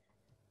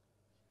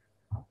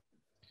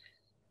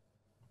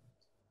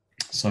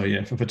 So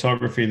yeah, for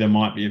photography, there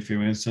might be a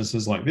few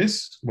instances like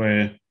this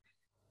where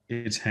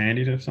it's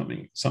handy to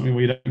something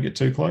where you don't get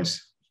too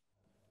close.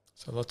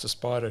 So lots of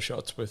spider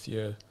shots with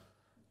your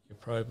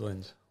probe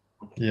lens.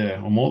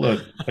 Yeah, or more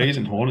the bees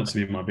and hornets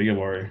would be my bigger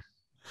worry.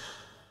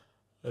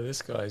 So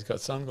this guy's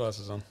got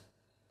sunglasses on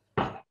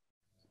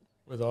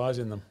with eyes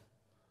in them.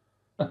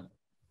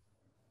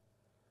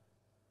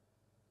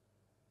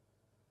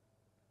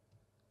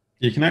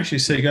 You can actually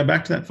see, go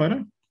back to that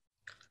photo.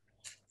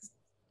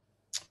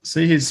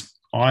 See his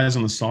eyes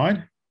on the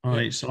side, on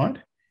each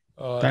side.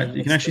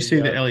 You can actually see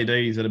the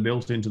LEDs that are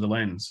built into the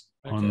lens.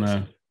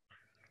 Okay,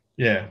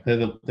 they're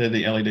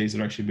the LEDs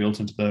that are actually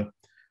built into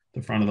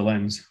the front of the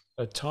lens.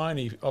 A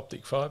tiny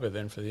optic fiber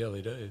then for the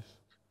LEDs.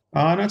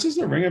 No, it's just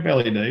a ring of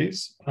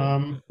LEDs.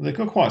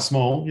 They're quite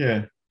small,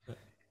 yeah.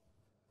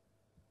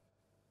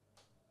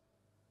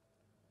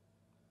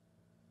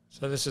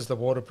 So this is the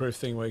waterproof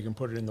thing where you can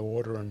put it in the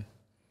water and...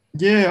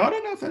 Yeah, I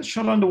don't know if that's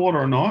shot underwater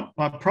or not.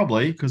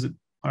 Probably, because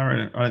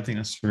I don't think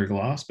that's through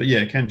glass, but yeah,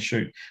 it can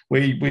shoot.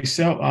 We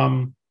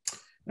sell,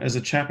 there's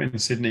a chap in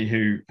Sydney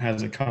who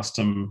has a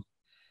custom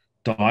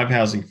dive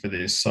housing for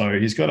this. So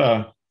he's got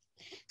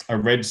a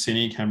red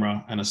cine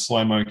camera and a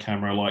slow-mo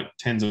camera, like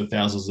tens of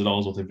thousands of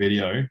dollars worth of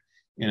video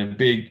in a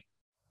big,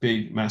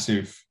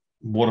 massive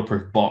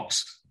waterproof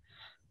box.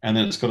 And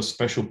then it's got a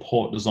special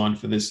port designed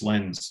for this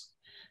lens.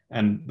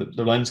 And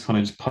the lens kind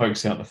of just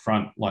pokes out the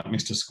front like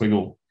Mr.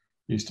 Squiggle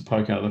used to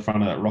poke out the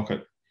front of that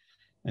rocket.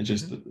 And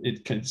just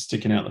it's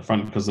sticking out the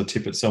front because the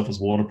tip itself is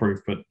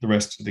waterproof, but the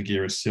rest of the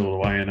gear is sealed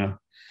away in a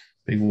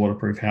big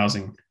waterproof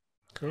housing.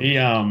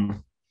 Cool.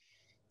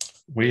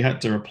 We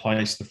had to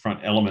replace the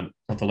front element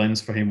of the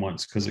lens for him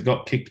once because it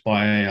got kicked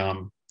by a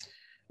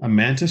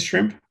mantis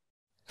shrimp.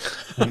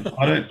 And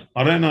I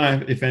don't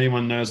know if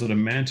anyone knows what a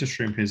mantis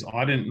shrimp is.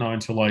 I didn't know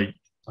until I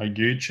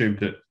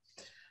YouTubed it.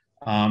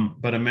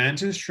 But a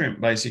mantis shrimp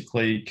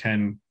basically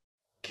can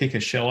kick a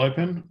shell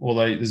open, or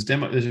there's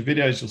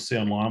videos you'll see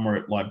online where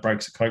it like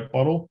breaks a Coke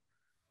bottle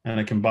and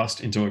it can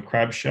bust into a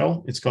crab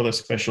shell. It's got a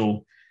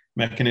special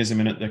mechanism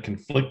in it that can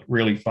flick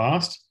really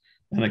fast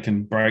and it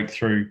can break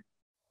through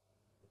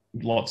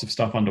lots of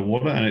stuff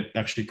underwater, and it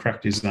actually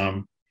cracked his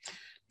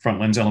front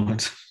lens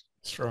element.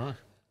 That's right.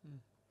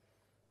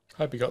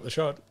 Hope you got the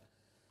shot.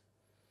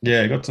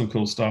 Yeah, got some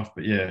cool stuff,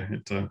 but yeah,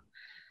 it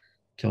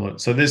kill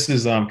it. So this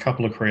is a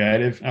couple of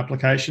creative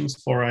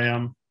applications for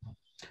it.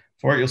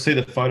 You'll see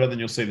the photo, then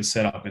you'll see the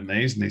setup in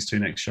these two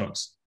next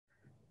shots.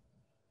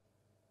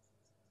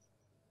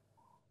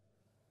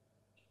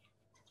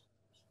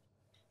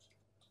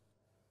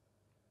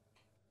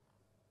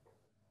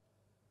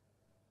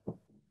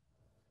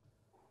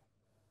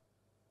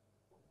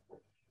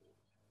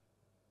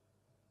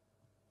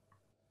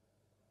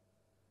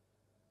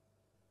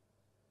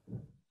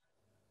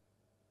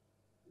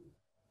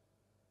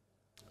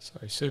 So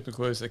he super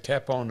glues the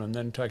cap on and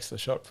then takes the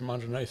shot from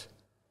underneath.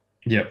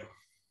 Yep.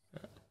 Yeah.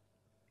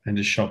 And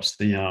just chops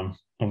the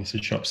obviously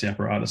chops the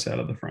apparatus out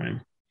of the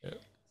frame. Yeah.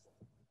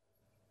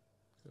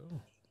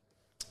 Cool.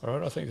 All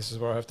right, I think this is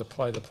where I have to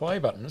play the play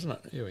button, isn't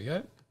it? Here we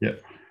go.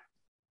 Yep.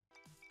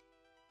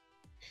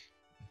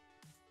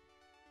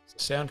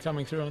 Sound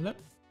coming through on that?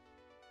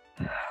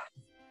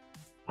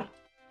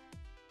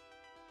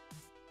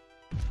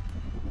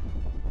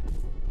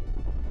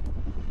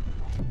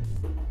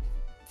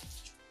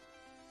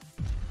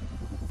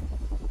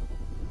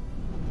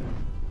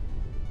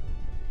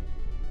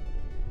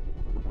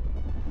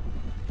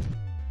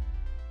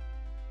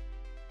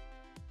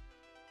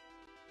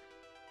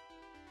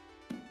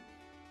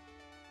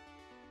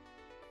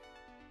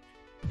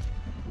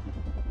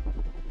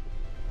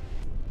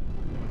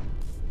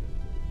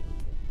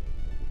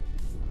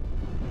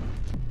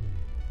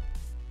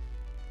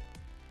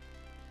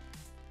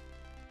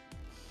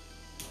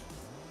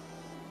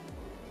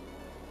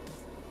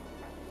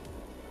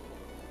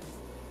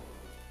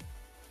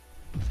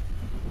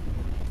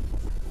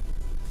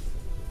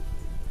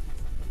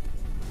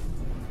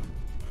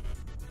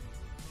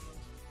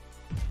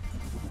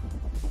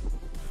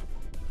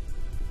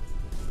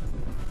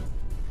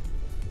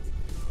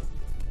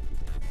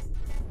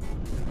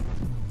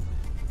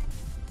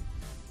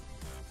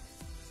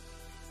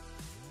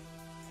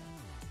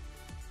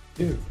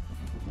 you.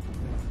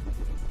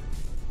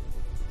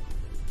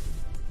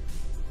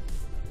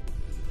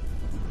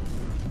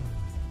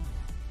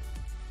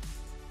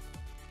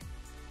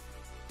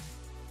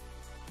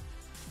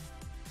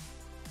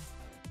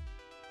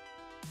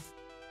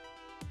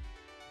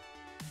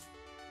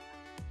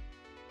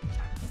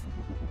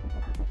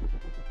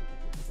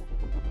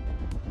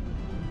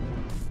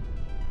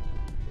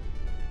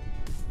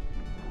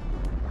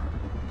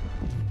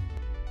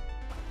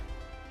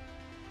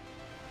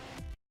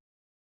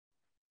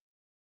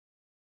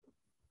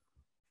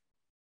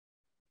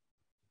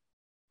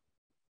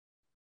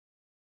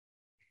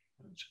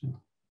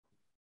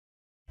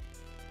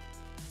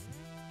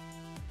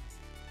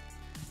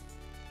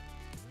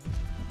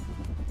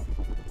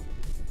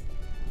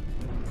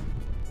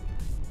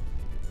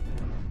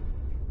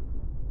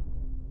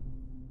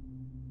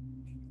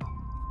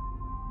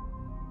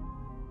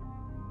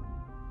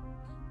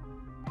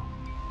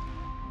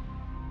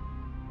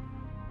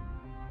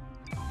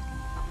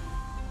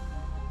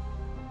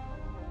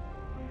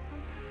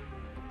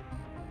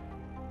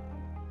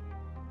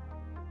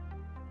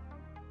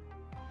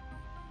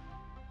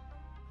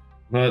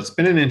 Well, it's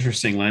been an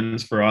interesting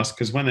lens for us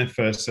because when they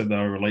first said they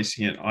were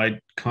releasing it, I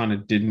kind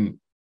of didn't.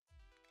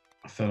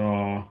 I thought,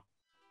 oh,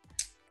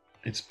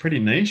 it's pretty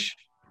niche,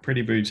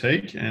 pretty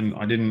boutique, and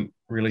I didn't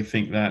really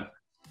think that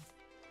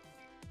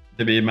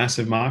there'd be a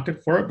massive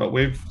market for it. But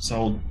we've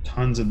sold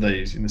tons of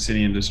these in the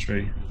city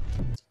industry.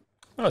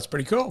 Oh, that's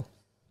pretty cool.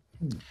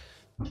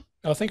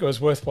 I think it was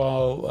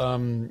worthwhile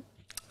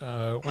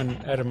when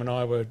Adam and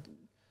I were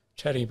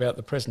chatting about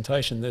the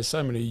presentation. There's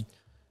so many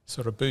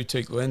sort of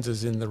boutique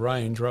lenses in the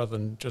range rather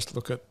than just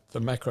look at the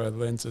macro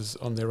lenses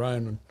on their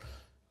own. And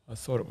I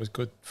thought it was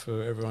good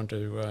for everyone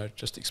to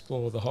just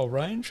explore the whole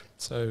range.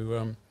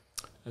 So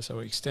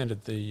we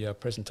extended the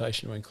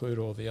presentation to include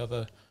all the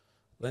other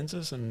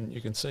lenses, and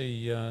you can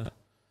see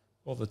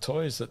all the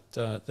toys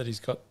that he's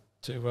got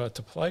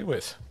to play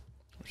with,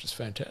 which is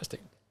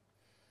fantastic.